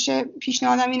بشن همیشه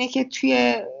پیشنهادم اینه که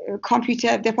توی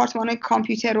کامپیوتر دپارتمان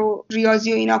کامپیوتر و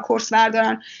ریاضی و اینا کورس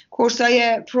بردارن،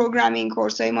 کورسای پروگرامینگ،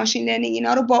 کورسای ماشین لرنینگ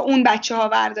اینا رو با اون بچه‌ها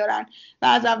بردارن و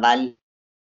از اول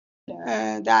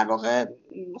در واقع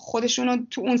خودشون رو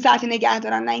تو اون سطح نگه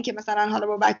دارن، نه اینکه مثلا حالا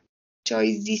با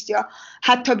بچه‌های زیست یا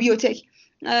حتی بیوتک،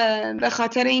 به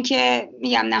خاطر اینکه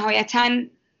میگم نهایتاً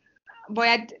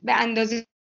باید به اندازه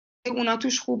اونا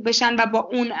توش خوب بشن و با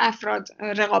اون افراد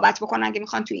رقابت بکنن اگه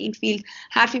میخوان توی این فیلد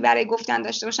حرفی برای گفتن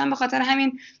داشته باشن. به خاطر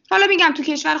همین حالا میگم تو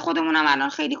کشور خودمونم الان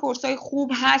خیلی کورسای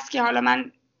خوب هست که حالا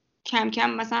من کم کم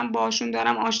مثلا باشون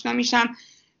دارم آشنا میشم.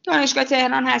 دانشگاه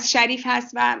تهران هست، شریف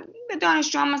هست و به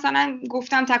دانشجوام مثلا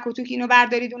گفتم تک و توک اینو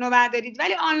بردارید اونو بردارید،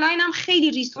 ولی آنلاین هم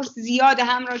خیلی ریسورس زیاده،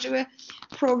 هم راجع به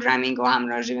پروگرامینگ و هم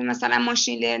راجع به مثلا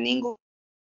ماشین لرنینگ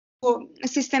و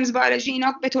سیستمز بیولوژی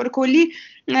اینا به طور کلی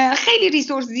خیلی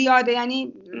ریسورس زیاده.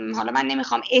 یعنی حالا من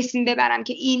نمیخوام اسم ببرم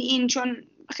که این چون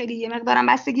خیلی یه مقدارم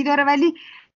بستگی داره، ولی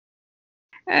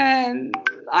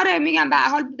آره میگم به هر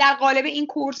حال در قالب این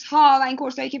کورس ها و این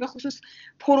کورس هایی که به خصوص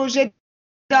پروژه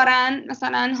دارن،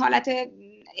 مثلا حالت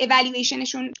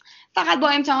اوالیویشنشون فقط با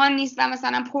امتحان نیست و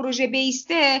مثلا پروژه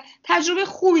بیسته، تجربه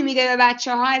خوبی میده به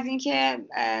بچه ها از اینکه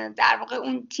در واقع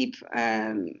اون تیپ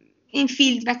این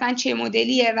فیلد مثلا چه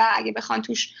مدلیه و اگه بخوان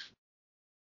توش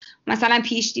مثلا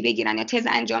پی اچ دی بگیرن یا تز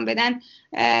انجام بدن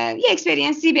یه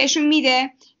اکسپریانسی بهشون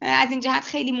میده. از این جهت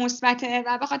خیلی مثبته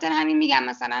و به خاطر همین میگم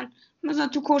مثلا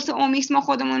تو کورس اومیکس ما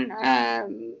خودمون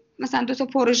مثلا 2 تا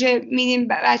پروژه میدیم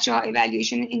بچه‌ها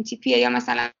ایوالویشن این تیپیه، یا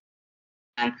مثلا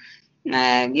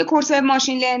یه کورس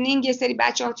ماشین لرنینگ یه سری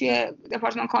بچه‌ها توی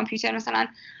دپارتمان کامپیوتر مثلا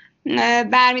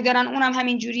برمیدارن، اونم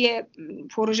همین جوریه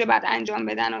پروژه بعد انجام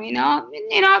بدن و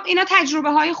اینا تجربه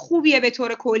های خوبیه به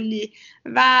طور کلی.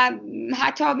 و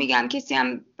حتی میگم کسی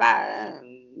هم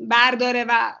برداره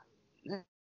و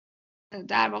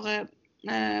در واقع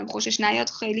خوشش نیاد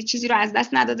خیلی چیزی رو از دست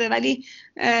نداده، ولی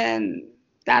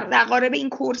در قالب این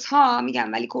کورس ها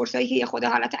میگم، ولی کورس هایی که یه خود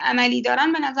حالت عملی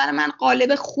دارن به نظر من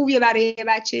قالب خوبیه برای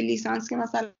بچه لیسانس که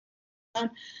مثلا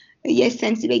یه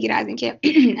سنسی بگیره از اینکه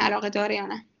علاقه داره یا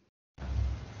نه.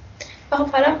 خب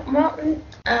حالا ما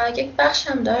یک بخش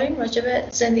هم داریم راجع به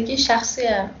زندگی شخصی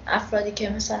افرادی که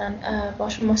مثلا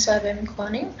باشون مصاحبه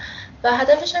میکنیم و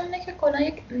هدفش هم اینه که کلا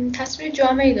یک تصویر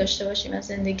جامعی داشته باشیم از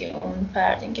زندگی اون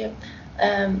فرد. که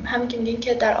همین که میگیم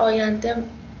که در آینده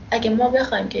اگه ما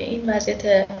بخوایم که این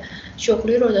وضعیت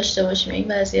شغلی رو داشته باشیم،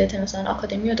 این وضعیت مثلا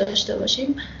آکادمی رو داشته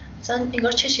باشیم، مثلا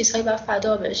انگار چه چیزهایی باید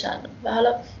فدا بشن. و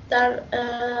حالا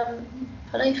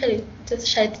حالا این خیلی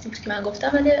شدیدی که من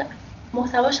گفتم، ولی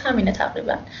محتواش همینه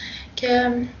تقریبا،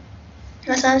 که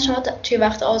مثلا شما توی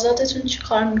وقت آزادتون چی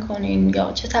کار میکنین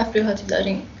یا چه تفریحاتی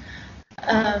دارین.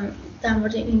 در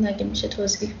مورد این اگه میشه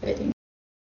توضیح بدین.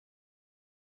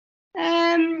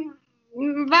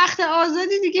 وقت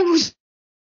آزادی دیگه وجود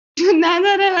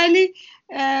نداره، ولی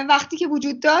وقتی که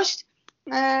وجود داشت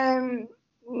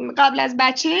قبل از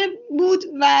بچه بود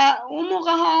و اون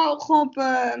موقع ها خب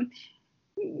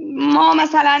ما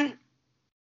مثلا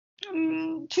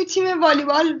تو تیم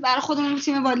والیبال برای خودمون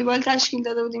تیم والیبال تشکیل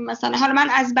داده بودیم. مثلا حالا من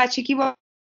از بچگی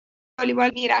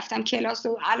والیبال میرفتم کلاس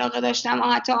و علاقه داشتم و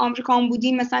حتی آمریکا هم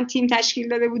بودیم مثلا تیم تشکیل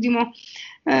داده بودیم و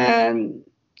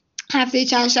هفته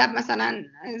چند شب مثلا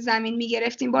زمین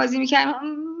میگرفتیم بازی میکردیم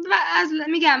و از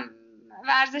میگم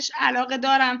ورزش علاقه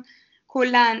دارم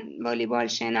کلا، والیبال،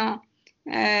 شنا،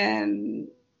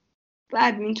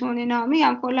 بدمینتون، اینا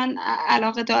میگم کلا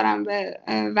علاقه دارم به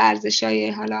ورزشای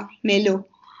حالا ملو.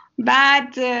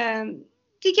 بعد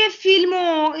دیگه فیلم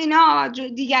و اینا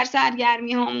دیگر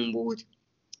سرگرمی همون بود،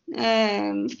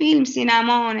 فیلم،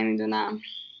 سینما، نمیدونم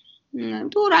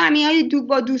دور همیای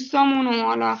با دوستامون و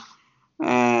حالا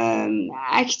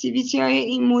اکتیویتی های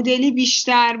این مدلی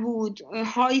بیشتر بود،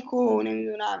 هایکو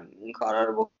نمیدونم این کارا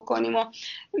رو بکنیم. و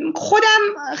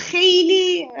خودم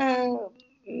خیلی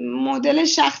مدل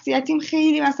شخصیتیم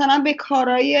خیلی مثلا به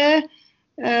کارهای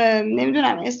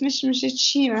نمیدونم اسمش میشه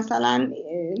چی، مثلا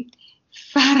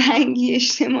فرهنگی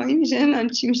اجتماعی میشه، نمیدونم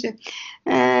چی میشه،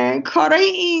 کارهای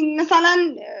این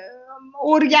مثلا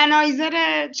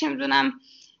ارگنایزر چه میدونم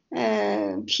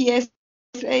پی اس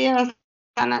ای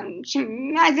مثلا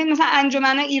از این مثلا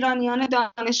انجمن ایرانیان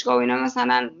دانشگاه و اینا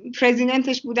مثلا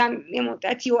پرزیدنتش بودم یه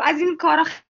مدتی و از این کارا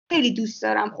خیلی دوست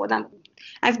دارم خودم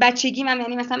از بچگیم.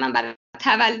 یعنی مثلا من برای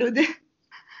تولد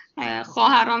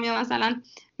خواهرام یا مثلا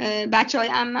بچهای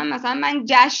عمم مثلا من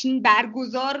جشن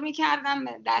برگزار میکردم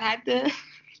در حد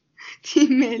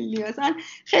تیم ملی. مثلا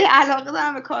خیلی علاقه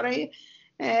دارم به کارهای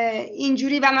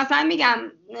اینجوری و مثلا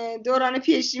میگم دوران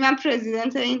پی اچ دی من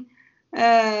پرزیدنت این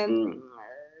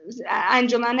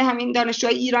انجمن همین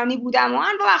دانشجوهای ایرانی بودم و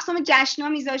انواع اقسام جشن‌ها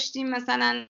میذاشتیم،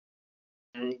 مثلا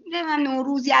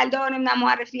نوروز، یلدا، نمیدونم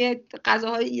معرفی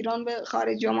غذاهای ایران به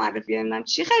خارجی ها معرفی نمیدونم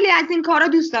چی. خیلی از این کارا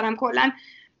دوست دارم، کلا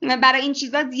برای این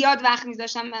چیزا زیاد وقت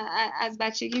میذاشتم از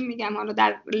بچگی. میگم حالا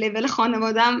در لول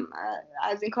خانوادم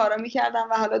از این کارا میکردم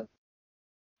و حالا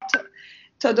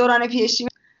تا دوران پی اچ دی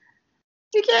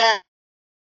دیگه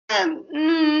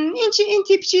این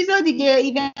تیپ چیزا دیگه،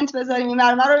 ایونت بذاریم این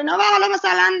ور رو اینا. و حالا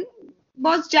مثلا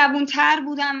باز جوانتر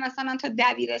بودم مثلا تا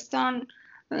دبیرستان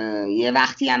یه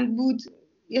وقتی هم بود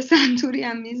یه سنتوری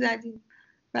هم میزدیم،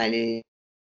 ولی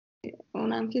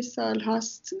اونم که سال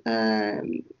هاست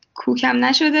کوکم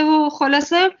نشده و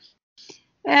خلاصه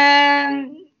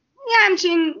یه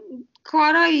همچین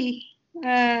کارایی.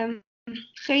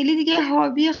 خیلی دیگه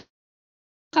هابی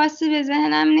خاصی به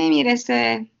ذهنم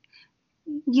نمیرسه.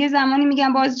 یه زمانی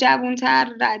میگم باز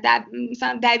جوان‌تر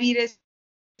مثلا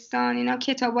دبیرستان اینا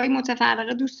کتابای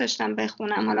متفرقه دوست داشتم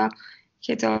بخونم، حالا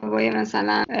کتابای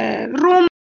مثلا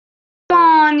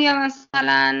رمان یا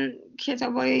مثلا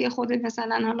کتابای خود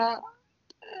مثلا حالا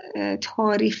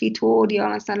تاریخی طور یا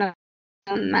مثلا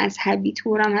مذهبی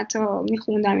طورم حتی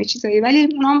میخوندم یه چیزایی، ولی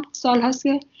اونام سال هاست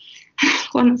که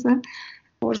خلاصه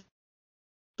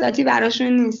فرصتی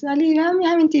براشون نیست، ولی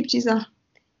همین تیپ چیزا.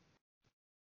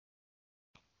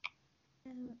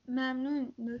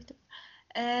 ممنون دکتر.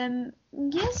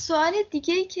 یه سوال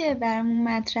دیگه که برامون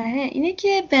مطرحه اینه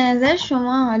که به نظر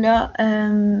شما حالا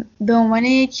به عنوان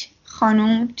یک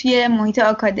خانم توی محیط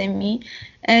آکادمی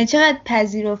چقدر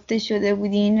پذیرفته شده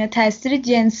بودین و تاثیر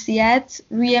جنسیت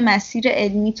روی مسیر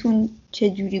علمیتون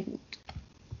چجوری بود؟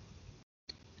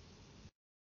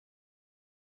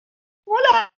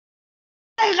 والا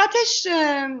حقیقتش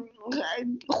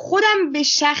خودم به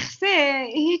شخصه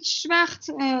هیچ وقت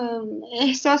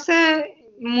احساس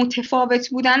متفاوت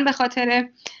بودن به خاطر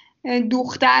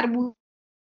دختر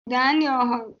بودن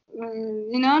یا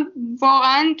اینا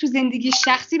واقعا تو زندگی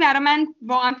شخصی برای من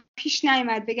واقعا پیش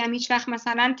نیامد بگم هیچ وقت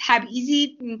مثلا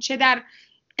تبعیضی چه در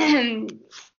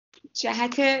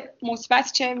جهت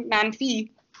مثبت چه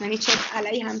منفی، یعنی چه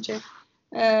علیه هم چه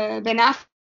به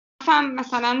نفعم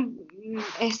مثلا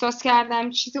احساس کردم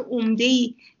چیز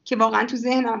عمده‌ای که واقعا تو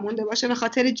ذهنم مونده باشه به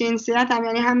خاطر جنسیت هم،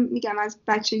 یعنی هم میگم از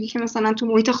بچگی که مثلا تو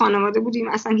محیط خانواده بودیم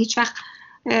اصلا هیچ وقت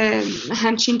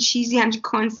همچین چیزی همچین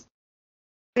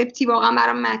کانسپتی واقعا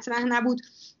برام مطرح نبود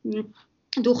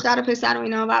دختر و پسر و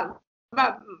اینا و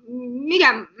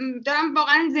میگم دارم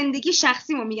واقعا زندگی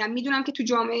شخصیمو میگم، میدونم که تو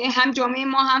جامعه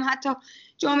ما هم حتی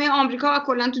جامعه آمریکا و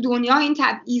کلا تو دنیا این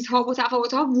تبعیض‌ها و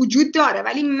تفاوت‌ها وجود داره،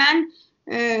 ولی من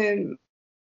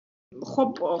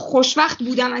خب خوشوقت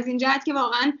بودم از این جهت که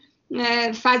واقعا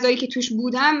فضایی که توش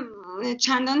بودم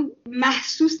چندان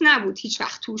محسوس نبود هیچ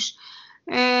وقت توش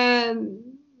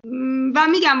و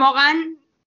میگم واقعا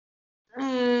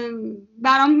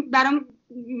برام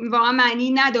واقعا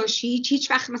معنی نداشت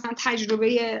هیچ وقت مثلا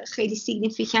تجربه خیلی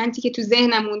سیگنیفیکنتی که تو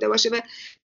ذهنم مونده باشه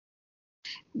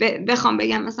بخوام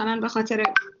بگم مثلا به خاطر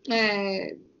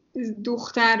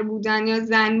دختر بودن یا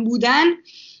زن بودن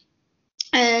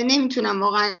نمیتونم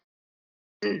واقعا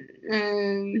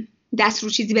دست رو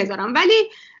چیزی بذارم، ولی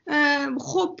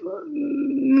خب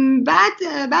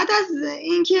بعد از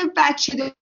اینکه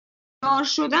بچه دار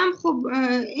شدم خب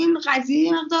این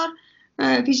قضیه مقدار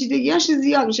پیچیدگیاش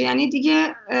زیاد میشه، یعنی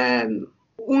دیگه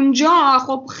اونجا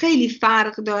خب خیلی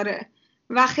فرق داره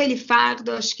و خیلی فرق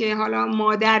داشت که حالا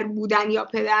مادر بودن یا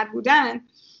پدر بودن.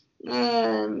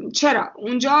 چرا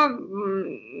اونجا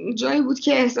جایی بود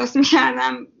که احساس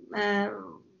میکردم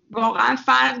واقعا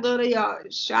فرق داره یا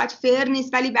شاید فیر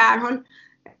نیست، ولی به هر حال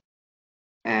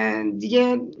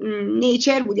دیگه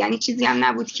نیچر بود، یعنی چیزی هم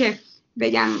نبود که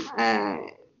بگم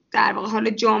در واقع حال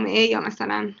جامعه یا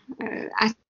مثلا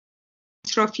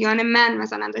اطرافیان من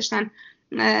مثلا داشتن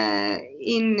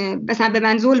این مثلا به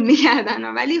من ظلم می‌کردن،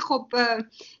 ولی خب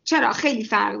چرا خیلی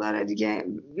فرق داره دیگه،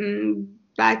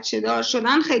 بچه دار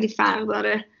شدن خیلی فرق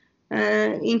داره،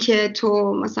 اینکه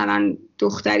تو مثلا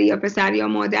دختری یا پسر یا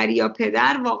مادری یا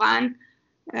پدر واقعا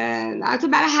البته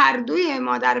برای هر دوی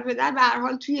مادر و پدر به هر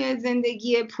حال توی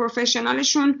زندگی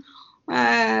پروفشنالشون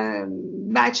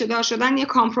بچه دار شدن یه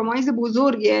کامپرومایز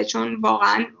بزرگه، چون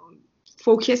واقعا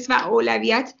فوکس و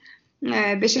اولویت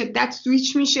به شدت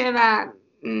سویچ میشه و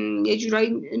یه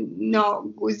جورایی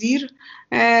ناگزیر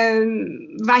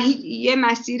و یه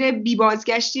مسیر بی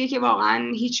بازگشتیه که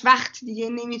واقعا هیچ وقت دیگه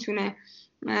نمیتونه،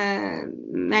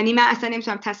 یعنی من اصلا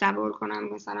نمیتونم تصور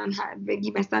کنم مثلا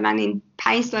بگی مثلا این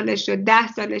 5 سالش شد 10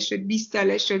 سالش شد 20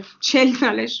 سالش شد 40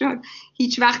 سالش شد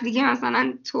هیچ وقت دیگه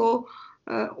مثلا تو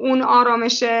اون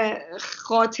آرامش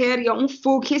خاطر یا اون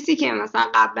فوکسی که مثلا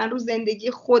قبلا رو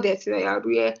زندگی خودت یا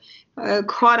روی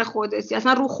کار خودت یا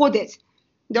اصلا رو خودت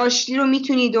داشتی رو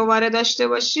میتونی دوباره داشته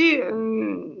باشی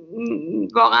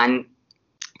واقعا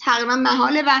تقریبا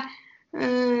محاله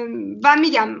و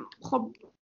میگم خب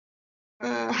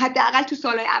حداقل تو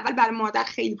سالهای اول برای مادر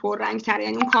خیلی پررنگ تره،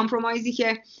 یعنی اون کامپرومایزی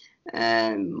که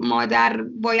مادر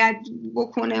باید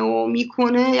بکنه و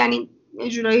میکنه یعنی یه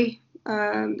جورایی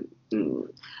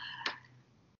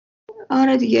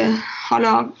آره دیگه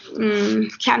حالا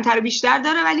کمتر و بیشتر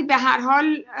داره، ولی به هر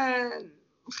حال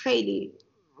خیلی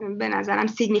به نظرم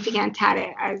سیگنیفیکانت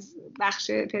تره از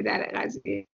بخش پدر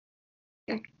قضیه.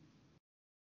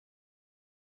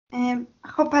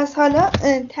 خب پس حالا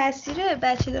تاثیر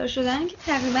بچه دار شدن که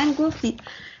تقریبا گفتید،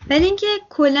 ولی اینکه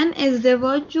کلا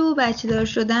ازدواج و بچه دار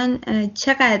شدن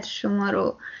چقدر شما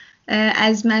رو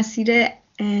از مسیر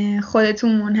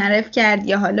خودتون منحرف کرد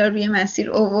یا حالا روی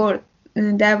مسیر آورد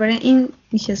درباره این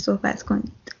میشه صحبت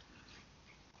کنید.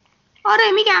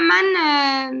 آره میگم من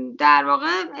در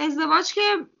واقع ازدواج که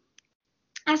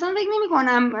اصلا فکر نمی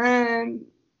کنم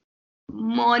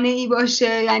مانعی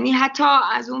باشه، یعنی حتی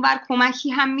از اون بر کمکی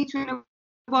هم میتونه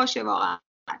باشه واقعا.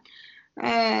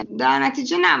 در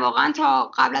نتیجه نه، واقعا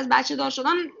تا قبل از بچه دار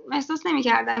شدن احساس نمی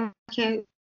کردم که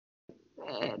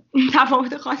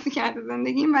تفاوت خاصی کرده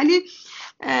زندگیم، ولی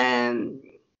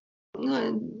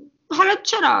حالا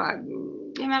چرا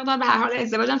یه مقدار به هر حال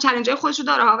ازدواجم چالنج‌های خودشو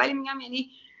داره ها، ولی میگم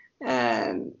یعنی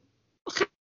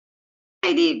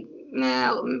خیلی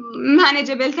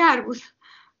منیجبل تر بود.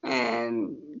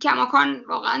 کماکان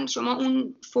واقعا شما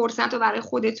اون فرصت رو برای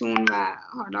خودتون و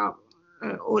حالا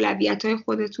اولویت‌های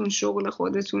خودتون، شغل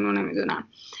خودتون رو نمیدونم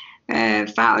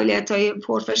فعالیت‌های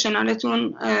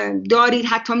پروفشنالتون دارید،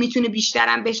 حتی میتونه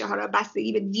بیشترم بشه، حالا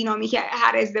بستگی به دینامیک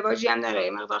هر ازدواجی هم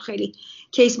داره، مقدار خیلی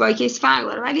کیس بای کیس فرق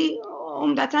داره، ولی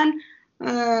عمدتاً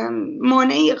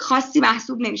مانع خاصی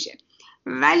محسوب نمیشه.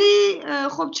 ولی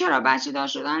خب چرا بچه دار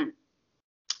شدن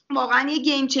واقعا یه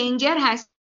گیم چینجر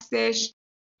هستش.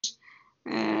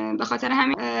 به خاطر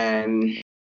همین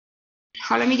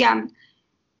حالا میگم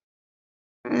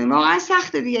واقعا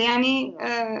سخته دیگه، یعنی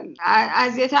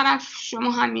از یه طرف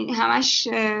شما همش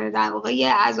در واقع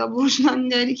یه عذاب وجدان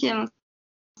داری که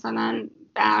مثلا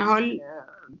به هر حال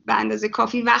به اندازه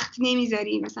کافی وقت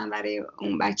نمیذاری مثلا برای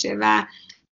اون بچه، و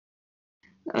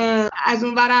از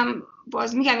اون ورم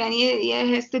باز میگم یعنی یه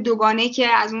حس دوگانه که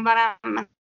از اون ورم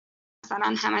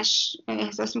مثلا همش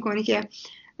احساس میکنی که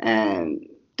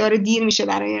داره دیر میشه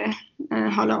برای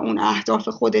حالا اون اهداف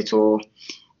خودتو،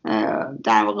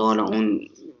 در واقع حالا اون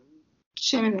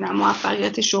چه میدونم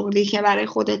موفقیت شغلی که برای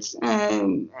خودت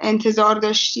انتظار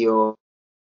داشتی و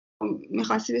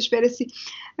میخواستی بهش برسی،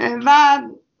 و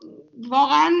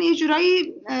واقعا یه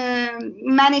جورایی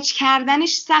منیج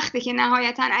کردنش سخته که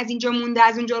نهایتا از اینجا مونده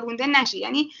از اونجا رونده نشه.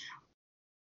 یعنی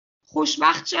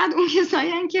خوشبخت شاید اون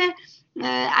کسایی که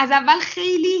از اول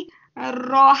خیلی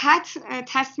راحت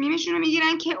تصمیمشون رو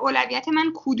میگیرن که اولویت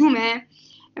من کدومه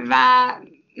و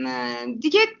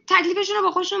دیگه تکلیفشون رو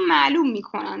با خودشون معلوم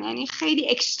میکنن، یعنی خیلی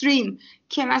اکستریم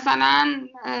که مثلا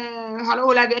حالا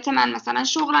اولویت من مثلا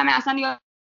شغلمه، اصلا یا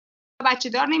بچه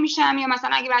دار نمیشم، یا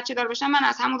مثلا اگه بچه دار بشم من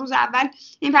از همون روز اول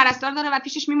این پرستار داره و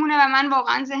پیشش میمونه و من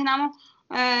واقعا ذهنمو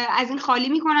از این خالی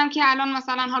میکنم که الان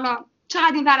مثلا حالا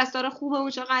چقدر این پرستار خوبه و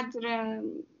چقدر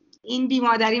این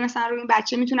بیمادری مثلا روی این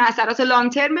بچه میتونه اثرات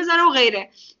لانگ ترم بذاره و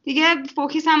غیره. دیگه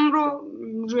فوکسم رو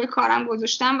روی کارم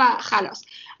گذاشتم و خلاص.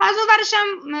 از اون ورشم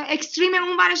اکستریم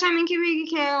اون ورشم این که بگی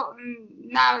که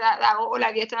نه در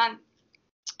اولویت من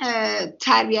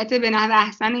تربیت به نحو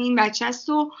احسن این بچه است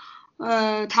و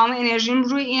تمام انرژیم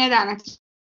روی اینه، در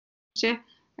نتیجه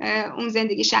اون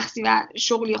زندگی شخصی و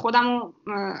شغلی خودم رو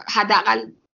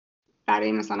حداقل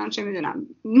برای مثلا چه میدونم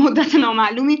مدت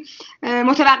نامعلومی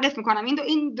متوقف میکنم.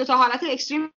 این دو تا حالت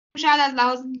اکستریم شاید از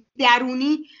لحاظ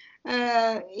درونی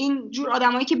این جور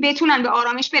آدمایی که بتونن به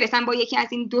آرامش برسن با یکی از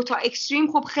این دو تا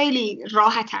اکستریم خب خیلی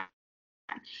راحتن،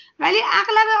 ولی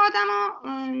اغلب آدما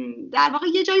در واقع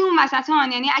یه جای اون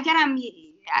وسطان، یعنی اگرم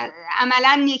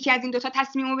عملاً یکی از این دو تا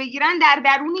تصمیمو بگیرن در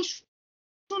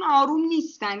درونشون آروم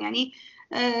نیستن، یعنی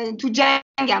تو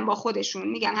جنگن با خودشون.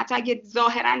 میگن حتی اگه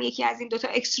ظاهراً یکی از این دو تا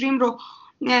اکستریم رو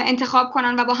انتخاب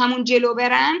کنن و با همون جلو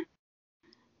برن،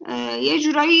 یه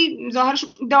جورایی ظاهرش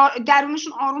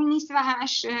درونشون آروم نیست و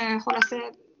همش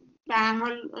خلاصه به هر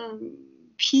حال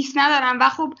پیس ندارن و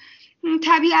خب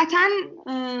طبیعتاً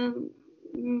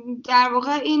در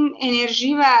واقع این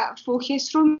انرژی و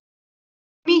فوکس رو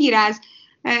میگیره از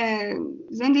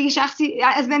زندگی شخصی،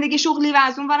 از زندگی شغلی و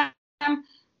از اون ورم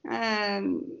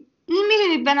این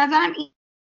میدونید به نظرم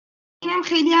اینم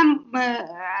خیلی هم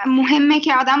مهمه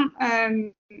که آدم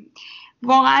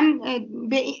واقعا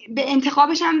به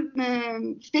انتخابش هم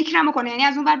فکرم بکنه. یعنی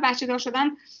از اون ور بچه دار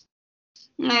شدن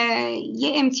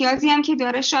یه امتیازی هم که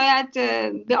داره، شاید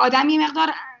به آدم یه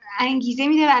مقدار انگیزه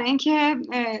میده برای اینکه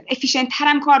افیشنت تر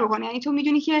هم کار بکنه. یعنی تو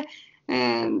میدونی که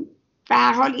به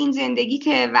هر حال این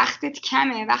زندگیت وقتت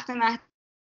کمه، وقت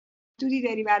محدودی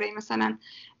داری برای مثلا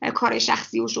کار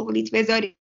شخصی و شغلیت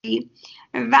بذاری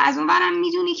و از اون ورم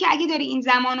میدونی که اگه داری این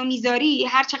زمانو میذاری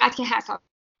هر چقدر که هست،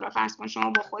 فرض کن شما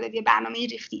با خودت یه برنامه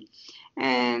ریختی،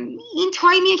 این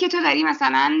تایمیه که تو داری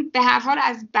مثلا به هر حال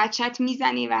از بچت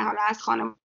میزنی و حالا از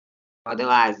خانواده و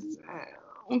از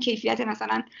اون کیفیت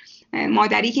مثلا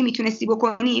مادری که میتونستی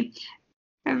بکنی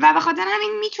و به خاطر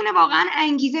همین میتونه واقعا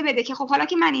انگیزه بده که خب حالا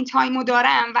که من این تایمو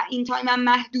دارم و این تایمم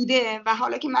محدوده و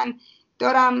حالا که من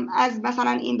دارم از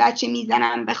مثلا این بچه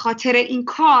میزنم به خاطر این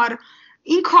کار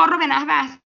رو به نحو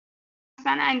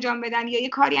انجام بدم یا یه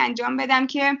کاری انجام بدم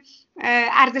که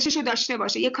ارزشش رو داشته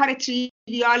باشه، یه کار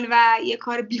تریویال و یه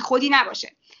کار بیخودی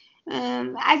نباشه.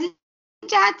 از این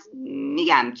جهت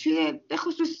میگم توی به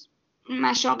خصوص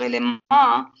مشاغل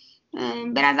ما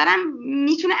به نظرم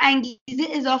میتونه انگیزه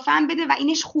اضافه هم بده و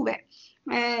اینش خوبه.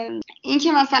 این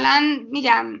که مثلا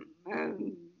میگم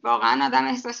واقعا آدم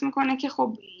احساس میکنه که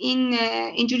خب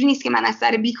اینجوری نیست که من از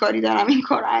سر بیکاری دارم این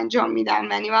کار رو انجام میدم،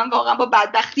 یعنی من واقعا با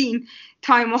بدبختی این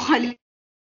تایم خالی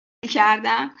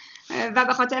کردم و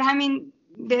به خاطر همین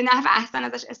به نحو احسن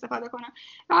ازش استفاده کنم.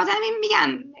 به خاطر همین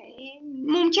میگم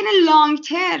ممکنه لانگ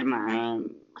ترم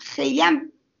خیلی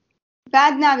هم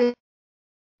بد نباشه،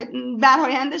 در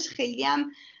آیندهش خیلی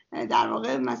هم در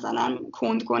واقع مثلا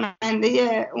کند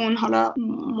کننده اون حالا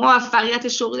موفقیت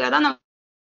شغلی دادن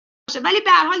باشه، ولی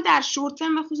به هر حال در شورت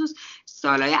ترم به خصوص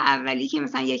سالهای اولی که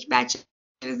مثلا یک بچه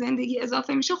زندگی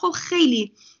اضافه میشه، خب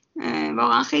خیلی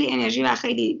واقعا خیلی انرژی و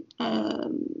خیلی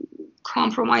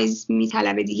کامپرومایز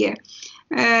میطلبه دیگه.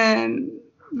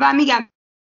 و میگم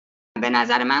به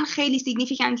نظر من خیلی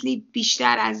سیگنیفیکنتلی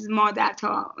بیشتر از مادر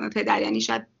تا پدر، یعنی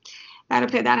شاید برای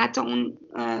پدر حتی اون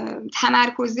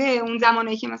تمرکزه اون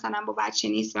زمانی که مثلا با بچه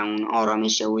نیست و اون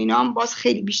آرامشه و اینا باز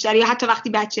خیلی بیشتر، یا حتی وقتی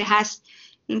بچه هست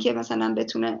اینکه مثلا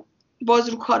بتونه باز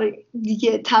رو کار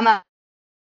دیگه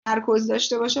تمرکز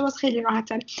داشته باشه باز خیلی راحت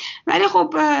تره. ولی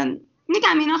خب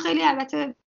میگم اینا خیلی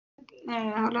البته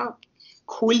حالا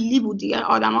کلی بود دیگه،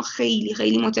 آدم ها خیلی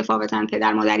خیلی متفاوتن،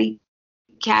 پدر مادری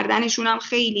کردنشون هم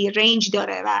خیلی رنج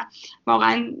داره و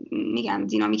واقعا میگم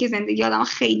دینامیک زندگی آدم ها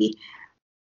خیلی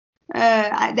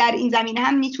در این زمینه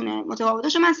هم میتونه متفاوت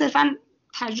باشه. من صرفا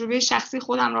تجربه شخصی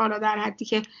خودم رو حالا در حدی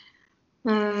که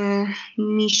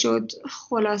میشد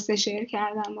خلاصه شیر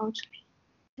کردم باهاتون.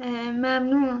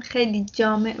 ممنون، خیلی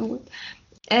جامع بود.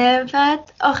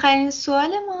 فقط آخرین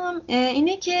سوال ما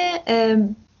اینه که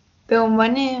به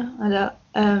عنوان حالا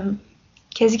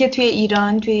کسی که توی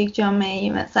ایران توی یک جامعه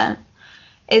مثلا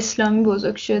اسلامی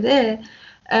بزرگ شده،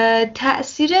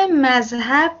 تأثیر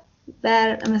مذهب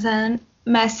بر مثلا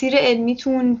مسیر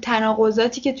علمیتون،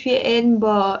 تناقضاتی که توی علم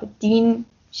با دین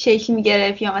شکل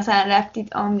میگرفت یا مثلا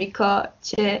رفتید آمریکا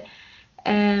چه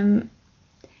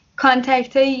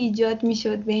کانتکت هایی ایجاد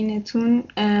میشد بینتون،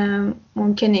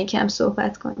 ممکنه یکم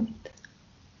صحبت کنید؟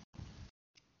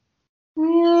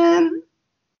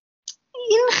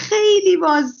 این خیلی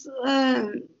باز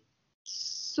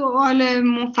سوال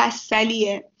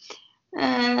مفصلیه.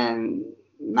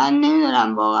 من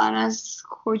نمیدونم واقعا از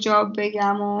کجا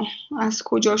بگم و از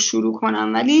کجا شروع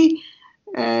کنم، ولی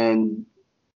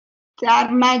در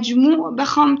مجموع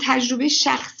بخوام تجربه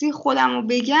شخصی خودم رو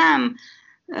بگم،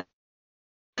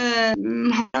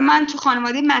 من تو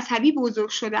خانواده مذهبی بزرگ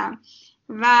شدم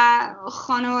و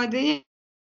خانواده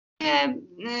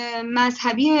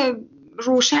مذهبی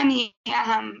روشنی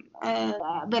هم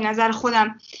به نظر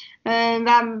خودم،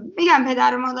 و میگم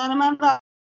پدر و مادر من در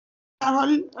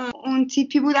حال اون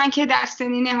تیپی بودن که در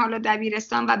سنین حالا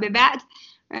دبیرستان و به بعد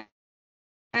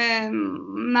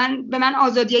به من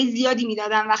آزادیای زیادی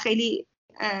میدادن و خیلی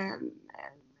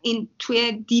این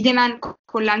توی دید من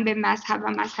کلا به مذهب و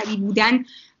مذهبی بودن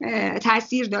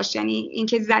تأثیر داشت. یعنی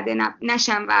اینکه زده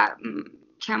نشم و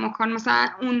کماکان مثلا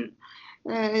اون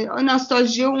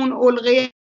ناستالژی و اون علقه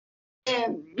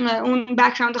اون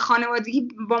بک‌گراند خانوادگی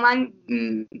با من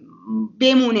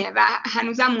بمونه و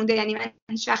هنوزم مونده. یعنی من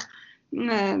هیچ وقت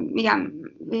میگم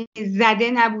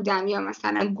زده نبودم یا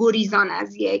مثلا گریزان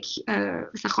از یک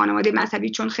مثلا خانواده مذهبی،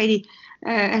 چون خیلی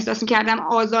احساس میکردم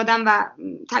آزادم و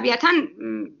طبیعتاً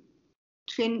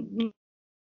توی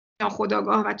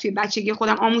ناخودآگاه و توی بچگی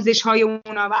خودم آموزش های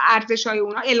اونا و ارزش های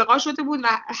اونا القا شده بود و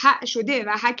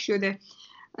حک شده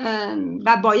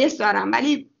و بایس دارم.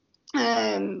 ولی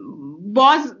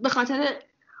باز به خاطر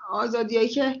آزادیایی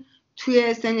که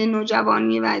توی سن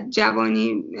نوجوانی و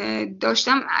جوانی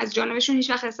داشتم از جانبشون هیچ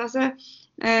وقت احساس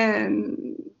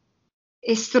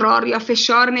اصرار یا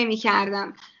فشار نمی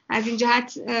کردم. از این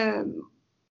جهت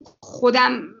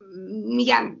خودم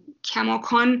میگم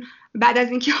کماکان بعد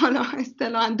از اینکه حالا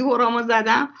اصطلاحاً دورامو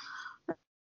زدم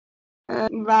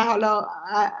و حالا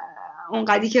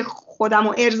اونقدری که خودم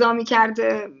رو ارضا می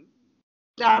کرده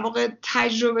در واقع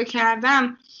تجربه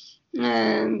کردم،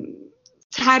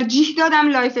 ترجیح دادم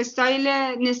لایف استایل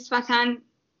نسبتاً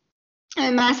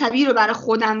مذهبی رو برای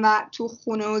خودم و تو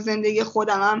خونه و زندگی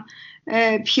خودمم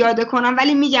پیاده کنم.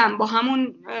 ولی میگم با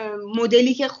همون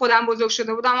مدلی که خودم بزرگ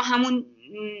شده بودم و همون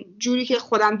جوری که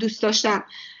خودم دوست داشتم.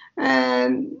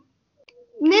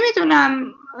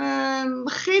 نمیدونم،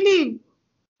 خیلی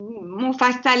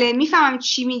مفصله، میفهمم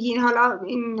چی میگین. حالا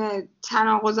این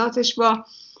تناقضاتش با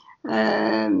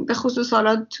به خصوص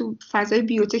حالا تو فضای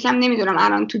بیوتک هم نمیدونم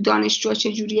الان تو دانشجو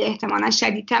چجوری، احتمالا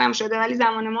شدیدتر هم شده، ولی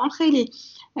زمان ما هم خیلی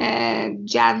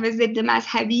جو ضد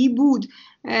مذهبی بود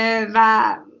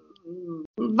و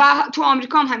تو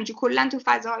آمریکا هم همینجور، کلا تو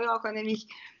فضاهای آکادمیک.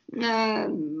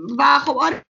 و خب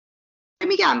آره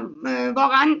میگم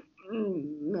واقعا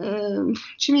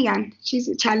چی میگن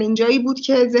چالنجایی بود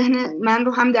که ذهن من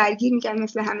رو هم درگیر میکرد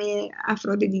مثل همه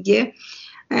افراد دیگه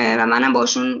و منم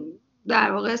باشون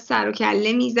در واقع سر و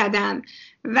کله میزدم.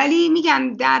 ولی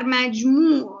میگم در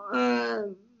مجموع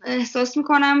احساس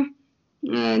میکنم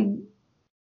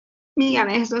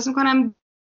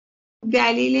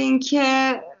دلیل این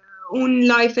که اون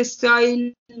لایف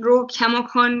استایل رو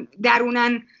کماکان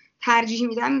درونن ترجیح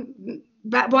میدم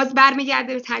باز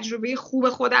برمیگرده به تجربه خوب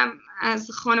خودم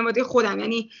از خانواده خودم.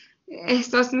 یعنی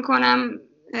احساس میکنم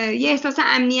یه احساس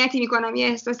امنیتی میکنم، یه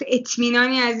احساس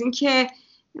اطمینانی از این که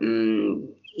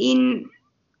این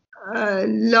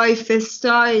لایف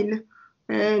استایل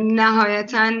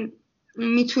نهایتاً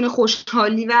میتونه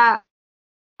خوشحالی و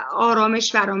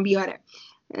آرامش برام بیاره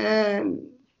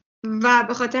و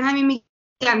به خاطر همین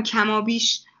میگم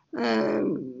کمابیش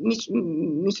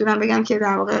میتونم بگم که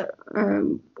در واقع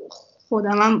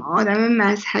خودمم آدم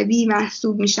مذهبی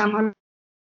محسوب میشم،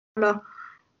 حالا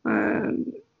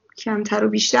کمتر و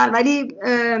بیشتر. ولی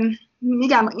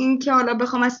میگم این که حالا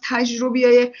بخوام از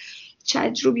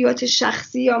تجربیات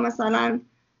شخصی یا مثلا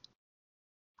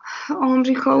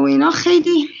آمریکا و اینا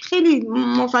خیلی خیلی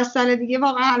مفصله دیگه،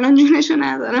 واقعا الان جونشو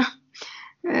ندارم.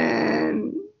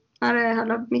 آره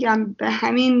حالا میگم به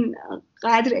همین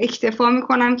قدر اکتفا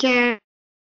میکنم که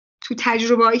تو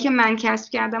تجربه هایی که من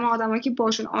کسب کردم و آدمایی که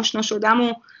باشون آشنا شدم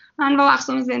و انواع و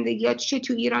اقسام زندگیات چه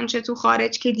تو ایران چه تو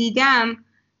خارج که دیدم،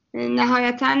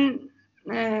 نهایتاً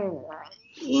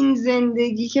این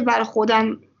زندگی که برای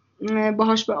خودم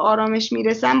باهاش به آرامش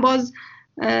میرسم باز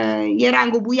یه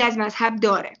رنگ و بوی از مذهب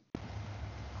داره.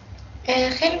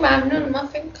 خیلی ممنون. من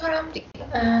فکر می‌کنم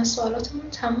سوالاتمون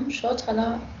تموم شد.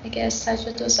 حالا اگه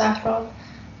سجاد و زهرا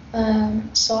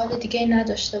سوال دیگه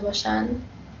نداشته باشن،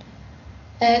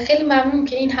 خیلی ممنون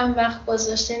که این هم وقت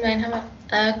گذاشتین و این هم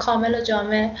کامل و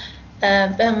جامع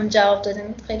بهمون جواب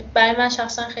دادین. خیلی برای من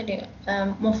شخصا خیلی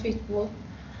مفید بود.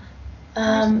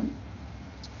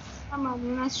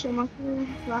 ممنون از شما که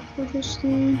وقت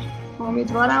گذاشتین.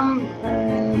 امیدوارم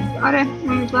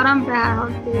به هر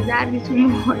حال به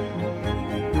دردتون بخوره.